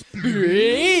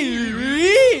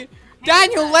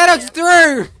 Daniel, let us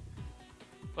through!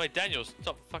 Wait, Daniel,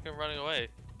 stop fucking running away.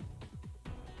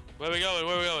 Where are we going?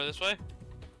 Where are we going? This way?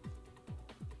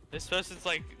 This person's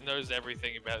like knows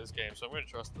everything about this game, so I'm gonna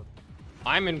trust them.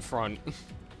 I'm in front.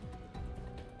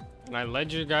 And I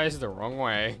led you guys the wrong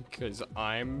way, because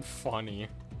I'm funny.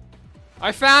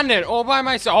 I found it all by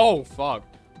myself. Oh, fuck.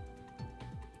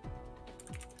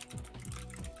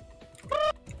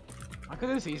 I could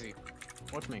do this easy.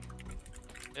 Watch me.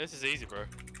 Yeah, this is easy, bro.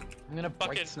 I'm gonna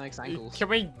break Fucking- Snake's ankles. Can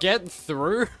we get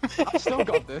through? I still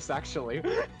got this, actually.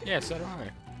 Yeah, so do I.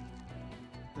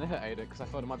 I never ate it, because I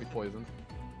thought it might be poisoned.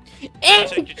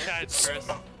 Check your chat, Chris.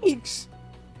 Thanks.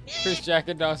 Chris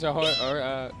Jacket does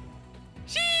a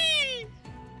Shee!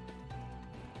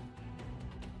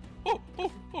 Oh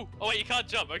wait, you can't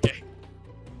jump. Okay.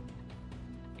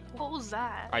 What was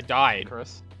that? I died.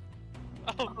 Chris.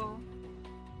 Oh, Oh.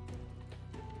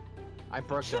 I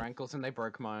broke their ankles and they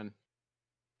broke mine.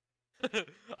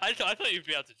 I thought you'd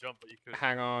be able to jump, but you couldn't.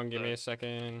 Hang on, give me a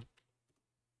second.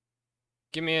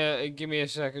 Give me a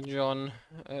second, John,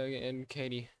 and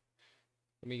Katie.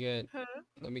 Huh?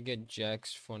 Let me get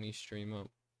Jack's funny stream up.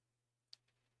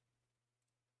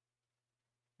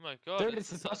 Oh my god. Dude, this it's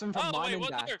the is- person from Oh mine wait, and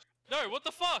what Dash. No, what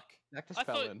the fuck? Jack just I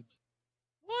fell thought- in.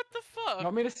 What the fuck? You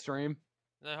want me to stream?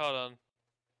 No, hold on.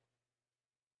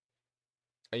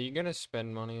 Are you gonna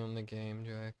spend money on the game,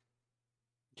 Jack?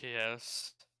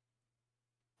 Yes.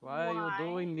 Why are you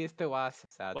doing this to us?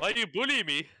 Sad. Why you bully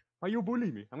me? Why you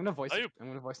bullying me? I'm gonna voice. Why you- I'm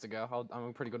gonna voice the girl. I'm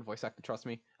a pretty good voice actor. Trust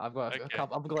me. I've got a Okay.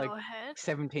 couple. I've got Go like ahead.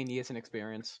 17 years in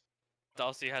experience.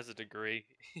 Darcy has a degree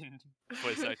in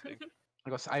voice acting.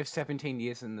 I have 17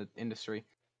 years in the industry.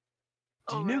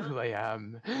 Do Oh, you know really? who I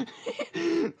am?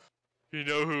 You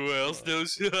know who else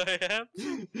knows who I am?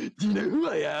 Do you know who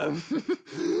I am?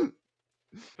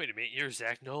 Wait a minute, you're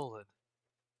Zach Nolan.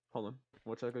 Hold on.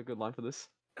 Watch out, a good line for this.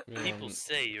 People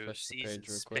say your refresh the season page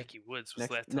real quick. Specky Woods was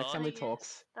Next, left next time on. we Yes, talk,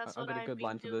 That's I've what got a I've good been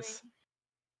line for doing. this.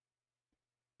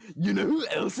 You know who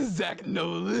else is Zach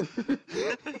Nolan?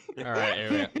 Alright,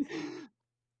 here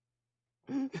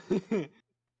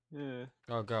Yeah,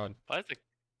 Oh god. Why is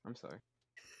I'm sorry.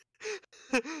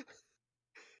 the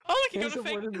Oh, look, he Here's got a a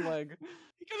thing. wooden leg.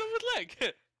 He got a wood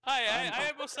leg. Hi, I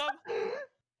am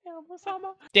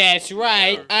Osama. That's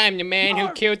right. No. I'm the man who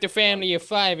No. killed the family of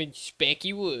 5 in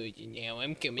Specky Woods, and now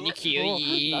I'm coming to kill Oh,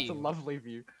 you. that's a lovely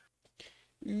view.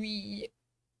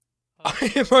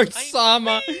 I am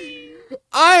Osama.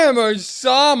 I am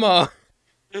Osama.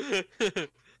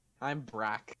 I'm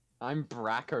Brack. I'm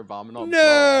Brack Obama, not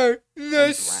No, I'm the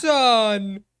Brack.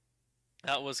 sun.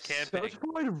 That was camping.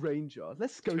 Certified Ranger.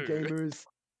 Let's go, Two. gamers.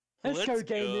 Let's go,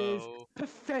 gamers. go.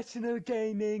 Professional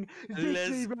gaming. Victory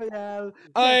Let's- Royale. Let's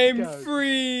I'm go.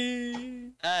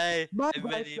 free. I My am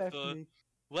wife ready left for me.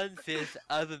 1/5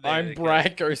 of America. I'm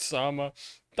Brack Osama.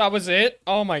 That was it?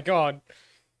 Oh my god.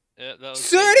 Yeah, that was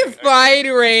Certified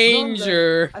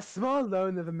Ranger. A small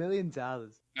loan of $1 million.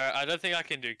 I don't think I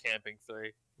can do camping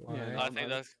 3. Why? Yeah, I no.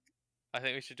 think I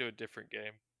think we should do a different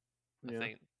game. I Yeah.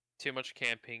 think too much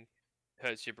camping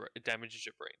hurts your brain, damages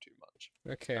your brain too much.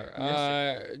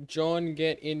 Okay. John,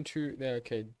 get into there.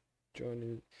 Okay,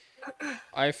 John.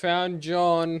 I found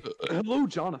John. Hello,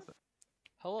 Jonathan.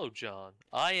 Hello, John.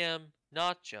 I am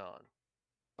not John.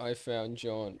 I found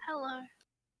John. Hello.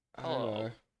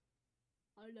 Hello.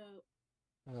 Hello.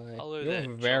 Hi. Hello You're there,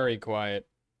 John. very quiet.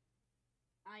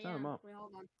 I Turn 'em am. up. Wait,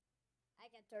 hold on. I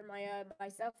can turn my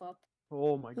myself up.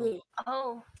 Oh my god.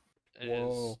 Oh, It is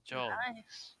Whoa. John.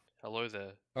 nice. Hello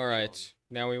there. All right. John.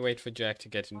 Now we wait for Jack to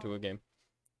get into a game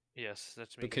Yes,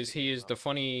 that's me. because he is the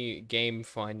funny game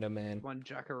finder man. Come on,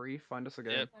 Jackery, find us a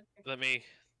game. Yep. Let me.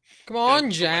 Come on, put my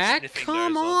Jack. sniffing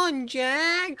Come nose on. on,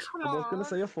 Jack. Come I was gonna on.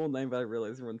 say your full name, but I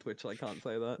realized we're on Twitch, so I can't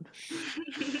say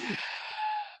that.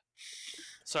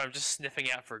 So I'm just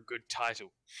sniffing out for a good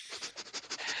title.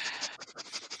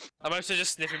 I'm also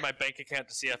just sniffing my bank account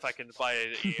to see if I can buy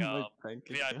a My bank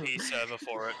account. VIP server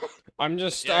for it. I'm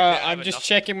just Yeah, okay, I have I'm just enough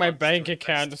checking my funds to bank invest.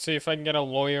 account to see if I can get a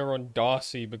lawyer on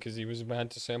Darcy because he was about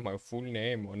to say my full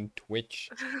name on Twitch.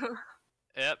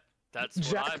 Yep, that's what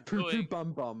I'm Jack Poo Poo doing.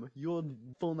 Bum Bum. Your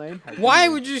full name has Why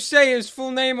been would you say his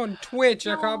full name on Twitch?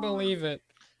 I can't No. believe it.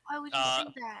 Why would you Uh,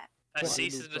 say that? A What?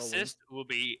 cease Little and trouble. desist will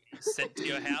be sent to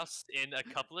your house in a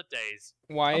couple of days.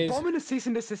 Why A is bomb and a cease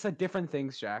and desist are different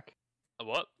things, Jack. A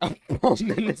what? a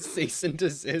bomb and a cease and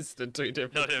desist are two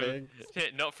different No, things?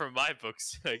 Not from my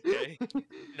books, okay?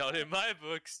 Not in my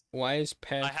books. Why is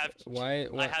Panther? have- Why?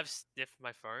 I have sniffed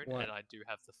my phone What? and I do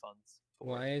have the funds. for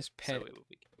Why it, is so Pan? it will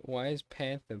be. Why is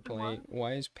Panther playing?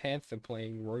 Why is Panther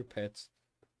playing Ropets?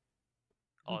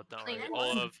 Oh, don't worry.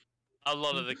 Playing A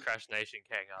lot of the Crash Nation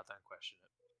gang are, don't question it.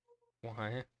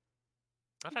 Why?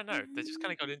 I don't know. They just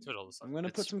kind of got into it all of a sudden. I'm gonna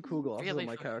put It's some cool glasses really on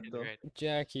my fucking character. ingrained.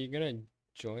 Jack, you gonna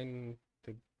join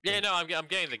the? Yeah, no, I'm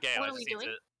getting the game. What I are just we need doing?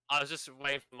 to. I was just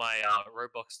waiting for my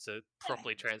Roblox to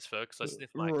properly transfer because I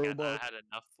sniffed my account. I Roblox. had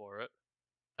enough for it.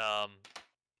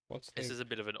 What's the? This is a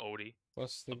bit of an oldie.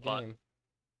 What's the but- game?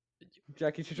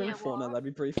 Jack, you should join Yeah, Fortnite, well- that'd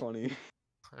be pretty funny.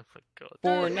 Oh my god.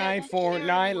 Fortnite,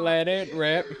 Fortnite, let it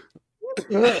rip.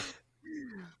 Fortnite.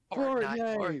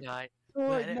 Fortnite.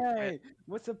 Fortnite.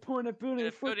 What's the point of building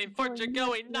a Footing foot Fortune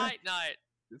going night night.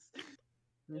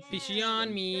 Fishy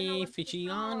on me, fishy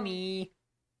on me.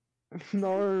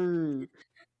 No.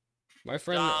 My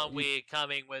friend, John, we're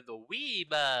coming with a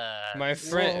weeba.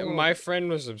 Whoa. my friend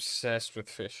was obsessed with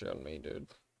Fishy on me, dude.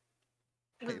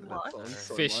 With Hated that what? song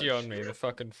so Fishy much. on me, the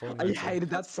fucking Fortnite. I song. hated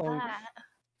that song. That?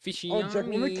 Fishy Oh, on Jack,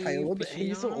 remember me, Caleb? fishy He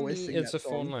used to on always me. sing It's that a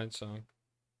song. Fortnite song.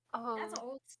 Oh. That's an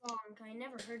old song. I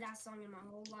never heard that song in my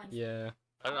whole life. Yeah.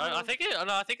 I think it.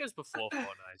 No, I think it was before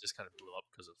Fortnite. It just kind of blew up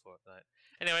because of Fortnite.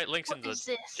 Anyway, links What in the is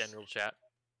this? general chat.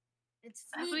 It's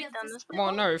Have me we that done this- this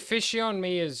Well, before? no, Fishy on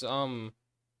me is it's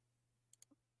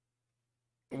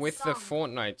with the song.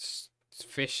 Fortnite's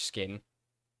fish skin.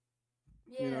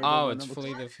 Yeah. You know, Oh, the it's one that fully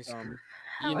looks the like, fish.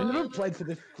 Hello. You I know, never played for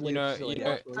this you know, glitch, you like,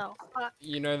 know- What the fuck?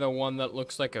 you know the one that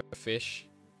looks like a fish.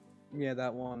 Yeah,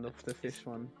 that one, the fish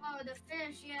one. Oh, the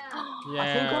fish, yeah. I think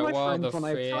Yeah, all my well, friends the when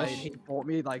I played, fish. he bought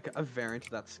me like a variant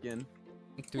of that skin.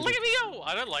 Dude, Look at me go!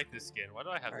 I don't like this skin. Why do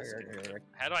I have this skin?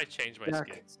 How do I change my Jack.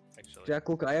 skins? Actually, Jack,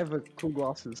 look, I have cool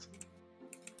glasses.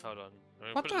 hold on. I'm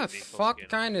gonna what put it in the default fuck skin.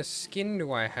 kind of skin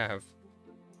do I have?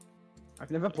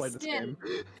 I've never played this Skin.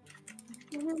 game.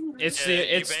 It's Yeah, you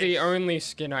it's the may- only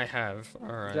skin I have. All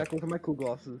right. Jack, look at my cool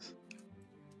glasses.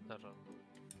 Hold on.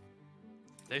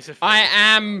 These are I fake.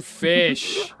 am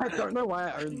fish. I don't know why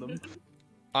I own them.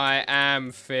 I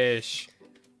am fish.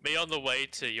 Me on the way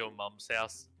to your mum's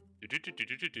house.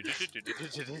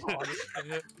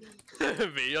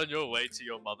 Me on your way to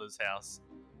your mother's house.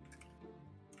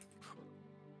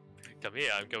 Come here,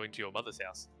 I'm going to your mother's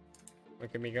house.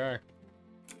 Look at me go.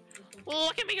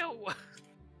 Look at me go!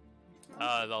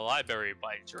 The library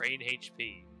by Drain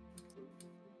HP.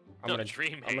 I'm Not gonna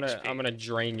dream I'm HP. gonna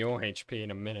drain your HP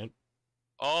in a minute.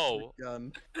 Oh.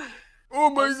 Gun. Oh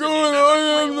my What's the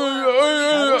god, new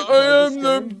map? I am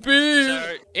the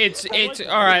beast. So- It's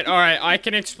alright, I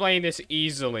can explain this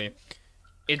easily.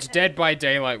 It's Dead by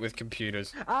Daylight with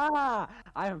computers. Ah,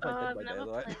 I haven't played Oh, Dead I've by never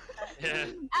Daylight. played that. Yeah.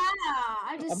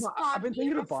 I just I've been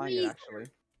thinking of buying it actually.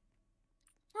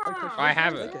 Wait, Chris, I should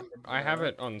have get it. Dead by I have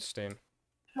Daylight? it on Steam.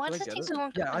 Why Can I does it get take it? so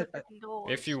long to Yeah, open doors?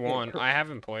 If you Yeah, want, Chris- I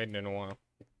haven't played it in a while.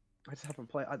 I just haven't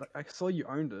played. I saw you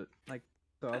owned it, like,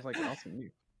 so I was like asking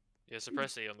you. Yeah, so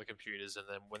press E on the computers, and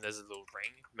then when there's a little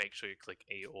ring, make sure you click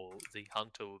E, or the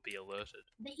hunter will be alerted.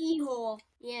 The e-hole.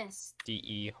 Yes.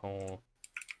 DE hole.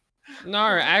 No,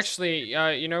 actually,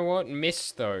 you know what?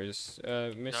 Miss those.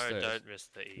 Miss No, those. don't miss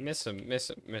the E. Miss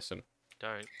them.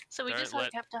 Don't. So we Don't just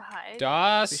let- have to hide. No, you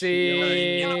have to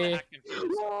Darcy. hack computers.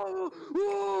 Whoa,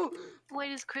 whoa,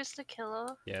 Wait, is Chris the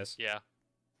killer? Yes. Yeah.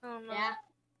 Oh no. Yeah.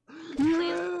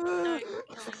 Please don't kill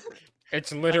me.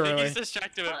 It's I think literally. he's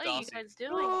distracted What about are you Darcy. guys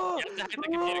doing? You have to hack the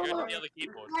computer, go to the other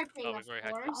keyboard. Typing, Oh, of we've already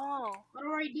hacked course. Oh. What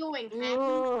are we doing, hacking?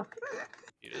 whoa.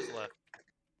 You just left.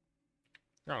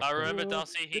 Oh, Remember, Whoa.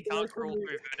 Darcy, he Get can't away from crawl me.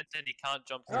 through vents and he can't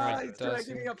jump through Alright, Ah, windows. he's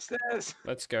dragging me upstairs.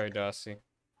 Let's go, Darcy.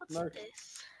 What's No.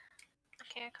 this?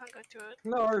 Okay, I can't go through it.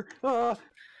 No. Ah,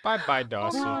 Bye bye,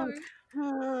 Darcy. Oh, Oh.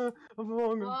 ah, I'm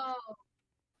wrong. Whoa.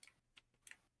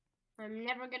 I'm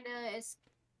never gonna.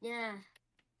 Yeah.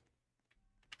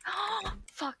 no.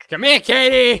 Fuck. Come here,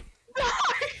 Katie!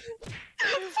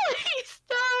 Please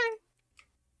don't.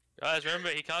 Guys, remember,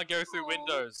 he can't go through No.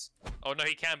 windows. Oh, no,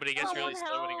 he can, but he gets Oh, really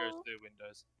slow when he goes no. through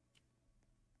windows.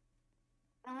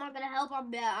 I'm not gonna help.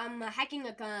 I'm hacking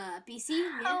a PC.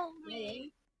 Yeah. Help Yeah,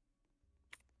 me.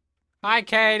 Hi,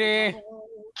 Katie!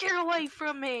 Get away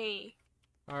from me.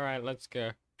 Alright, let's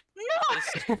go. No.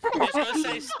 He's gonna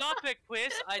say, stop it,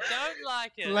 Quiz, I don't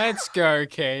like it. Let's go,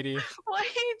 Katie. Why are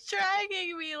you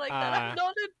dragging me like that? Ah, I'm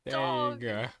not a There dog. you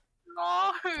go.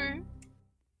 No.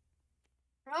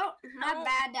 Oh, my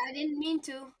bad. I didn't mean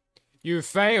to. You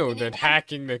failed Can you at not-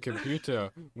 hacking the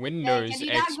computer. Windows Can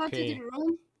you not go to the XP.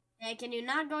 room? Can you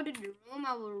not go to the room?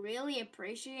 I will really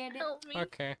appreciate it. Help me.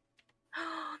 Okay.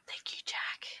 Thank you,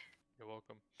 Jack. You're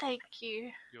welcome. Thank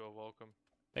you. You are welcome.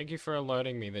 Thank you for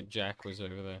alerting me that Jack was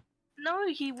over there. No,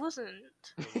 he wasn't.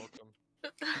 You're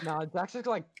welcome. Nah, Jack's just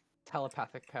like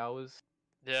telepathic powers.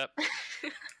 Yep.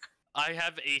 I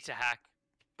have E to hack,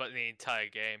 but in the entire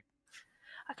game.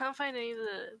 I can't find any of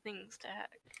the things to hack.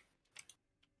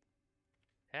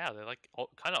 Yeah, they're like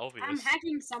kind of obvious. I'm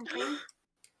hacking something.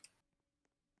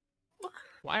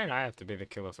 Why did I have to be the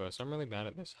killer first? I'm really bad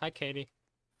at this. Hi, Katie.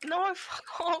 No, fuck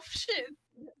off, shit.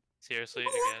 Seriously,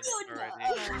 again, already.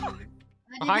 I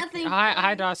did Hi, nothing.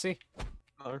 hi, Darcy.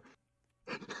 No.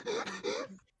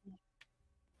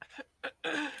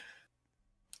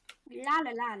 La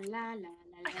la la la la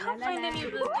I la can't la find la any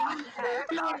of the la. things to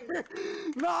hack.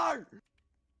 No!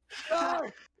 No!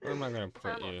 Where am I gonna put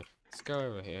Found one. you? Let's go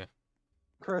over here.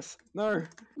 Chris, no.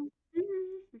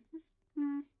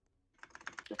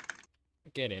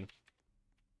 Get in.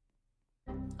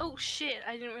 Oh shit,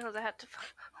 I didn't realize I had to.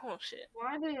 Oh shit.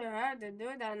 Why do you have to do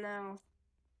that now?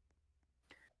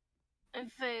 I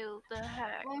failed the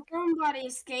hack. Well, somebody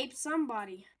escaped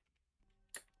somebody.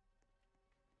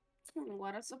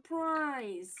 What a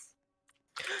surprise.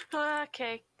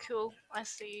 Okay, cool. I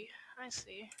see. I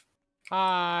see.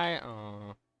 Hi,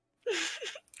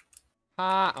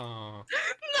 Hi, No!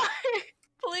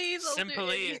 Please, I'll do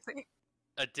Simply- anything.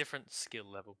 A different skill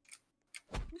level.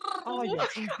 Oh,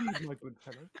 yes, indeed, my good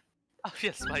fellow. Oh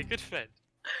yes, my good friend.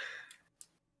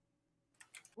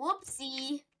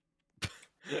 Whoopsie.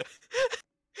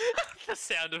 The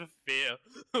sound of fear.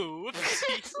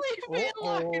 Whoopsie. Just leave me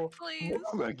alone, Uh-oh. please.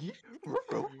 Maggie.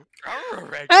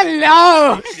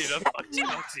 Hello! Need a foxy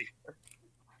foxy.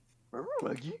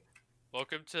 Maggie.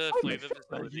 Welcome to Flavor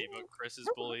Facility, but Chris is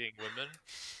bullying women.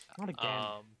 Not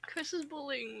again. Chris is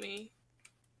bullying me.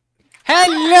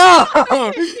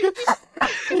 Hello!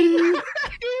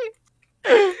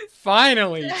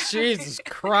 Finally, Jesus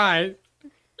Christ.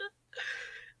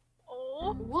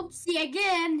 Oh. Whoopsie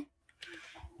again.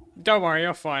 Don't worry,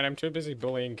 you're fine. I'm too busy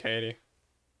bullying Katie.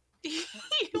 He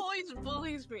always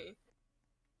bullies me.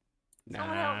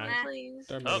 Someone help me, Nah, please.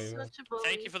 don't Oh, believe it. Such a bully.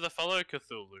 Thank you for the follow,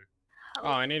 Cthulhu. Oh,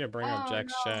 I need to bring up Oh,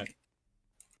 Jack's no. chat.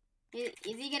 Is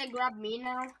he gonna grab me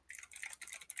now?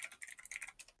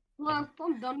 Well,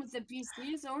 I'm done with the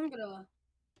PC, so I'm gonna.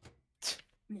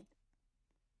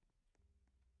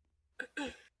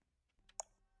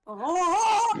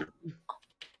 Oh!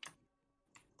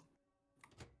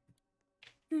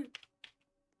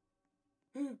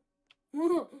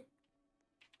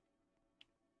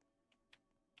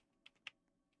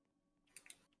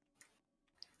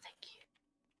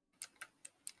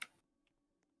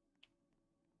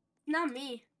 Not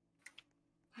me.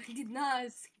 I did not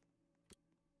ask.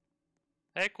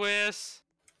 Hey, Quiz.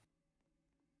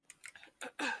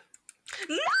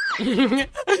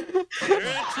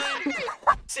 Seriously?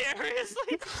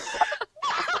 Seriously?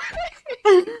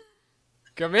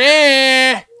 Come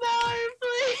here. No,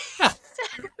 please.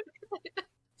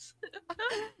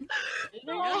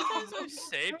 I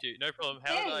saved you. No problem.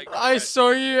 How did I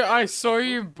saw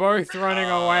you both running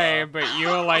away, but you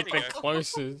were like the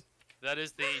closest. That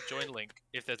is the join link.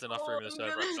 If there's enough room in the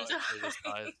server, I'm not actually the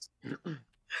size.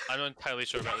 I'm not entirely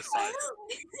sure about the size.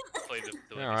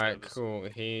 Alright, cool.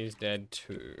 He's dead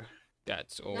too.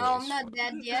 That's all. No, I'm not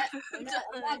dead yet. I'm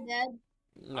not dead.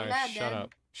 No, I'm not shut dead.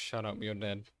 up. Shut up, you're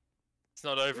dead. It's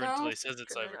not over until No. he says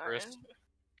it's over, Chris.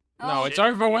 No, Oh, it's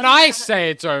over when I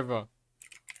say it's over.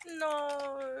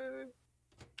 No.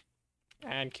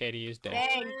 And Katie is dead.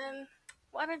 Dang. Man.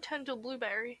 Why did I turn to a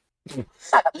blueberry?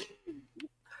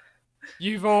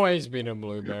 You've always been a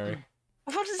blueberry.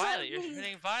 What does Violet, that you're mean?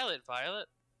 hitting Violet, Violet.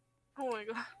 Oh my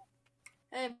god.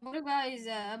 Hey, what you guys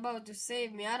about to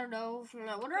save me? I don't know.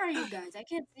 What are you guys? I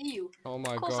can't see you. Oh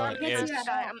my Of course god, I'm the it's- first to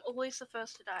die. I'm always the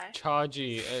first to die.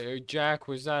 Chargy. Jack,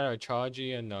 was that a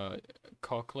Chargy and the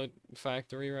Cocklet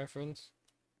Factory reference?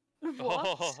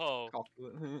 What? Oh,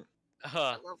 Chocolate.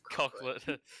 I love chocolate.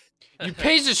 Cocklet. You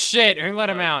piece of shit! Who let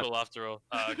him Alright, out? Cool after all.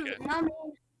 Oh, okay. Not me.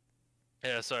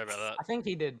 Yeah, sorry about that. I think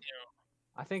he did.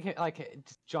 I think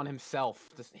John himself.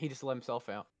 He just let himself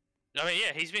out. I mean,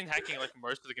 yeah, he's been hacking like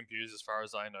most of the computers as far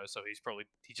as I know, so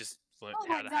he just learned Oh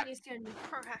how my to god, hack. you scared me.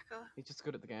 Pro hacker. He's just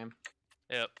good at the game.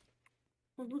 Yep.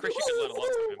 Chris, you could learn a lot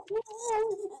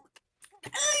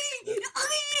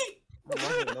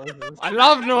from him. I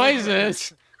love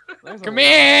noises! There's a Come lot of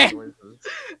here! noises.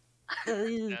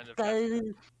 Sound effect.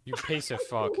 You piece of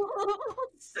fuck.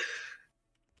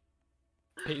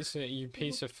 You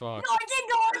piece of fuck. No, I can't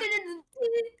go on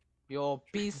it. Your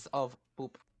piece of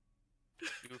poop.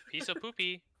 You piece of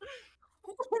poopy.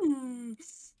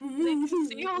 They can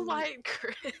see your light,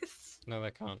 Chris. No,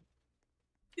 they can't.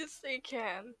 Yes, they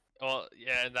can. Well,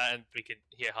 yeah, and we can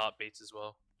hear heartbeats as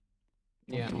well.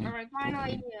 Yeah. Alright,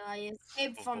 finally, I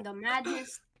escaped from the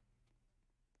madness.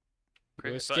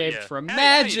 You But escaped yeah. from How you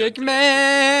Magic doing today,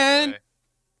 Man! Cthulhu, anyway?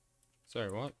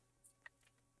 Sorry, what?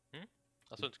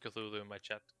 I saw Cthulhu in my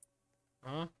chat.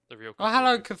 Huh? The real Cthulhu. Oh,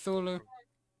 hello, Cthulhu.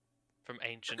 From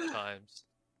ancient times.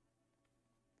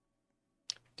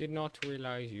 Did not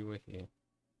realize you were here.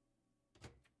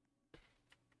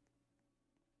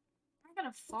 I'm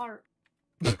gonna fart.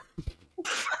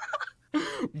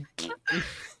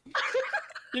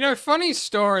 You know, funny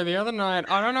story. The other night,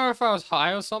 I don't know if I was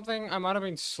high or something. I might have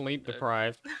been sleep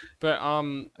deprived, but I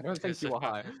don't think Because you were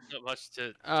high. Not much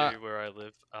to Uh, do where I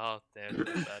live. Oh, damn, that's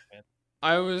bad, man.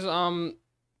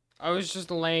 I was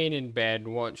just laying in bed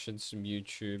watching some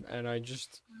YouTube, and I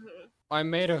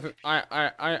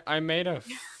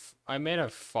made a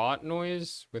fart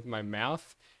noise with my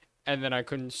mouth, and then I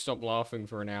couldn't stop laughing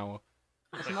for an hour.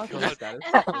 It's not God. good status.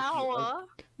 An hour?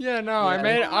 Yeah, no,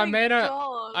 Yeah. I made a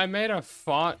God.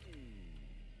 fart.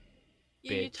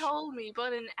 You bitch. told me,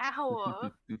 but an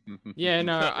hour. Yeah,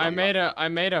 no, I made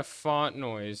a fart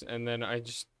noise, and then I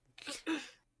just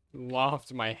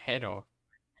laughed my head off.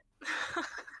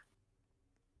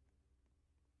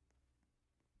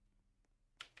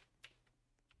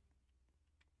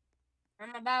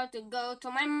 I'm about to go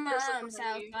to my mom's house so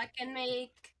funny.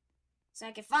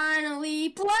 I can finally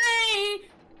play.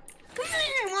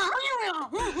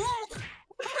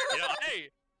 Yeah,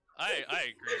 I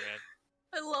agree, man.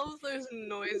 I love those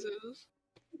noises.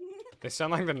 They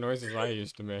sound like the noises I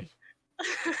used to make.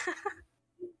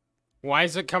 Why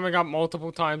is it coming up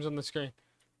multiple times on the screen?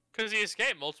 Because he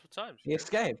escaped multiple times. He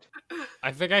escaped.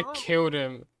 I think I Oh. killed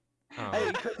him. Oh.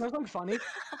 Hey, can something funny?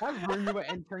 That room you were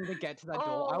entering to get to that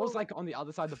door, I was Oh. like on the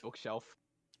other side of the bookshelf.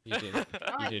 You did.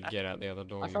 You did get out the other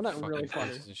door. I you found that fucking really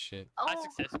funny. pieces of shit. Oh,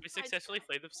 We successfully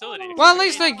fled the facility. Well,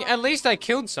 at least I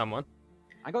killed someone.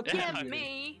 I got two Yeah, yeah, computers.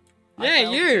 me. I Yeah,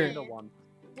 failed you. either one.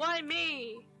 Why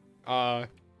me? I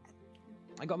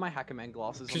got my Hackerman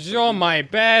glasses. on Cause so you're good. my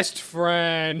best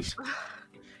friend.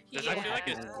 Does that feel like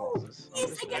Yeah. it's- Glasses. I'm Yes,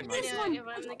 just I got saying. this Yeah, one. if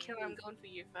I'm the killer, I'm going for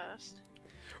you first.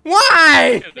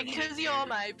 Why? Because you're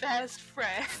my best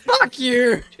friend. Fuck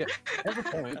you. She has a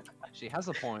point. She has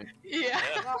a point. Yeah.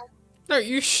 Yeah. No,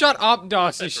 you shut up,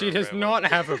 Darcy. That's She right, does right, not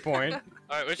have a point.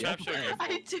 Alright, which Yeah. map should we go for?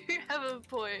 I do have a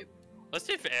point. Let's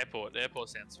do it for airport. Airport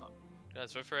sounds fun.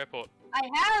 Let's vote for airport. I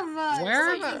have Where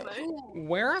something have I- cool.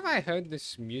 Where have I heard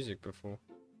this music before?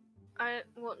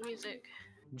 What music?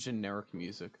 Generic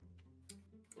music.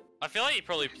 I feel like you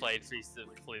probably played Flee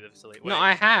the Facility. No,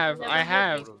 I have, Never I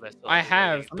have,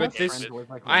 I'm but not this, friends with,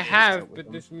 like, I my have, sister with but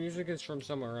them. this music is from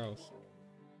somewhere else.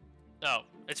 No,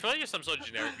 it's probably just some sort of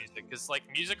generic music, because like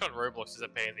music on Roblox is a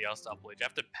pain in the ass to upload. You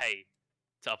have to pay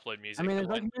to upload music. I mean, there's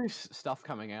and, like new stuff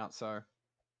coming out, so.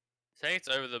 saying it's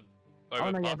over the.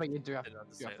 Oh no, yeah, pub, but you do have, didn't you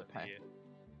understand have to that, pay. yeah.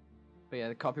 But yeah,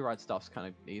 the copyright stuff's kind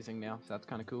of easing now, so that's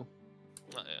kind of cool.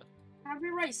 Oh, yeah.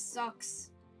 Copyright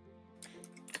sucks.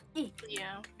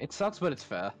 Yeah. It sucks, but it's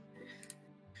fair.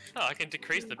 Oh, I can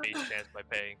decrease the beach chance by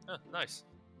paying. Oh, nice.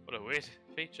 What a weird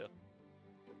feature.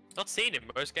 Not seen in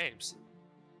most games.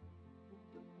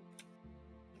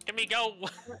 Let me go!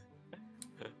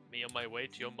 Me on my way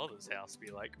to your mother's house,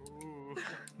 be like, ooh.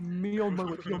 Me on my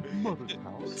way to your mother's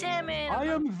house. Damn it! I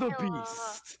am the Killer.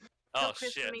 beast. Oh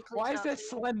Chris, shit. me, please Why is help there me.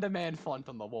 Slender Man font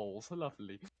on the walls?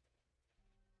 Lovely.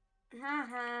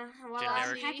 Haha. Well, Generic.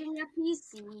 I'm hacking a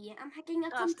PC. I'm hacking a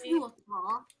Darcy. computer.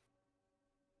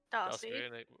 Darcy,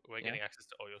 Darcy, we're Yeah. getting access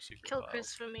to all your secret kill files.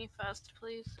 Chris for me first,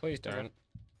 please. Please don't.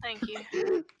 Thank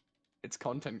you. It's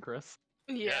content, Chris.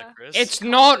 Yeah. Chris. It's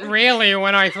not really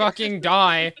when I fucking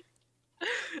die.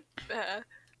 Fair.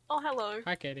 Oh, hello.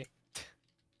 Hi, Katie.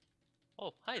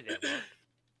 Oh, hi there, Mark.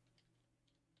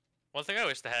 One thing I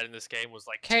wish they had in this game was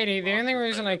like. Katie, the only markers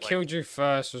reason that, I like- killed you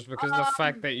first was because of the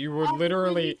fact that you were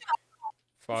literally.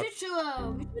 Fuck. We should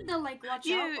like watch out.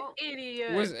 You Oh,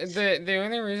 idiot. Was the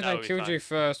only reason That I would be killed you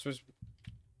first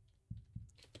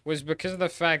was because of the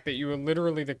fact that you were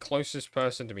literally the closest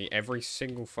person to me every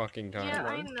single fucking time. Yeah,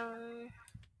 I Hello. know.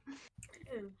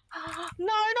 ew. No,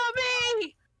 not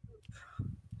me!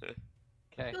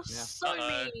 Okay, You're yeah. so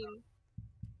Uh-oh. mean.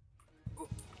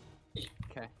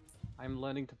 Okay. I'm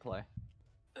learning to play.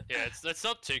 Yeah, it's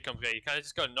not too complicated. You kind of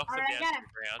just gotta knock them Alright, down I to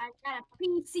the ground. I got a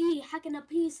PC. Hacking a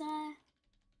PC.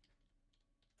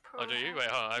 Oh, do you? Wait,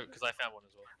 hold on, because I found one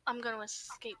as well. I'm gonna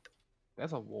escape.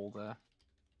 There's a wall there.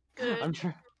 Good. I'm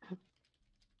sure.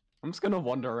 I'm just gonna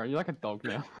wander around. You're like a dog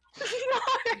now.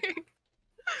 No!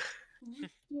 You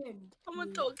scared I'm a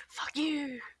me. dog. Fuck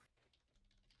you!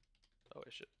 Oh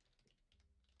shit.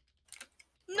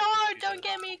 No! you Don't said-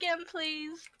 get me again,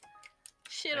 please!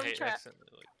 Shit, I I'm hate trapped. accidentally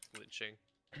like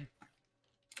glitching.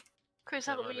 Chris,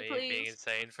 Don't help mind me, me being please.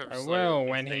 insane from I slow- will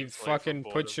when being he slow from fucking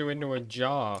puts boredom. you into a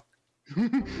jar.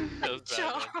 That was bad,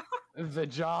 Jar. man. The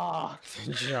jar.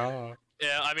 Jar.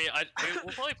 Yeah, I mean,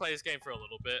 we'll probably play this game for a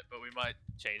little bit, but we might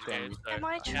change Damn. games. Am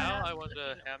I So now I trapped?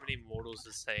 wonder how many mortals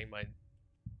is saying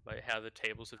how the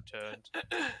tables have turned.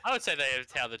 I would say they have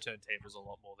how the turntables a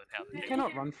lot more than how the You tables.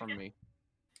 cannot run from me.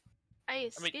 I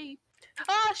escaped.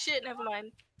 Ah, shit, never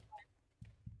mind.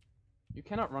 You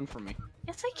cannot run from me.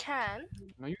 Yes, I can.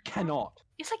 No, you cannot.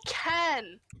 Yes, I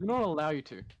can. Do not allow you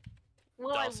to.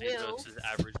 Well, Darcy I will. versus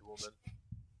average woman.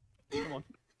 Come on.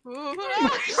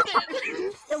 Ah,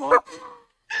 shit. Come on.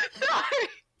 No.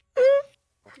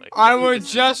 Like, I would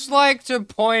just like to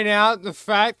point out the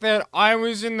fact that I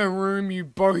was in the room you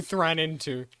both ran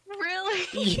into.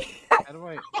 Really? How do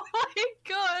I? Oh my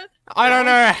god. I don't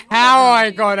know how I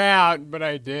got out, but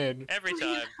I did. every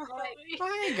time.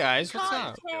 Hi guys, what's Can't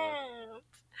up? camp.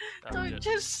 Oh, Don't yeah.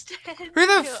 just stand. Who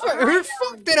the still. who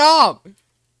fucked it up?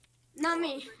 Not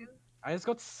me. I just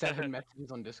got 7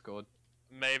 messages on Discord.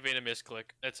 May have been a misclick.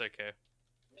 It's okay.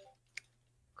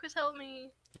 Chris, help me.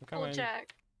 I'm Or coming.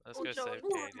 Jack. Let's Oh, go John. save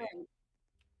Katie.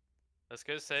 Let's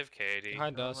go save Katie. Hi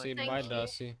Oh my Darcy, Thank bye you.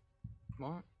 Darcy.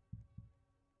 What?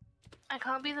 I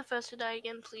can't be the first to die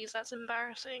again, please. That's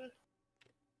embarrassing.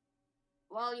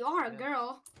 Well, you are a Yeah.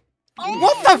 girl.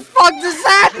 What the fuck does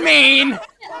that mean?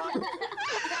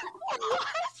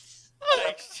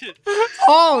 Like, shit.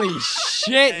 Holy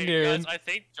shit, Hey, dude. guys, I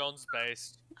think John's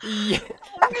based. Yeah.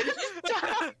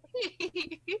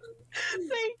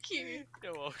 Thank you.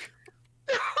 You're welcome.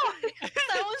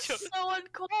 That was so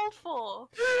uncalled for.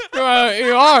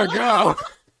 You are a girl.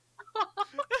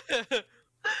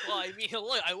 Well, I mean,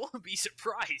 look, I won't be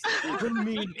surprised. I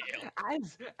mean,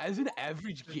 as an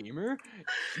average gamer,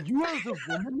 you are the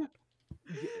woman.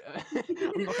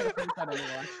 I'm not gonna finish that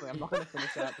anymore. Actually, I'm not gonna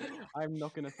finish that. I'm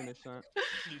not gonna finish that.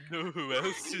 You know who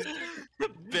else is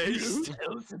based?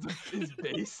 Who else is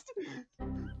based?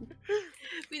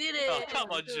 We did Oh, it.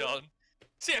 come on, John.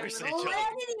 Seriously, Oh, John.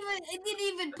 it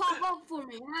didn't even pop up for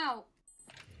me. How?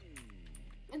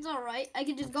 It's alright. I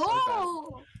can just go. So bad.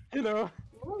 Oh! You know.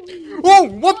 Whoa,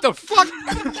 what the fuck? He's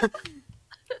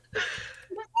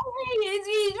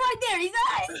right there. He's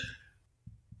right.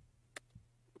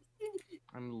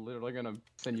 I'm literally gonna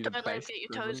send you to Don't let him base. get your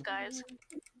prison. toes, guys.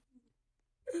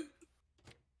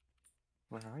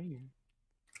 Where are you?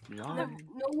 No, Yeah.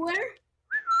 nowhere.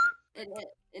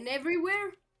 And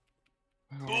everywhere.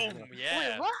 Boom,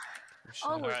 yeah. Wait, what?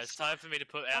 Oh, Alright, it's time for me to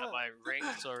put out my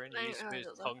ranked orange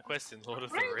with Conquest in Lord of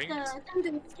the Rings. Time to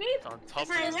escape. On top of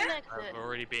There's it, an exit. I've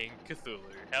already been Cthulhu.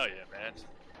 Hell yeah, man.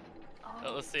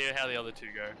 Oh. Let's see how the other two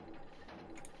go.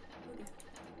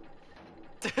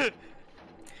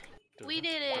 We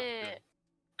did it.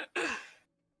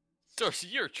 Darcy,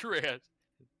 you're trash.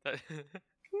 Okay,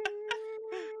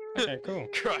 cool.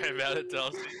 Cry about it,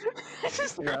 Darcy.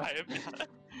 Just Cry about it.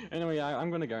 Anyway, I'm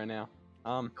gonna go now.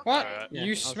 What? Alright. Yeah,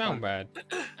 You that was smell fun. bad.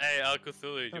 Hey,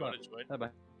 Cthulhu, do you want to join? Bye bye.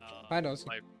 Hi, Darcy.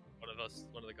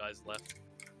 One of the guys left.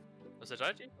 I said,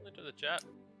 did you into the chat?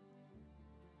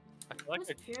 I feel like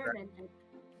What's pyramid head?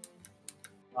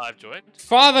 I've joined.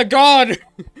 Father God!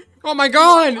 Oh my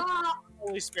God! Ah,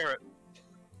 Holy Spirit.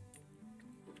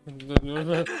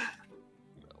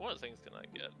 What things can I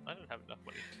get? I don't have enough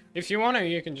money. If you want to,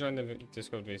 you can join the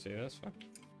Discord VC. That's fine.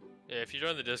 Yeah, if you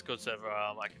join the Discord server,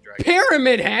 I can drag you.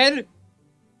 Pyramid Head.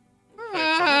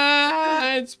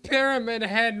 Ah, it's Pyramid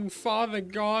Head and Father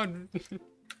God.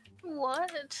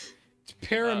 What?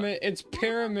 It's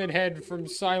Pyramid Head from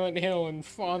Silent Hill and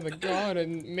Father God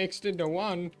and mixed into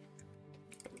one.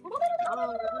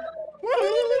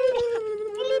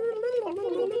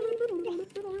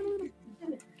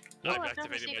 I've Oh, I've done the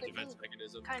activated my secret defense thing.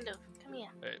 mechanism. Kind of. Come here.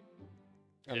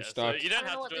 I'm Yeah, stuck. so you don't I don't know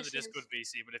have what to join this the Discord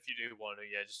is. VC, but if you do want to,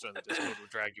 yeah, just join the Discord. We'll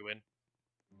drag you in.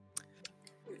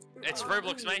 It's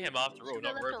Roblox Mayhem after all, Should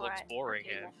I not left or Roblox right? boring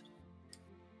Okay, here.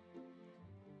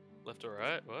 Left or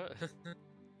right? What?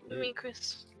 left. Me,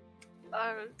 Chris.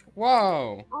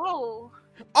 Whoa. Oh.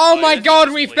 Oh my this is God,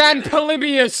 just we bleeding. found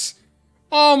Polybius.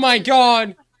 Oh my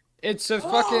God. It's a oh,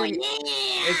 fucking. yeah.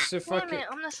 It's a Damn fucking. it,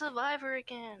 I'm the survivor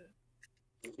again.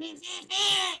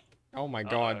 Oh my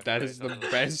God, that is the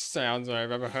best sounds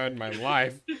I've ever heard in my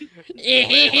life.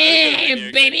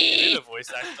 Baby! Baby. a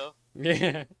voice actor.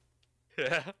 Yeah.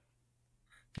 Yeah.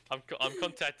 I'm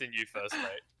contacting you first,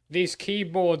 mate. These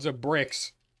keyboards are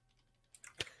bricks.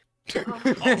 Oh,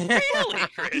 really,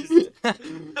 Chris? Dude,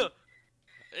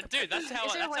 that's how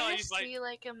Is there a I way to use my. see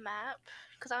like a map?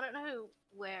 Because I don't know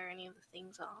where any of the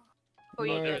things are. Or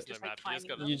No, you there guys is no just map, like you just finding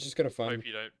gotta- them. You just gotta find. Hope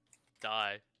you don't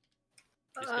die.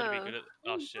 You just gotta be good at.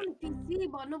 Oh shit. On PC,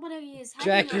 but nobody is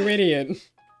Jack, hacking you us. idiot.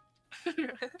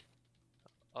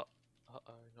 Uh oh, not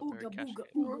Ooga very catchy.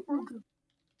 booga, ooga booga.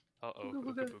 Uh oh,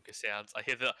 ooga booga sounds. I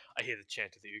hear the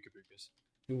chant of the ooga boogas.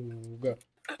 Booga,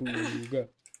 booga,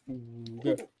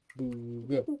 booga,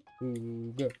 booga,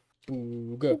 booga,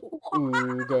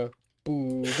 booga,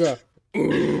 booga,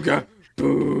 booga, booga,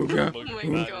 booga. Monkey my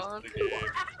Man is God. the game.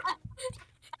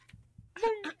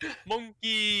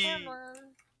 Monkey! Come on.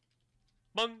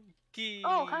 Monkey!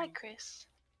 Oh, hi, Chris.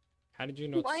 How did you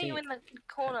not Why are see? you in the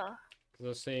corner? Because I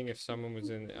was seeing if someone was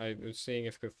in. I was seeing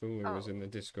if Cthulhu was Oh. in the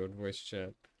Discord voice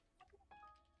chat.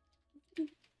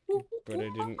 But I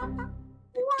didn't.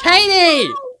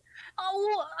 Katie!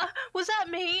 Oh, was that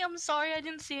me? I'm sorry, I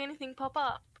didn't see anything pop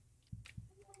up.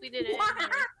 We did it.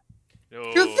 No,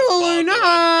 Cthulhu, Father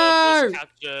God was no!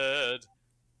 captured.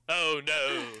 Oh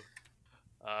no!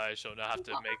 I shall now have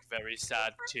to make very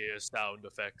sad tear sound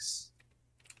effects.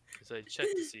 As I check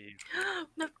to see.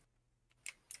 No.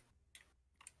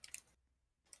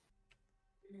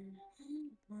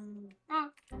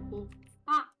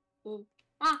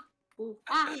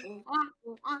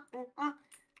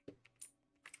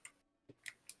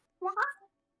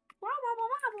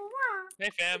 Hey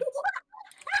fam!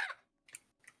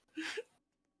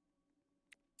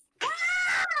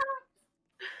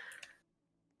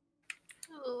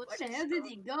 Ooh, Where it's the so hell did strong.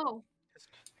 he go?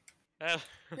 Well,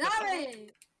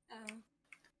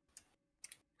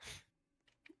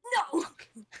 No!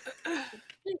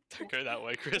 don't go that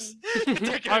way, Chris.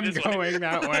 Don't go I'm this way. going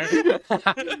that way.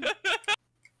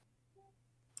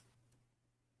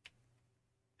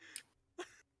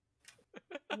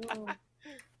 Whoa.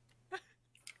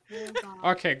 Oh, God.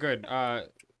 Okay, good.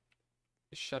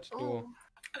 Shut the door.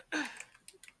 Ooh.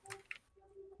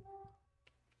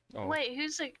 Oh. Wait,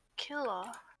 who's the killer?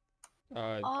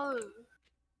 Oh. Ho,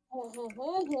 ho,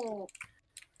 ho, ho.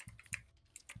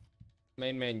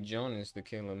 Main man John is the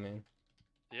killer, man.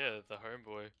 Yeah, the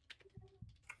homeboy.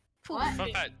 What?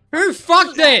 Fun fact, Who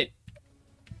fucked it?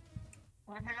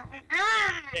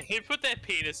 yeah, he put their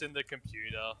penis in the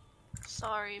computer.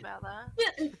 Sorry about that.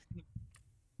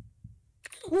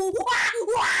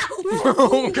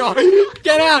 Oh god!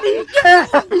 Get out!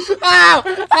 Get out!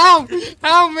 Ow! Help!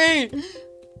 Help me!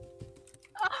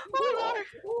 Oh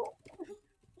no!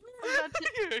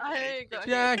 I got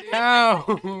Jack, hit.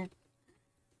 help!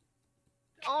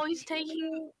 Oh, he's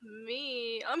taking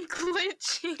me. I'm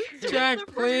glitching. Jack,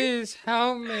 please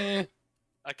help me!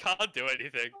 I can't do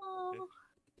anything. Oh.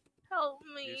 Help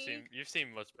me. You've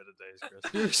seen much better days,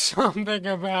 Chris. Do something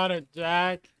about it,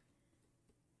 Jack.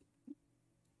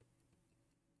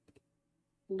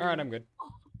 Alright, I'm good.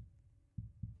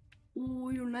 Oh,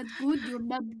 you're not good. You're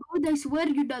not good. I swear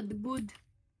you're not good.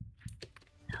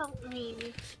 Help me.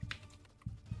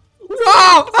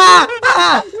 Ah! Ah!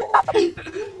 Ah!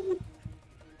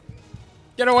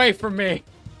 Get away from me!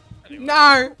 Anyway.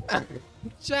 No!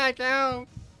 Jack, help!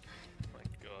 Oh my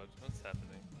god, what's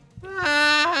happening?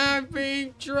 Ah, I'm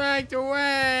being dragged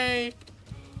away!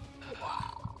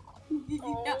 Oh. Is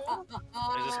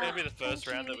this gonna be the first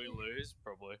round that we lose?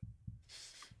 Probably.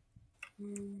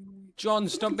 John,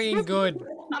 stop being good.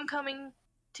 I'm coming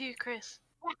to you, Chris.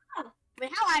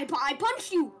 Wait, how I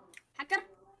punch you? Hacker.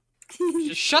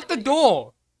 Shut the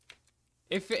door!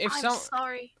 If I'm some...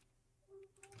 sorry.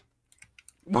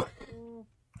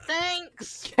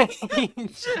 Thanks. I'm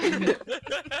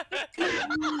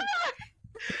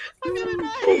gonna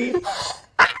die.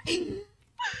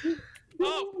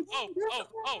 Oh,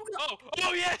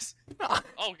 yes!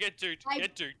 Oh, get dude,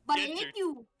 get dude, But I get hate dude,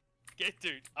 you. get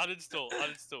dude. Uninstall,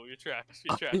 you're trash,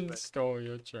 man. Install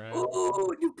your trash.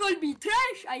 Oh, you called me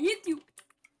trash. I hate you.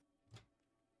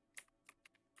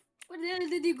 Where the hell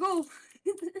did you go?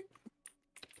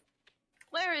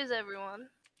 Where is everyone?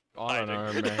 I don't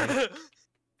know, man.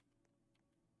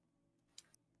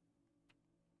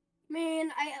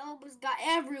 Man, I almost got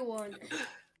everyone.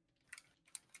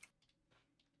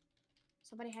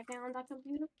 Somebody hacking on that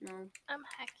computer? No. I'm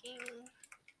hacking.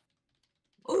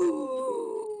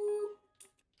 Ooh.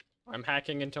 I'm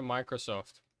hacking into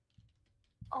Microsoft.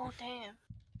 Oh damn.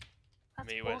 That's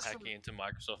Me when awesome. hacking into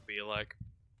Microsoft be like.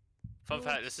 Fun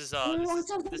fact, this is Oh, this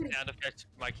what's up, is the buddy? sound effect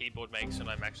my keyboard makes when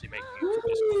I'm actually making it for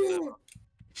Discord server.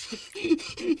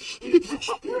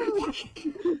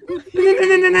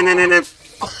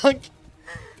 Fuck.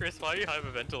 Chris, why are you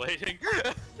hyperventilating?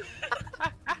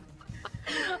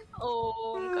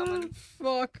 Oh, I'm coming.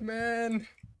 Fuck, man.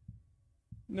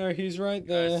 No, he's right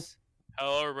there. Guys,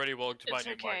 hello everybody, welcome to my It's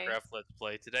new okay. Minecraft Let's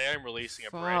Play. Today I'm releasing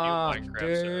a brand new Fuck,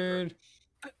 Minecraft server. dude.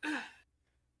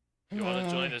 If you want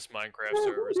to join this Minecraft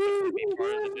server, it's definitely be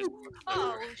part of the Discord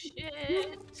Oh server.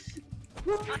 shit.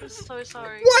 I'm so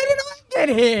sorry. Why did I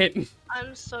get hit?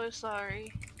 I'm so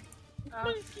sorry.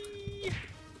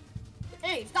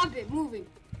 Hey, stop it moving.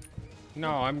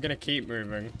 No, I'm gonna keep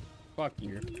moving. Fuck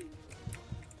you.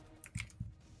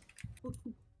 I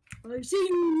see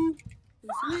you.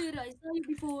 I swear I saw you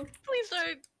before. Please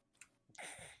don't.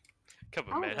 Come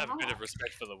on, man, have a bit of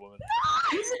respect for the woman.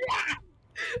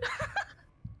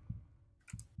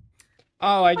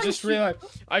 Oh, I just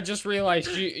realized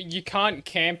you can't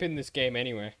camp in this game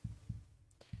anyway.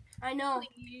 I know.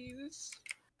 Please.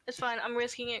 It's fine. I'm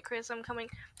risking it, Chris. I'm coming.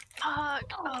 Fuck.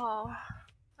 Oh.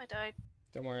 I died.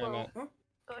 Don't worry Whoa. about it.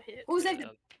 Go ahead. Who's that?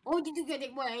 Oh, did you get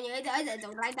it? Boy,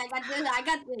 I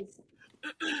got this.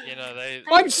 You know, they.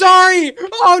 I'm sorry!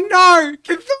 Oh no!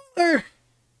 Cthulhu!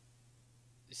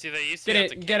 You see, they used to Get have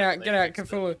to it, get camp, out, they get out,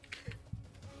 fixed it. Cthulhu.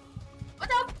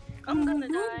 What up? I'm gonna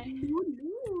die. No,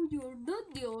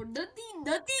 you're nutty.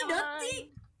 Fine.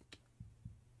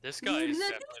 This guy is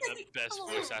Let- definitely the best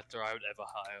voice actor I would ever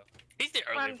hire. He's the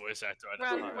only Run. voice actor I'd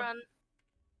ever Run, hire. run.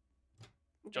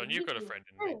 John, you've got a friend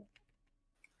in me.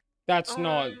 That's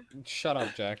not. Um. Shut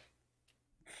up, Jack.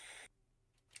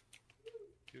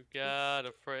 You got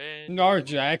a friend. No,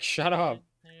 Jack, shut up.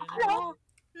 No.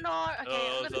 No. Okay,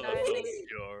 Those I'm are the gonna die. folks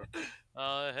you're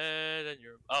ahead and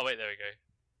you're. Oh wait, there we go.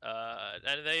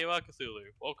 And there you are, Cthulhu.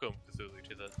 Welcome, Cthulhu,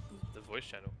 to the voice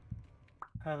channel.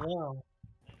 Hello.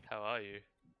 How are you?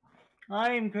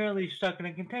 I am currently stuck in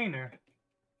a container.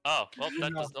 Oh, well,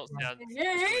 that does not sound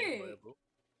Hey. enjoyable.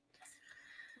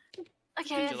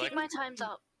 Okay, Did I you think like- my time's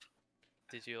up.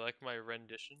 Did you like my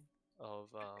rendition of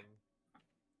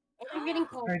I'm getting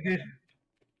cold. I did.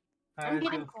 I'm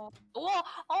getting cold. Whoa!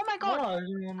 Oh my god! No, I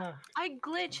didn't wanna- I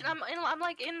glitched. I'm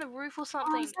like in the roof or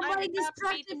something. Oh, somebody I'm about to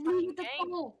beat distracted the me fucking with a game.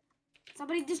 call.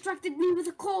 Somebody distracted me with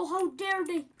a call. How dare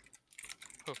they?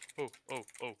 oh.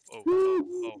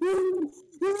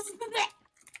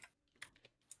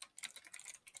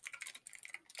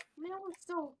 Man, I was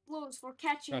so close for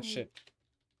catching Oh you. shit.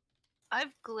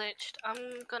 I've glitched.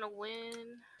 I'm gonna win.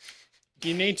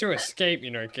 You need to escape,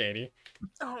 you know, Katie.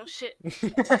 Oh shit.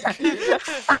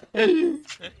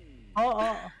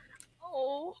 Oh,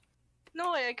 Oh.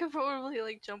 No way, I could probably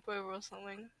like jump over or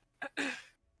something.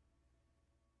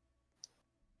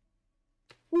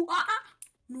 Ooh,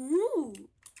 no.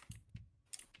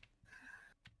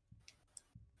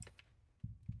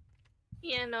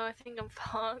 Yeah, no, I think I'm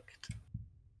fucked.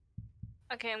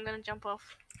 Okay, I'm gonna jump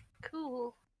off.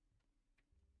 Cool.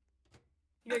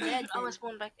 You're dead. I was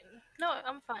spawned back in. No,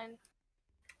 I'm fine.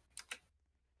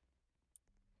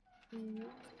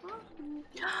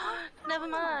 Never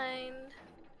mind.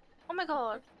 Oh my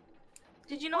god.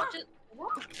 Did you not just...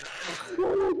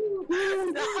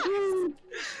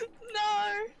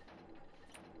 No!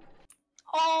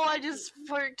 Oh, I just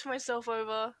worked myself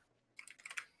over.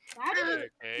 Why did you?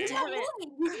 Okay. Stop moving.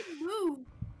 You didn't move.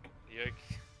 You okay?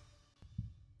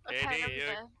 Okay, Katie, I'm you-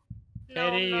 there. No,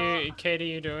 I'm not. Katie,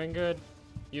 you doing good?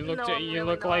 You look, No, I'm you really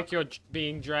look not. like you're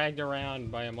being dragged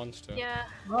around by a monster. Yeah.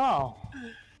 Oh.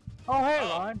 Oh, hey, Oh.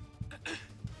 Ron.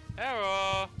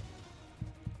 Hello.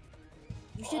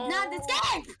 You should not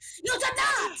escape. You should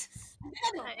not.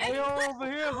 Hey,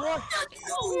 over here, what?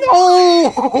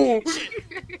 No!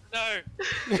 No.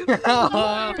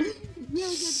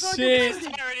 Shit. It's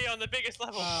already on the biggest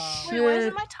level. Wait, why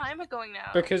isn't my timer going now?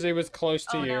 Because it was close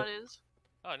to Oh, you. now it is.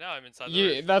 Oh, now I'm inside the You.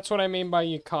 roof. That's what I mean by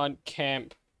you can't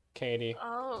camp, Katie.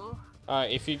 Oh.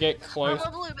 If you get close,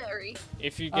 I'm a blueberry.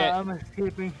 if you get, I'm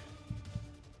escaping.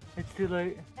 It's too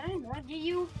late. Can I not get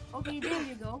you? Okay, there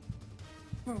you go.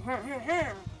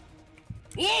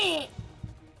 Yeah.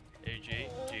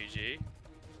 GG.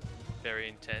 Very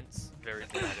intense. Very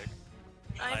dramatic.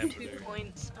 I I have am 2 blue.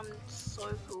 points. I'm so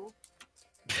cool.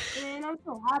 Man, I'm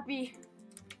so happy.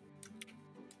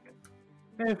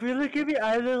 If you look at me,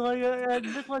 I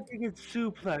look like you could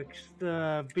suplex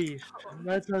the beast.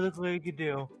 That's what I look like you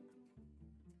do.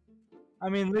 I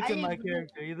mean, look I at my agree.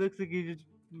 character. He looks like he just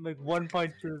like one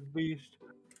punch to the beast.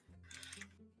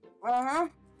 Uh-huh.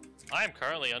 I am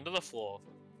currently under the floor.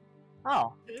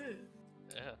 Oh. Mm.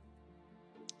 Yeah.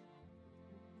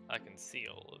 I can see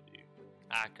all of you.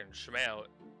 I can smell it.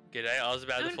 G'day, I was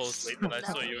about to Don't fall asleep when I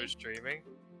saw smell you me. were streaming.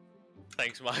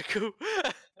 Thanks, Michael.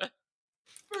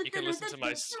 You can listen to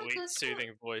my sweet,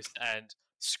 soothing voice and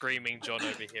screaming John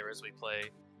over here as we play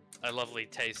a lovely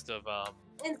taste of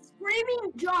And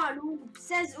Screaming John, who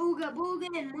says ooga booga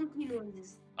and monkey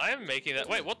noises. I am making that.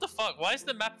 Wait, what the fuck? Why is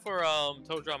the map for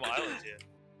Toe Drama Island here?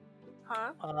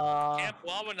 Huh? Camp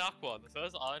Wawanakwa. The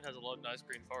first island has a lot of nice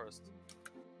green forest.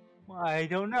 I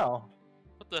don't know.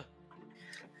 What the?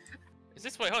 Is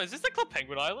this? Wait, hold on, is this the Club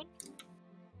Penguin Island?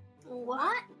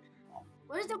 What?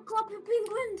 Where's the club of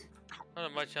penguins? Oh,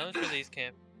 my challenge for these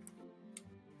camp.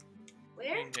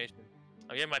 Where? Nation.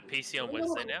 I'm getting my PC on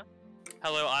Wednesday now.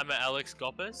 Hello, I'm Alex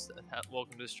Goppus.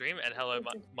 Welcome to the stream. And hello,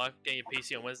 Mike, getting your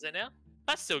PC on Wednesday now.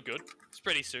 That's still good. It's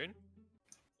pretty soon.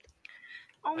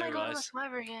 Oh my Hey, god, I'm a guys.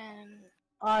 survivor again.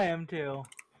 I am too.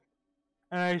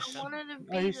 And I wanted to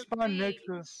be I the spawned next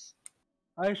to beast.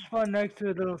 I spawned next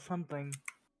to a little something.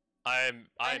 I'm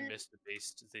And- Mr.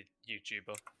 Beast, the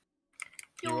YouTuber.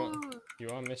 You are, Yo. you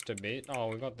are Mr. Beat. Oh,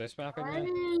 we got this map I'm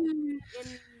again.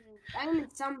 in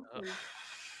something.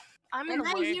 I'm in And the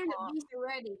I world hear the war. beast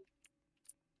already.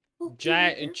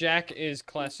 Jack is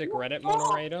classic Reddit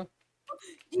moderator.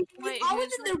 Wait, I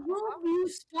was who's in the room you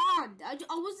spawned. I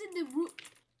was in the room.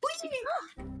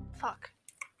 Fuck.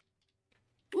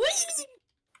 Oh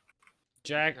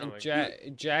my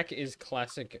Jack is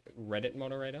classic Reddit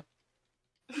moderator.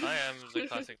 I am the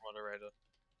classic moderator.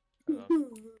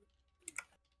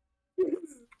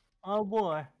 Oh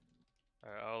boy.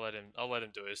 Alright, I'll let him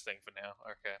do his thing for now.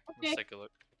 Okay, let's take a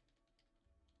look.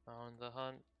 On the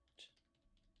hunt.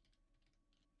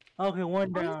 Okay,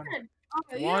 one down.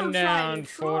 One down,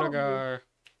 4 to go.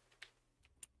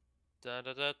 Da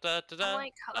da da da da da. I'm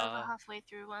like over halfway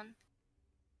through one.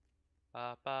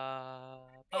 Ba, ba,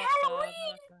 ba, Halloween!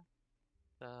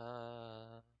 ba,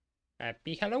 da.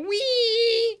 Happy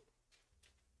Halloween!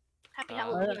 Happy Uh,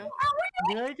 Halloween.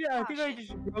 I think I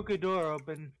just broke a door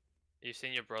open. You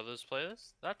seen your brothers play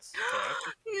this? That's fair.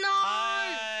 No!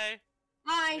 Hi!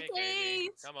 Hi. Come here, Katie.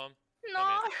 please. Come on.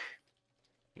 No!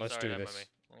 Let's Sorry, do don't this. mind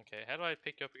me. Okay, how do I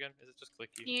pick you up again? Is it just click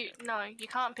you? No, you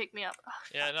can't pick me up. Oh,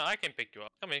 Yeah, no, I can pick you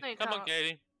up. Come here. No, you Come on, can't.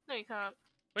 Katie. no, you can't.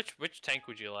 Which tank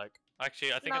would you like?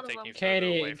 Actually, I think None I'm of taking them. you further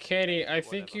away Katie, from I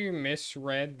think whatever. you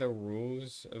misread the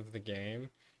rules of the game.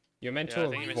 You're meant Yeah, I to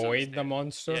think you avoid the misunderstand.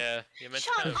 monster. Yeah, you're meant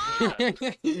Shut to up! kind of avoid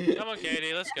that. Come on,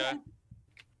 Katie, let's go.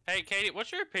 Hey, Katie,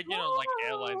 what's your opinion on like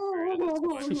airline food at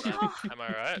this point? Am I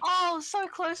right? Oh, so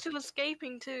close to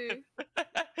escaping too.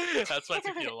 That's why it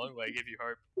took you a long way. Give you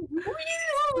hope.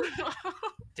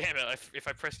 Damn it! If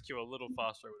I pressed you a little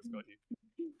faster, I would have got you.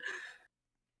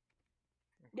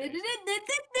 Okay,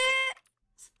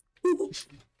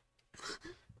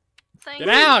 Thank Get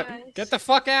you, out! guys. Get the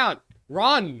fuck out!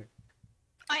 Run!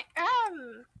 I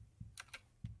am.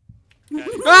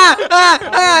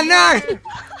 okay. No!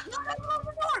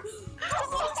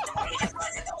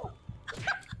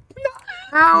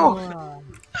 Ow! Come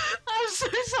I'm so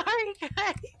sorry,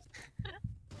 guys.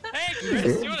 Hey,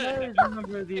 Chris, you wanna...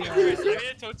 remember the. Chris, I'm here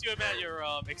to talk to you about your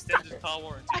extended car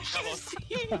warranty. Come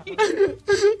on.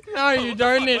 No, you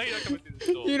don't need. Why are you not coming through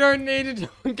the door? You don't need to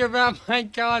talk about my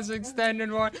car's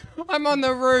extended one. I'm on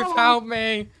the roof. Help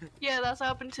me. Yeah, that's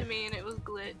happened to me and it was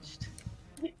glitched.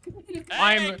 Hey,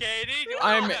 I'm- Katie, do you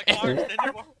I'm- want that car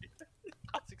extended warranty?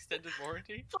 Car's extended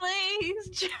warranty? Please,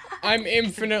 Jack. I'm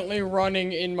infinitely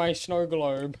running in my snow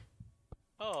globe.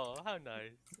 Oh, how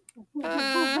nice.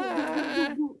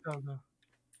 God.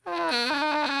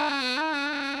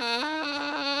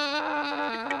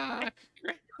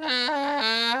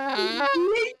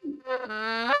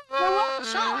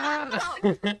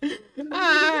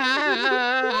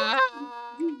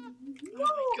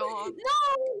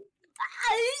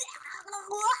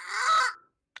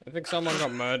 I think someone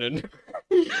got murdered.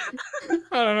 I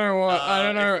don't know what. I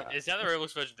don't know. Is that the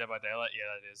Roblox version of Dead by Daylight? Yeah,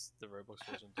 that is the Roblox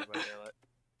version of Dead by Daylight.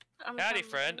 I'm Howdy, done.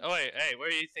 friend. Oh, wait, hey, where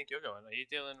do you think you're going? Are you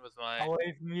dealing with my...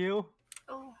 Away from you.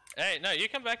 Oh. Hey, no, you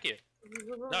come back here.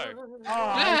 No.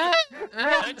 Oh,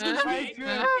 Don't touch me.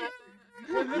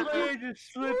 It looked like I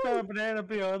just slipped on a banana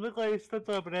peel. It looked like I slipped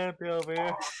on a banana peel over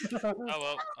here. Oh,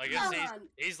 well, I guess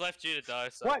he's left you to die,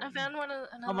 so... What? I found I'm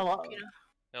another alive. computer.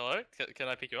 Hello? Can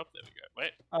I pick you up? There we go.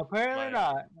 Wait, Apparently Right.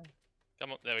 not.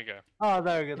 come on. There we go. Oh,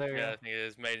 there we go. There we Yeah, I go. think it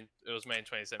was made in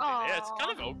 2017. Yeah, it's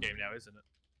kind of an old game now, isn't it?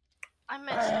 I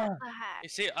messed up the hack. You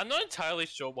see, I'm not entirely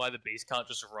sure why the beast can't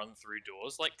just run through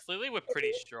doors. Like, clearly we're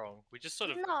pretty strong. We just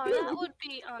sort of... No, that would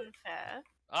be unfair.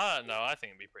 No, I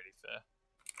think it'd be pretty fair.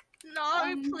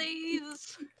 No,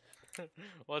 please.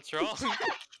 What's wrong? Please,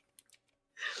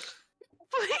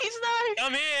 no.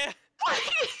 Come here!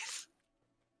 Please.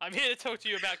 I'm here to talk to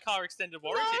you about car extended No,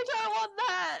 warranty. I don't want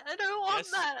that. I don't want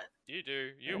Yes. that. You do.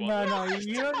 You No, want no, No,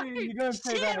 you don't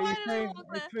say shit, that. why You did I say want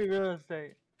it's that? free real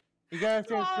estate. You gotta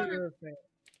say it's free No. real estate.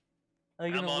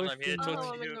 Like, Come in a on, worst I'm here to case talk Oh, to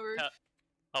I'm in you. the roof.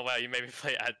 Oh wow, you made me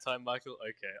play ad time, Michael.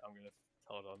 Okay, I'm gonna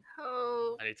hold on.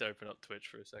 Oh, I need to open up Twitch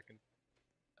for a second.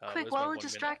 quick, where's my while 1 we're minute?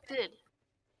 distracted.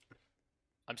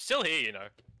 I'm still here, you know.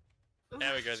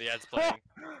 There we go. The ad's playing.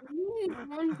 We need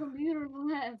one computer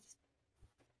left.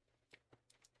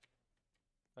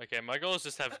 Okay, my goal is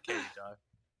just have Katie die.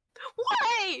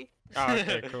 Why? Oh,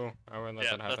 okay, cool. I won't let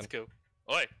Yeah, that happen. that's cool.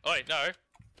 Oi, oi, no,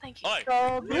 Thank you. oi.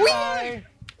 Oh, goodbye.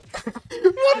 What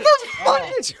the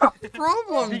fuck is your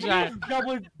problem, Did you Jack? just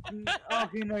double?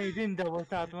 Okay, no, you didn't double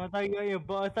tap them. I thought you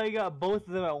got I thought you got both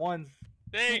of them at once.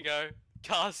 There you go.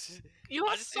 Cars. You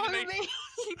I are just so need to make- mean.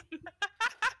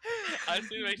 I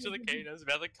just need to make sure that Katie knows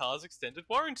about the car's extended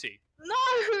warranty. No,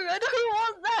 I don't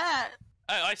want that.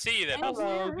 I see you there, boss.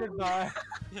 Hello, goodbye.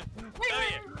 Come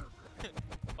here.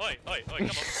 Oi, oi, oi, come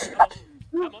on.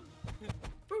 Come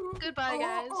on. Goodbye,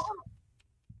 guys.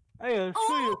 Hey,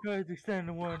 screw your car's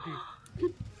extended warranty.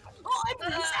 Oh, I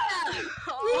didn't say that.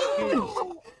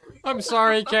 Oh, I'm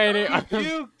sorry, Katie.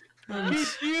 You,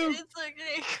 it's you. it's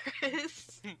okay,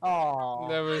 Chris. Aw.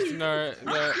 There was no.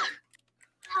 There...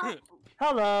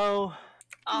 Hello.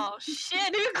 Oh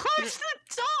shit! Who closed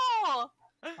the door?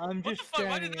 I'm What just the fuck?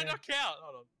 Why standing did that there. not count?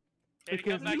 Hold on. Katie,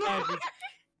 Because come back you here. guys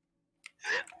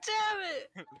Damn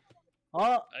it! Oh,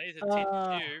 I need to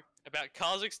teach you about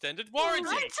car's extended warranty.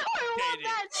 I don't want Katie.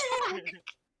 that. Jack.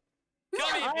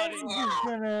 Come here, buddy. I'm just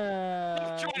gonna.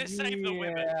 I'm trying to save the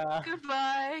women. Yeah.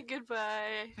 Goodbye,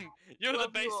 goodbye. You were the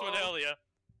Love you base one all. earlier.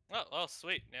 Oh,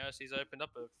 sweet. Now she's opened up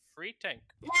a free tank.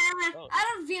 Nah, Oh. I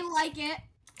don't feel like it.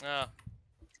 Ah.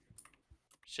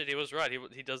 Shit, he was right.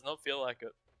 He does not feel like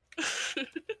it.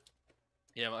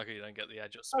 Yeah, Michael, you don't get the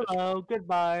agile special. Hello,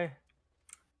 goodbye.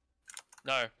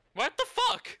 No. What the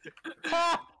fuck?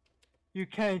 Ha! You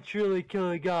can't truly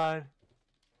kill a god.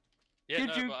 Yeah, Did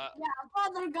no, you- but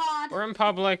Father God. We're in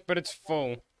public, but it's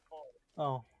full.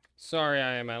 Oh. Sorry,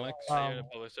 I am Alex. are you in a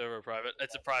public server or private?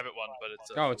 It's a private one, but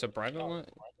it's a... Oh, it's a private one?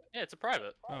 Yeah, it's a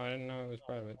private. Oh, I didn't know it was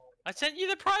private. I sent you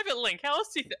the private link. How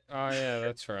else do you Oh, yeah,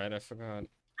 that's right. I forgot.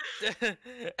 think?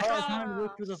 Oh, time to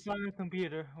look for the final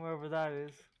computer, wherever that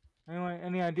is. Anyway,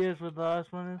 any ideas what the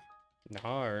last one is?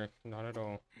 No, not at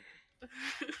all.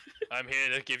 I'm here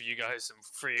to give you guys some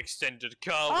free extended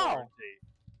car Oh. warranty.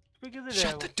 Speak of the Shut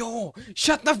devil. the door!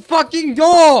 Shut the fucking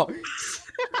door!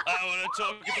 I want to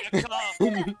talk about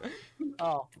car.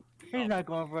 Oh, he's not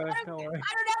going for us, I don't don't worry.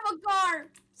 have a car.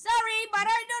 Sorry, but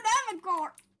I don't have a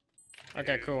car.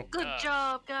 Okay, cool. Good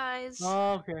job, guys.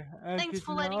 Oh, okay. Thanks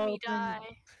for letting me die.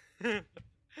 I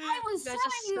was You guys are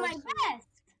trying so my sweet. best.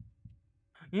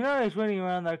 You know I was waiting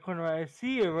around that corner. I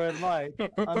see a red light. I'm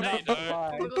No, not you don't.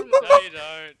 surprised. No, you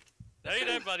don't. No, you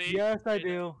don't, buddy. Yes, I You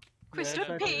do. Chris, Yes,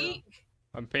 don't I do. peek.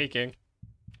 I'm peeking.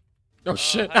 Oh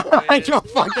shit, how I weird. got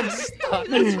fucking stuck.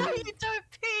 That's why you don't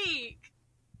peek.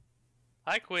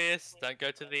 Hi, Quiz. Don't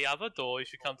go to the other door. You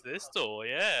should come to this door.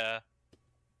 Yeah.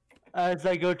 As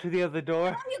I go to the other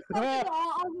door. Why don't you come to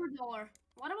the other door?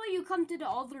 Why don't you come to the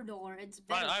other door? It's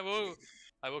better. Fine,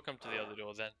 I will come to the other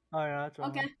door then. Oh yeah, that's right.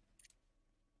 Okay.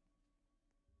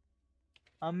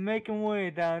 I'm making way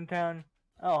downtown.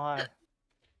 Oh hi.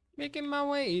 Making my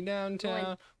way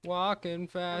downtown, walking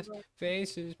fast,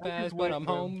 faces I just pass, but wait I'm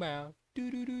for him. homebound.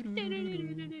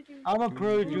 I'm a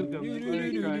pro juke.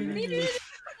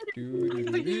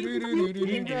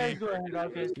 You guys go ahead, I'll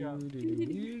catch you up.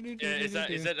 Yeah, is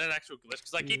that an actual glitch?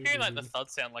 Because I keep hearing like the thud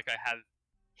sound like I have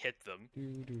hit them,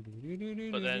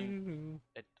 but then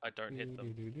I don't hit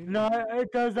them. No,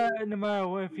 it does that no matter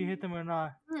what, if you hit them or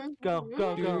not. Go,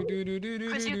 go, go.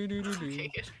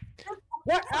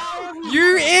 What?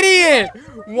 You idiot!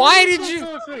 Why did you?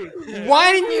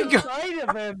 Why didn't you go? Side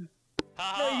of him.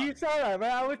 No, you saw that,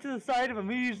 right? I went to the side of him.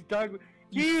 He used dark.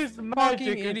 He used Fucking magic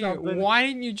or idiot! something. Why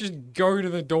didn't you just go to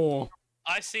the door?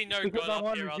 I see no Because god I up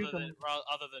wanted here to other shoot than them.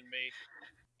 me.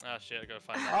 Ah shit, I gotta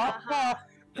find that. Oh,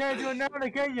 no. Can't do it now,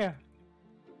 can you?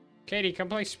 Katie, come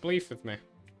play Spleef with me.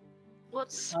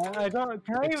 What's? I don't.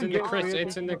 Can I It's even in the get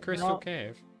it's in the crystal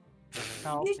cave.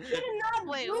 No. You should not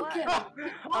Wait, look what? at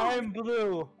it. I'm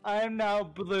blue. I'm now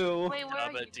blue. Wait, where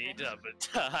are you? Dubba dee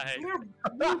dubba die. You're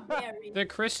blueberry. The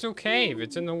crystal cave.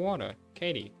 It's in the water.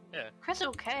 Katie.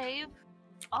 Crystal Cave.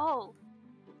 Oh.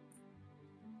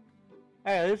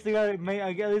 Hey, at least they got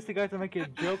to make a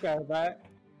joke out of that.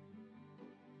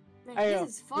 Man, Hey, this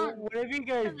is fun. whatever you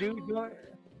guys do, don't.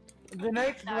 The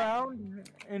next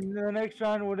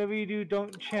round, whatever you do,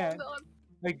 don't chant.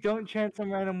 Like, don't chant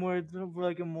some random words for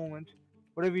like a moment.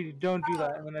 Whatever you do, don't do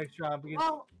that in the next round because.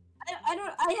 Well,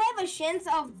 I have a chance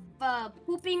of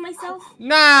pooping myself.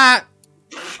 Nah.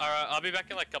 Alright, I'll be back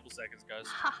in like a couple seconds, guys.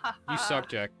 You suck,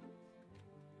 Jack.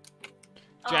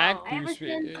 Oh. Jack, I have a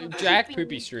chance of Jack, pooping.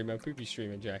 poopy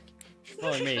streamer, Jack.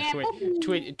 Follow me, Yeah, poopy.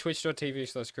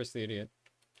 twitch.tv/ChrisTheIdiot.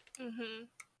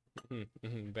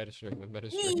 Better streamer, better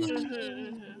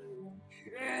streamer.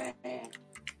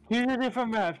 Choose a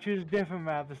different map. Choose a different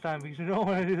map this time because you don't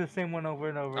want to do the same one over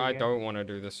and over I again. don't want to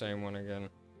do the same one again.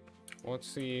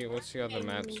 What's the other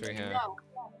maps we have? No.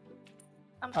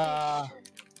 I'm Uh,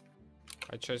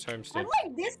 I chose I Homestead.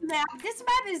 like this map. This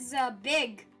map is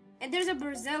big, and there's a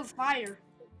Brazil fire.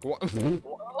 What?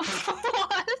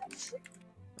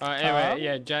 What? Anyway,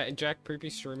 yeah, Jack poopy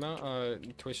streamer.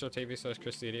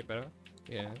 Twitch.tv/ChrisTheIdiot. Better.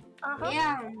 Yeah.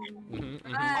 Yeah.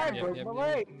 I Yep, broke yep, my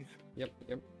yep. legs. Yep.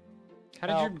 How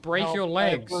did you Help, break help, your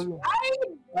legs? I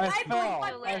I fell. broke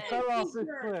my I leg. fell off this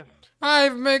cliff.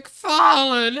 I've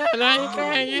McFallen and I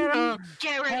can't get up.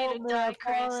 Get ready Help to me, die, I've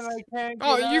Chris. fallen, I can't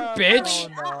Oh, get you up. bitch.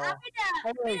 Oh, no.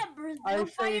 I'm in a I Brazil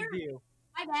fire. saved you.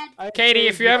 My bad. I Katie,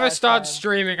 saved if you ever last start time.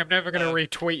 streaming, I'm never gonna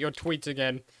retweet your tweets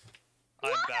again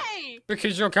I'm back. Why?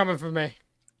 because you're coming for me.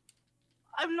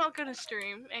 I'm not gonna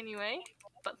stream anyway.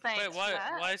 But thanks Wait, for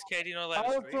that. why is Katie not allowed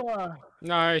to stream? Also,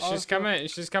 No, she's Also- coming.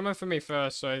 She's coming for me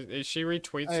first. So if she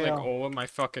retweets I like know. all of my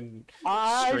fucking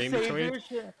I stream saved her.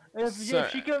 tweets.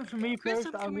 If she comes for me Chris, first,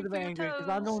 I'm I'm coming gonna be for your angry because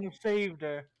I'm the toes. one who saved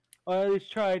her, or at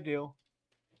least tried to.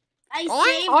 I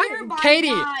saved her by Katie.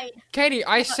 died. Katie,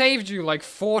 I saved you like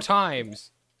 4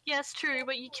 times. Yes, true,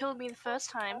 but you killed me the first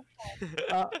time.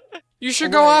 You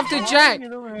should go Wait, after why Jack. you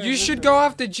don't have You this should one? go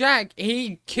after Jack.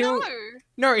 He killed. No.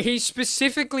 No, he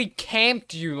specifically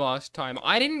camped you last time.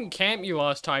 I didn't camp you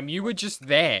last time. You were just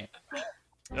there.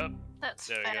 Yep. That's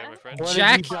There we fair. go, my friend. What have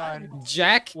Jack- you done?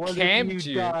 Jack What have camped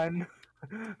you you. done?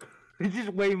 I just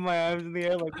waving my arms in the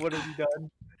air like, what have you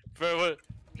done? Bro, what?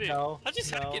 Dude, No, I'm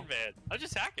just no. hacking, man. I'm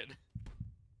just hacking.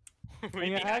 What do And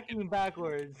you you're mean hacking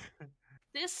backwards.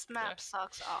 This map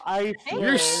sucks ass. I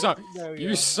swear. You suck. There we You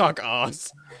go. suck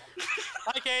ass.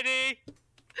 Hi, Katie.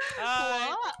 Hi.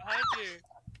 What? Behind you.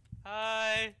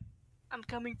 Hi. I'm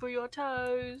coming for your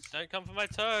toes. Don't come for my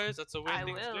toes. That's a weird I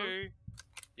thing to will. do.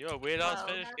 You're a weird ass Well,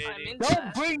 fetish, I'm Katie. into Don't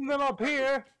that. bring them up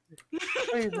here!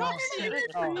 Please no.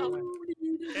 Oh,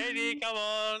 man. Katie, come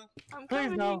on. I'm Please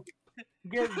coming. no.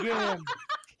 Get him.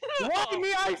 Why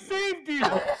me? I saved you!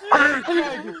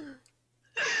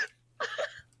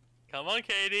 Come on,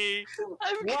 Katie.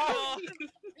 I'm Why?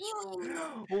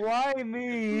 coming. Why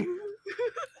me?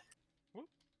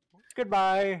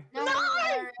 Goodbye. No.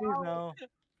 Please no.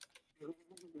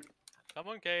 Come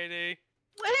on, Katie.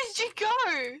 Where did you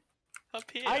go? Up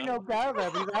here. I know out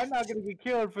there because I'm not gonna get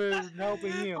killed for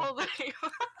helping you. Oh, there you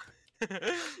are.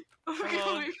 I'm Come on.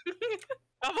 coming.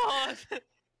 Come on.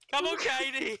 Come on,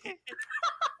 Katie.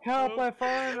 Help! I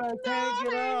fallen and I can't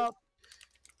get up.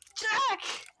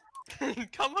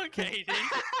 Jack! Come on, Katie.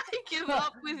 I give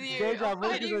up with you. Good job. I'm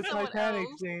Look at finding this someone Titanic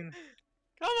else. scene.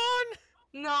 Come on.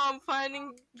 No, I'm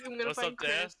gonna What's find up,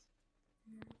 Dare? Chris.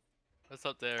 What's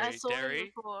up, Dairy? I saw him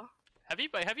Dairy? before. Have you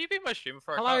been my stream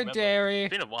before? I Hello, can't remember. Dairy.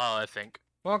 It's been a while, I think.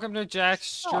 Welcome to Jack's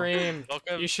stream.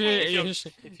 Welcome. You should If you you're-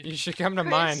 should, if you should come to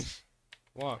Chris? mine.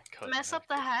 What? God, Mess no. up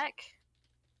the hack.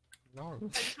 No. I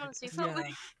just want to see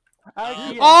something.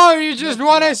 Actually, Oh, you just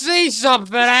want to see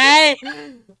something, eh? Yeah, I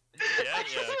yeah.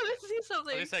 just want to see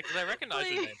something. Because I recognize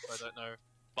your Please. name, so I don't know.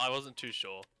 But I wasn't too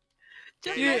sure.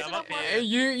 Just Yeah, mess I'm it up up here. once.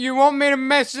 You want me to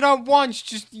mess it up once?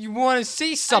 Just you want to see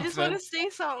I just something? want to see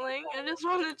something. I just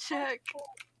want to check.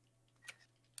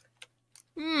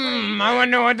 I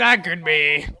wonder what that could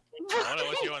be. I wonder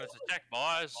what you wanted to check,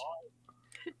 boys.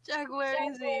 Jack, where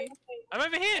is he? I'm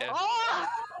over here. Oh!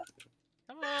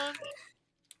 Come on.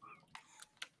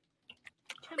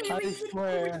 I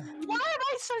swear. Why am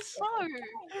I so slow?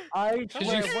 I Cause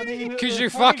swear. you, when you- cause the you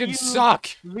point fucking you suck.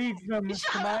 Leads them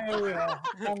to my area.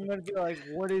 I'm gonna be like,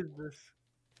 what is this?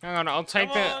 Hang on, I'll take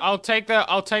Come the, on. I'll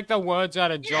take the words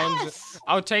out of John's, Yes!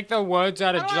 I'll take the words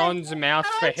out of How do I- John's mouth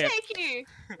How for do I him. take you?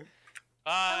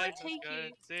 Bye. I take Let's go.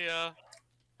 you? See ya.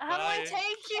 How do I Bye.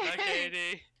 take you? Bye,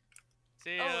 Katie.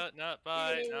 See ya. No,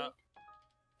 bye.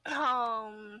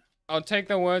 No. I'll take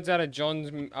the words out of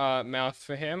John's mouth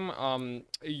for him.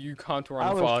 You can't I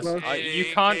run was fast. close. You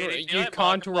Katie, can't, Katie, do you like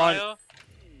can't run. Markiplier?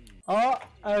 Oh,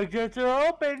 exits are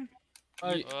open.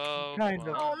 Oh, Kind come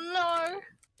of. on. Oh no!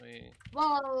 Wait.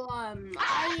 Well,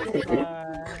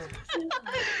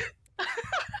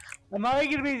 Am I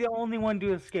gonna be the only one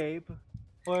to escape,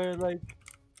 or like?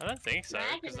 I don't think so, Yeah,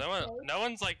 I because can escape. no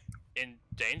one's like in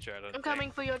danger. I don't I'm think.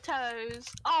 coming for your toes.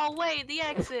 Oh wait, the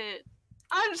exit.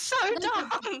 I'm so dumb.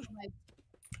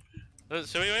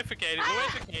 Should we wait for Katie? We'll wait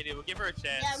for Katie. We'll give her a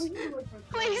chance. Yeah, we can wait for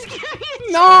Please give me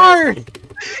a No!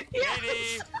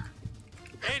 Katie.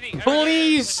 Katie.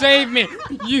 Please save me!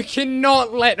 You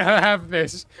cannot let her have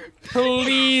this.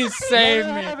 Please save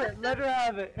Let her me. have it. Let her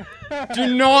have it.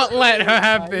 Do not let her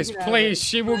have You this, can have please. it.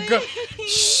 She will go. Please.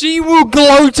 She will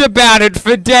gloat about it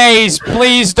for days.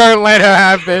 Please don't let her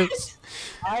have this.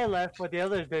 I left, but the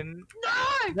others didn't. No!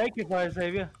 Thank you, Fire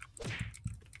Savior.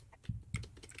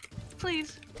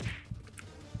 Please.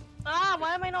 Ah,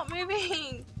 why am I not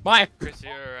moving? Bye. Chris,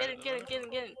 you're Get right. in, get in, get in,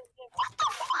 get in.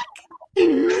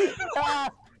 Ah,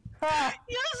 ah.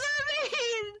 You're so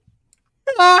mean!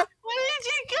 Ah, Where did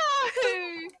you go?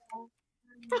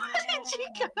 Where did you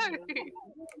go?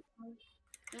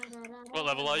 What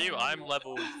level are you? I'm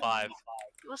level 5.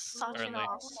 You're such an Apparently.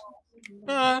 ass.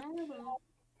 ah.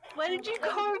 Where did you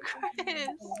go, Chris?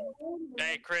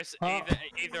 Hey, Chris, Huh?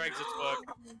 either exits work.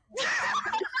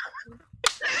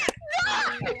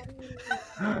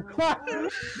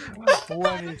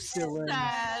 One is still in.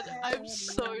 Sad. I'm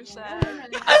so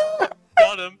sad.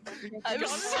 Got him. I'm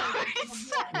so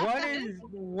sad.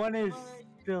 One is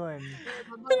still in.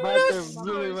 But they're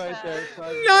really right there. So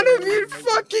I None of you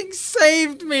fucking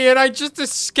saved me, and I just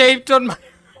escaped on my.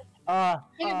 Ah,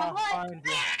 Hey, but what? find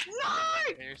you.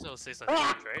 No! Can you still see something you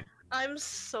can trade? I'm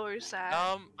so sad.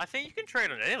 I think you can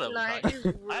trade on any level. Night can't is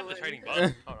you? I have the ruined. trading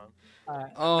button. Hold on.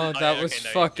 Alright. Oh, yeah, that okay, was no,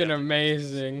 you fucking have to-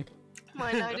 amazing.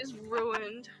 My night is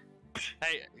ruined.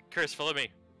 Hey, Chris, follow me.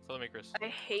 Follow me, Chris. I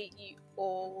hate you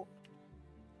all.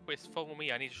 Chris, follow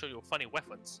me. I need to show you funny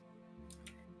weapons.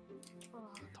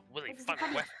 Really It's fun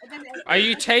funny. weapon. Are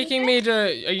you taking me to?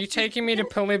 Are you taking me to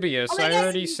Polybius? Oh my I God.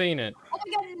 already seen it. Oh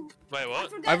my god. Wait, I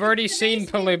what? forgot I've already it's the seen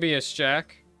basement. Polybius,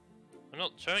 Jack. I'm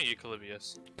not showing you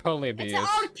Calybius. It's Polybius. an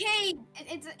arcade.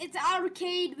 It's an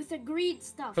arcade with the green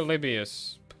stuff.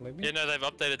 Polybius. Yeah, Polybius. no, they've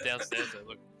updated downstairs there.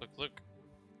 Look, look, look.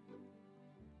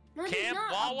 No, it's Camp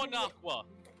not. Wawanakwa.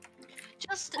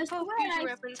 Just I for swear future I-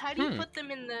 reference, how do you Hmm. put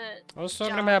them in the... I was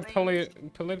talking Jar about things.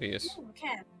 Polybius. Okay.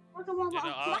 I was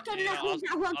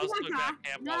talking about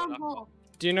Camp Wawanakwa.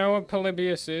 Do you know what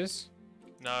Polybius is?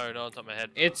 No, not on top of my head.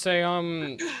 It's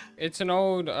a it's an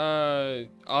old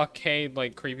arcade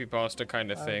like creepypasta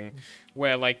kind of thing,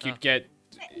 where like you'd get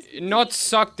not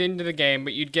sucked into the game,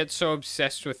 but you'd get so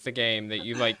obsessed with the game that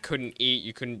you like couldn't eat,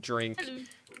 you couldn't drink,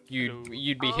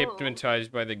 you'd be Oh.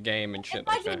 hypnotized by the game and shit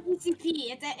like that.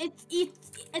 ECP. It's an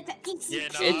ECP. Yeah,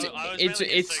 no, It's- I was it's-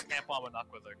 mainly it's- just saying Camp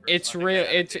Wawanakwa though, Chris. It's I think real.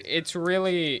 they added it. It's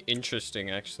really interesting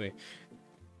actually.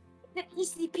 The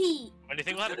ECP. When do you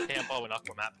think we'll have a Camp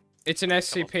Wawanakwa map? It's an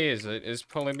SCP, is it? Is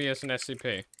Polybius an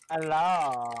SCP?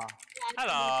 Hello.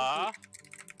 Hello.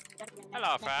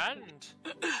 Hello, friend.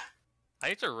 I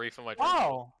need to refill my drink.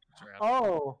 Oh.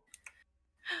 Oh.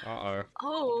 Uh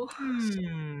Oh.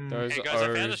 Hmm. Those Hey guys, I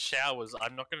found the O's. showers.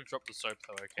 I'm not gonna drop the soap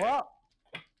though, okay? Well,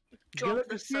 Drop good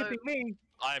the at escaping soap. me.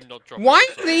 I'm not dropping. Why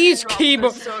the are these Drop the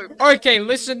keyboards? soap. Okay,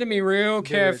 listen to me real Do it.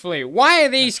 carefully. Why are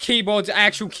these keyboards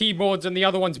actual keyboards and the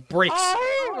other one's bricks?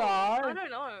 Oh, hang I on. don't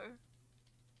know.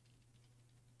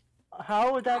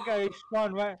 How would that guy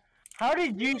spawn right? How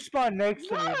did you spawn next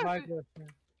to me? Is my question.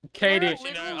 Katie, There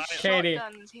are little Katie,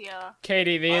 shotguns here.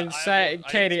 Katie, the I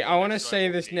Katie, I want to next to say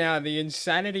my this TV. now. The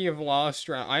insanity of last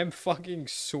round. I'm fucking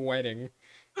sweating.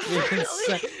 The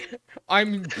insa-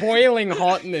 I'm boiling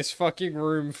hot in this fucking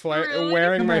room, Really?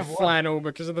 wearing my Come on, what? flannel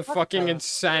because of the fucking the-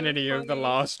 insanity of the funny.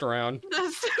 last round.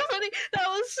 That's so funny. That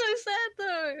was so sad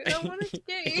though. I wanted to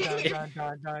get you.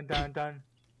 Done.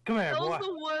 Come here, That boy. was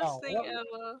the worst Oh, thing what?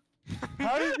 ever.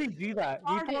 How did he do that?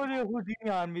 He Started. pulled a Houdini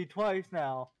on me twice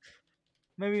now.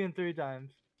 Maybe even 3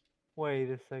 times. Wait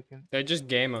a second. They're just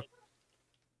gamer.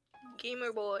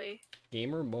 Gamer boy.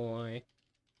 Gamer boy.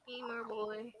 Gamer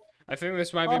boy. I think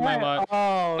this might be my last.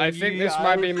 Oh, I think this yeah,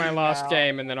 might I be my see last now.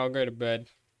 game, and then I'll go to bed.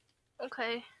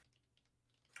 Okay.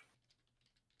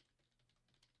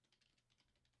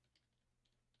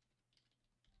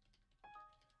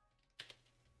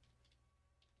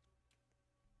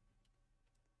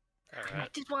 Alright. I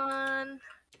did one.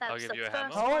 That's give the you a first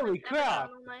hammer. one Holy I've ever crap.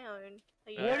 done on my own.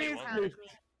 Are you What very is proud of this? me?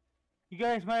 You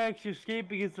guys might actually escape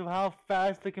because of how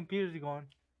fast the computer's going.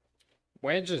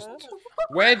 We're just. Oh.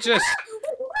 We're just.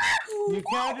 You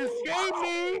can't escape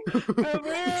me! Come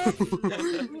here!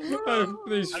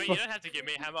 These I mean, you don't have to give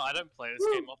me a hammer. I don't play this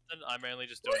game often. I'm mainly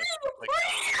just doing it like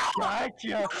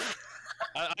Gotcha!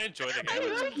 I enjoy the Are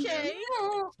you game. okay?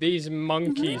 these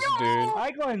monkeys, dude.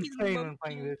 I go He's insane when monkey.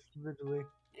 playing this, literally.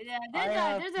 Yeah, I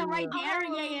have there's a to, right there.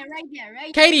 Yeah, right there,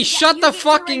 right. Katie, there. shut You the get to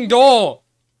fucking right door!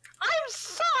 I'm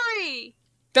sorry.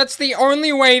 That's the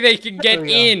only way they can get Oh,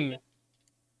 yeah. in. there.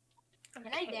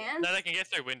 Can I dance? No, they can get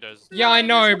through windows. Yeah, I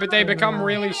know, there's but they no- become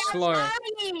really Hey, I'm slow.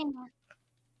 starting.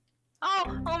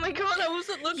 Oh my god, I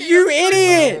wasn't looking. You I'm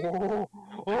idiot!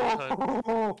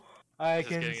 Oh, I This is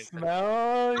can getting intense.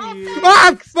 smell Oh, you. thank-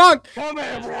 Ah, fuck! Come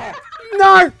here, boy!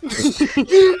 No! sorry.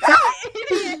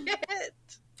 Idiot.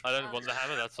 I don't want the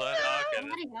hammer, that's why. Oh, okay.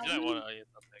 Somebody You help don't me. want it.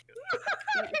 I'll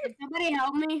take it. Can somebody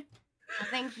help me? Oh,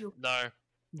 thank you. No.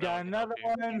 Got I can another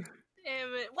help one.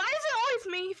 Damn it. Why is it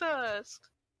always me first?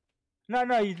 No,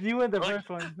 you went the Look. first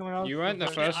one. Someone else You was weren't the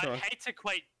first. first I one. hate to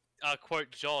quote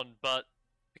John, but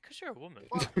because you're a woman.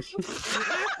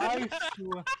 I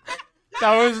swear.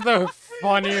 That was the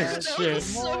funniest That shit. was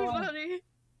so funny.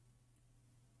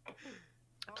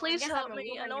 I Please guess help I'm a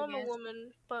me. I woman, know I I'm a guess. woman,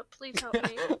 but please help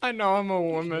me. I know I'm a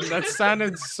woman. That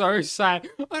sounded so sad.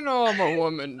 I know I'm a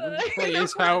woman.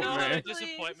 Please help No, me. a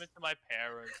disappointment to my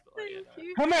parents. But, you Thank know.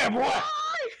 you. Come here, boy!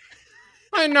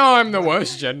 I know I'm the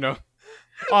worst gender.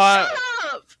 Shut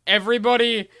up!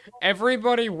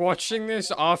 Everybody watching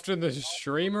this after the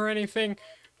stream or anything,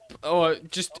 or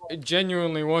just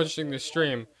genuinely watching the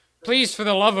stream, please, for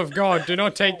the love of God, do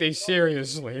not take these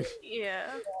seriously. Yeah.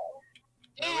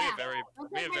 No, Yeah.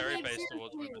 we are very based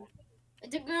towards women.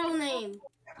 It's a girl name.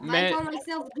 I Men, call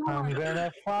myself I'm Dawn.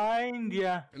 gonna find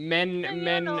ya. No, men.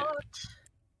 you're not.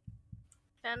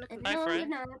 And And Hi, no, you're friend.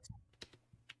 not.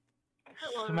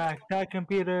 hello. Smack that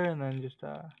computer and then just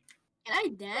Can I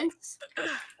dance?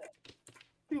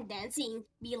 I'm dancing.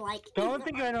 Be like. Don't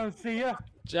think I don't see ya.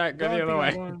 Jack, go the Don't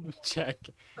other think I way. don't- Jack.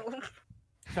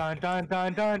 Dun dun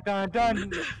dun dun dun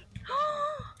dun.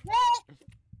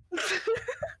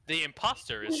 The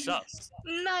imposter is sus.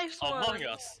 Nice one. Among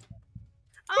Us.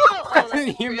 Oh,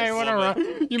 that's You may Chris. want to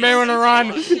Woman. run. You may want to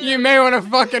run. You may want to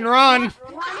fucking run. I'm just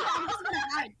gonna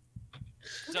hide.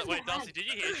 So, wait, Darcy, did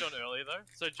you hear John earlier though?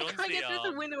 So I John's can't get through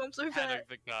the the window. I'm so head fat. of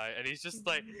the guy, and he's just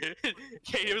like,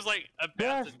 he was like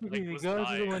about Yes, to because like he was goes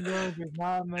to the dying, window and does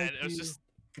not and make it was you. just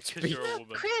because you're a woman.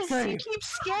 Chris, Okay. you keep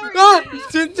scaring Ah!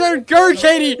 me. Go,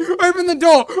 Katie! Open the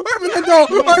door! Open the door!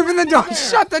 Open the door!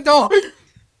 Shut the door!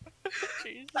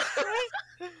 Jesus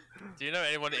Christ. Do you know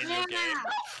anyone in your game?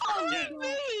 Oh, Yeah.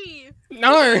 me!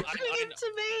 No! I Bring it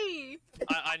to me!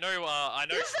 I know Is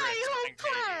Chris that your and Katie.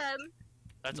 plan?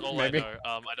 That's all Maybe. I know.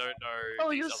 I don't know. Oh,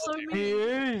 these you're other so people.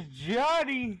 Here's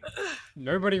Johnny.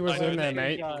 Nobody was I know in there, the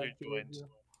mate. people who joined.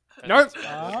 And Nope. that's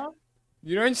about it. Huh?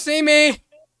 You don't see me!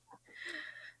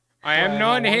 I am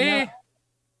not Well, here!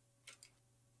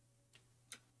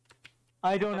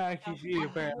 I don't actually see you,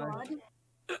 apparently.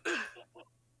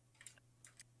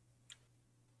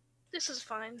 This is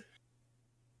fine.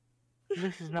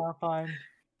 This is not fine.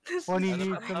 This When is you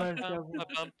need fine.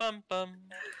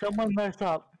 someone mess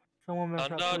up. Someone mess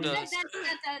up. Under please.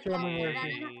 the Show me where sea.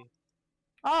 it is.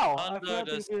 Oh, I Under forgot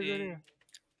the to do sea. it.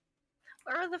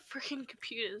 Where are the freaking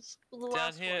computers? The Down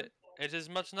last here, It is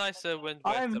much nicer when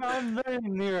I'm very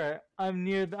near it. I'm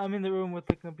in the room with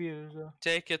the computer. So.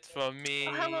 Take it from me.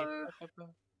 Hello.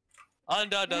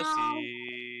 Under the No.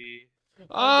 sea.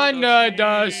 Under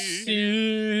the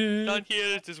sea. Down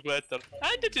here it is wetter.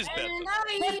 And it is better. And I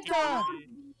hear a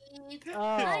heartbeat. I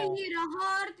Oh. hear a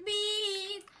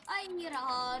heartbeat. I hear a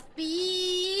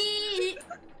heartbeat.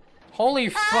 Holy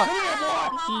fuck.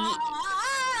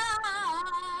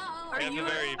 We have a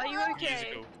very Are you okay?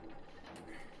 musical.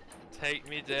 Take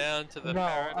me down to the No,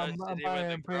 paradise I'm city where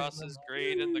the in grass prison. is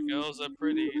green and the girls are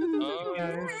pretty. Oh,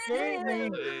 can't escape me.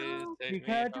 please take You me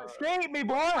can't home. escape me,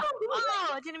 boy. Oh,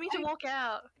 I didn't mean to walk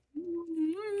out.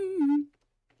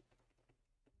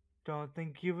 Don't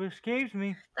think you've escaped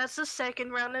me. That's the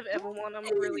second round I've ever won. I'm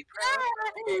really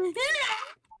proud.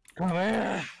 Come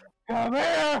here. Come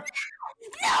here.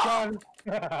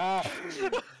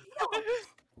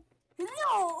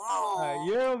 No.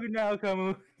 You now come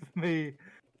with me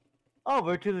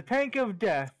over to the tank of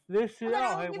death. This is.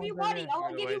 I Oh, hey, will give you what's that money. here? I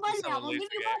will give you Wait till money. I someone will leaves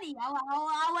give you the money. I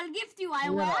will gift you. I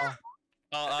will. Yeah.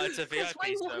 Oh, it's a That's why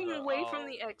VIP you're walking server. away Oh. from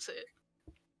the exit.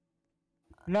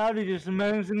 Now they just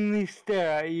menacingly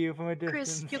stare at you from a Chris,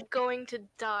 distance. you're going to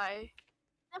die.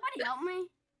 Somebody help me.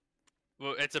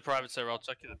 Well, it's a private server. I'll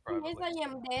check you the private. Yes, link. I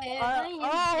am dead. Oh, I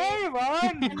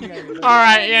am dead. hey, Ron!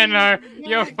 Alright, yeah, no. You're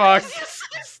You're fucked. so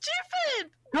stupid!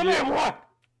 Come here, boy!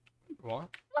 What?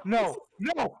 No!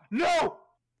 No! No!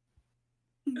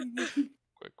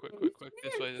 Quick.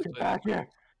 This way. Get back here!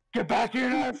 Get back here!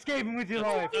 You're not escaping with your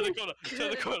life! Turn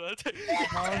the corner.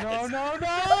 No!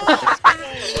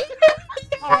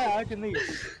 Alright, I can leave.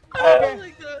 Oh Okay. my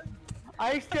god.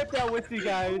 I stepped out with you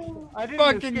guys. I didn't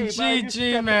Fucking escape. I just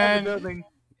GG, stepped out man. the building.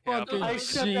 Fucking I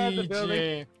stepped out the building.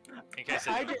 GG. In case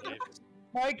I it's did-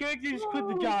 My character just quit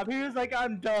the job. He was like,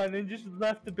 I'm done, and just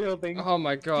left the building. Oh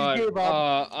my god. gave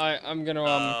up. I'm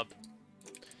gonna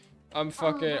I'm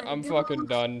fucking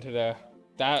done today.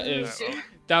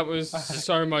 That was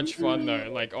so much fun though.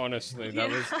 Like honestly, that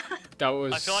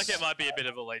was. I feel like it might be a bit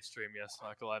of a late stream, yes,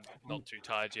 Michael. I'm not too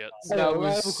tired yet. Hey, that I have a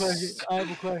was- question. I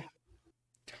have a question.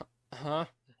 Huh?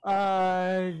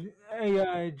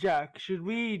 Hey, Jack, should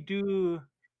we do?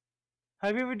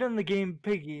 Have you ever done the game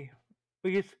Piggy?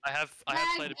 Because I have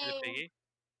played a bit of Piggy.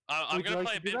 I'm Would you gonna like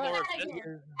play a to do bit that? more of Yeah,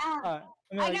 this. Ah, I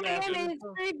I mean, got like, him in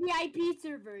free VIP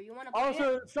server. You wanna play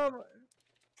it? Also,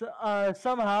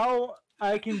 somehow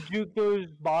I can juke those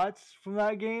bots from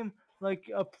that game like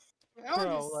a I'll pro.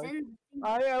 just Like send.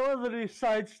 I will literally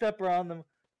sidestep around them.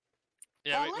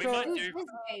 Yeah, Oh, we let's might do do this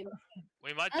game.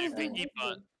 Let's do do Piggy, this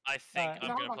but game. I think I'm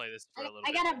No, gonna play this for a little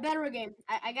I bit. got a better game.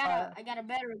 I got a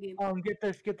better game.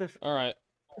 Get this. Alright.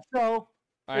 So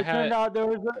I it turned had out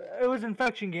it was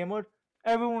infection game mode.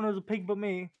 Everyone was a pig but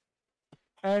me,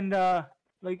 and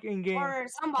like in game, Or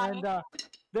somebody. and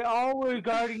they all were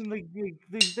guarding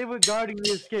they were guarding the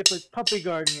escape, like puppy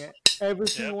guarding it. Every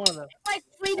single one of them. Like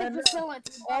freedom And,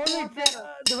 facilities. All More the, better.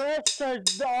 the rest are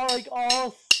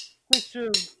all 6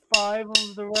 or 5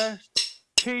 of the rest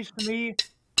chased me,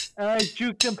 and I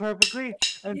juked them perfectly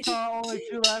until only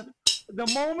 2 left. The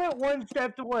moment one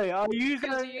stepped away, I used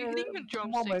Chris, that are you hitting the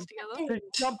drumsticks moment together? to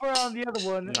jump around the other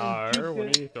one. No, and juke what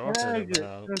it, are you and then talking exit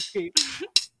about? and escape.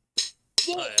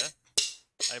 Oh yeah.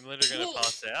 I'm literally gonna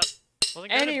pass out. Wasn't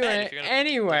going to bed if you're gonna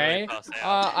Anyway, literally pass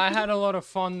out. I had a lot of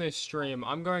fun this stream.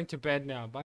 I'm going to bed now.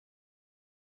 Bye.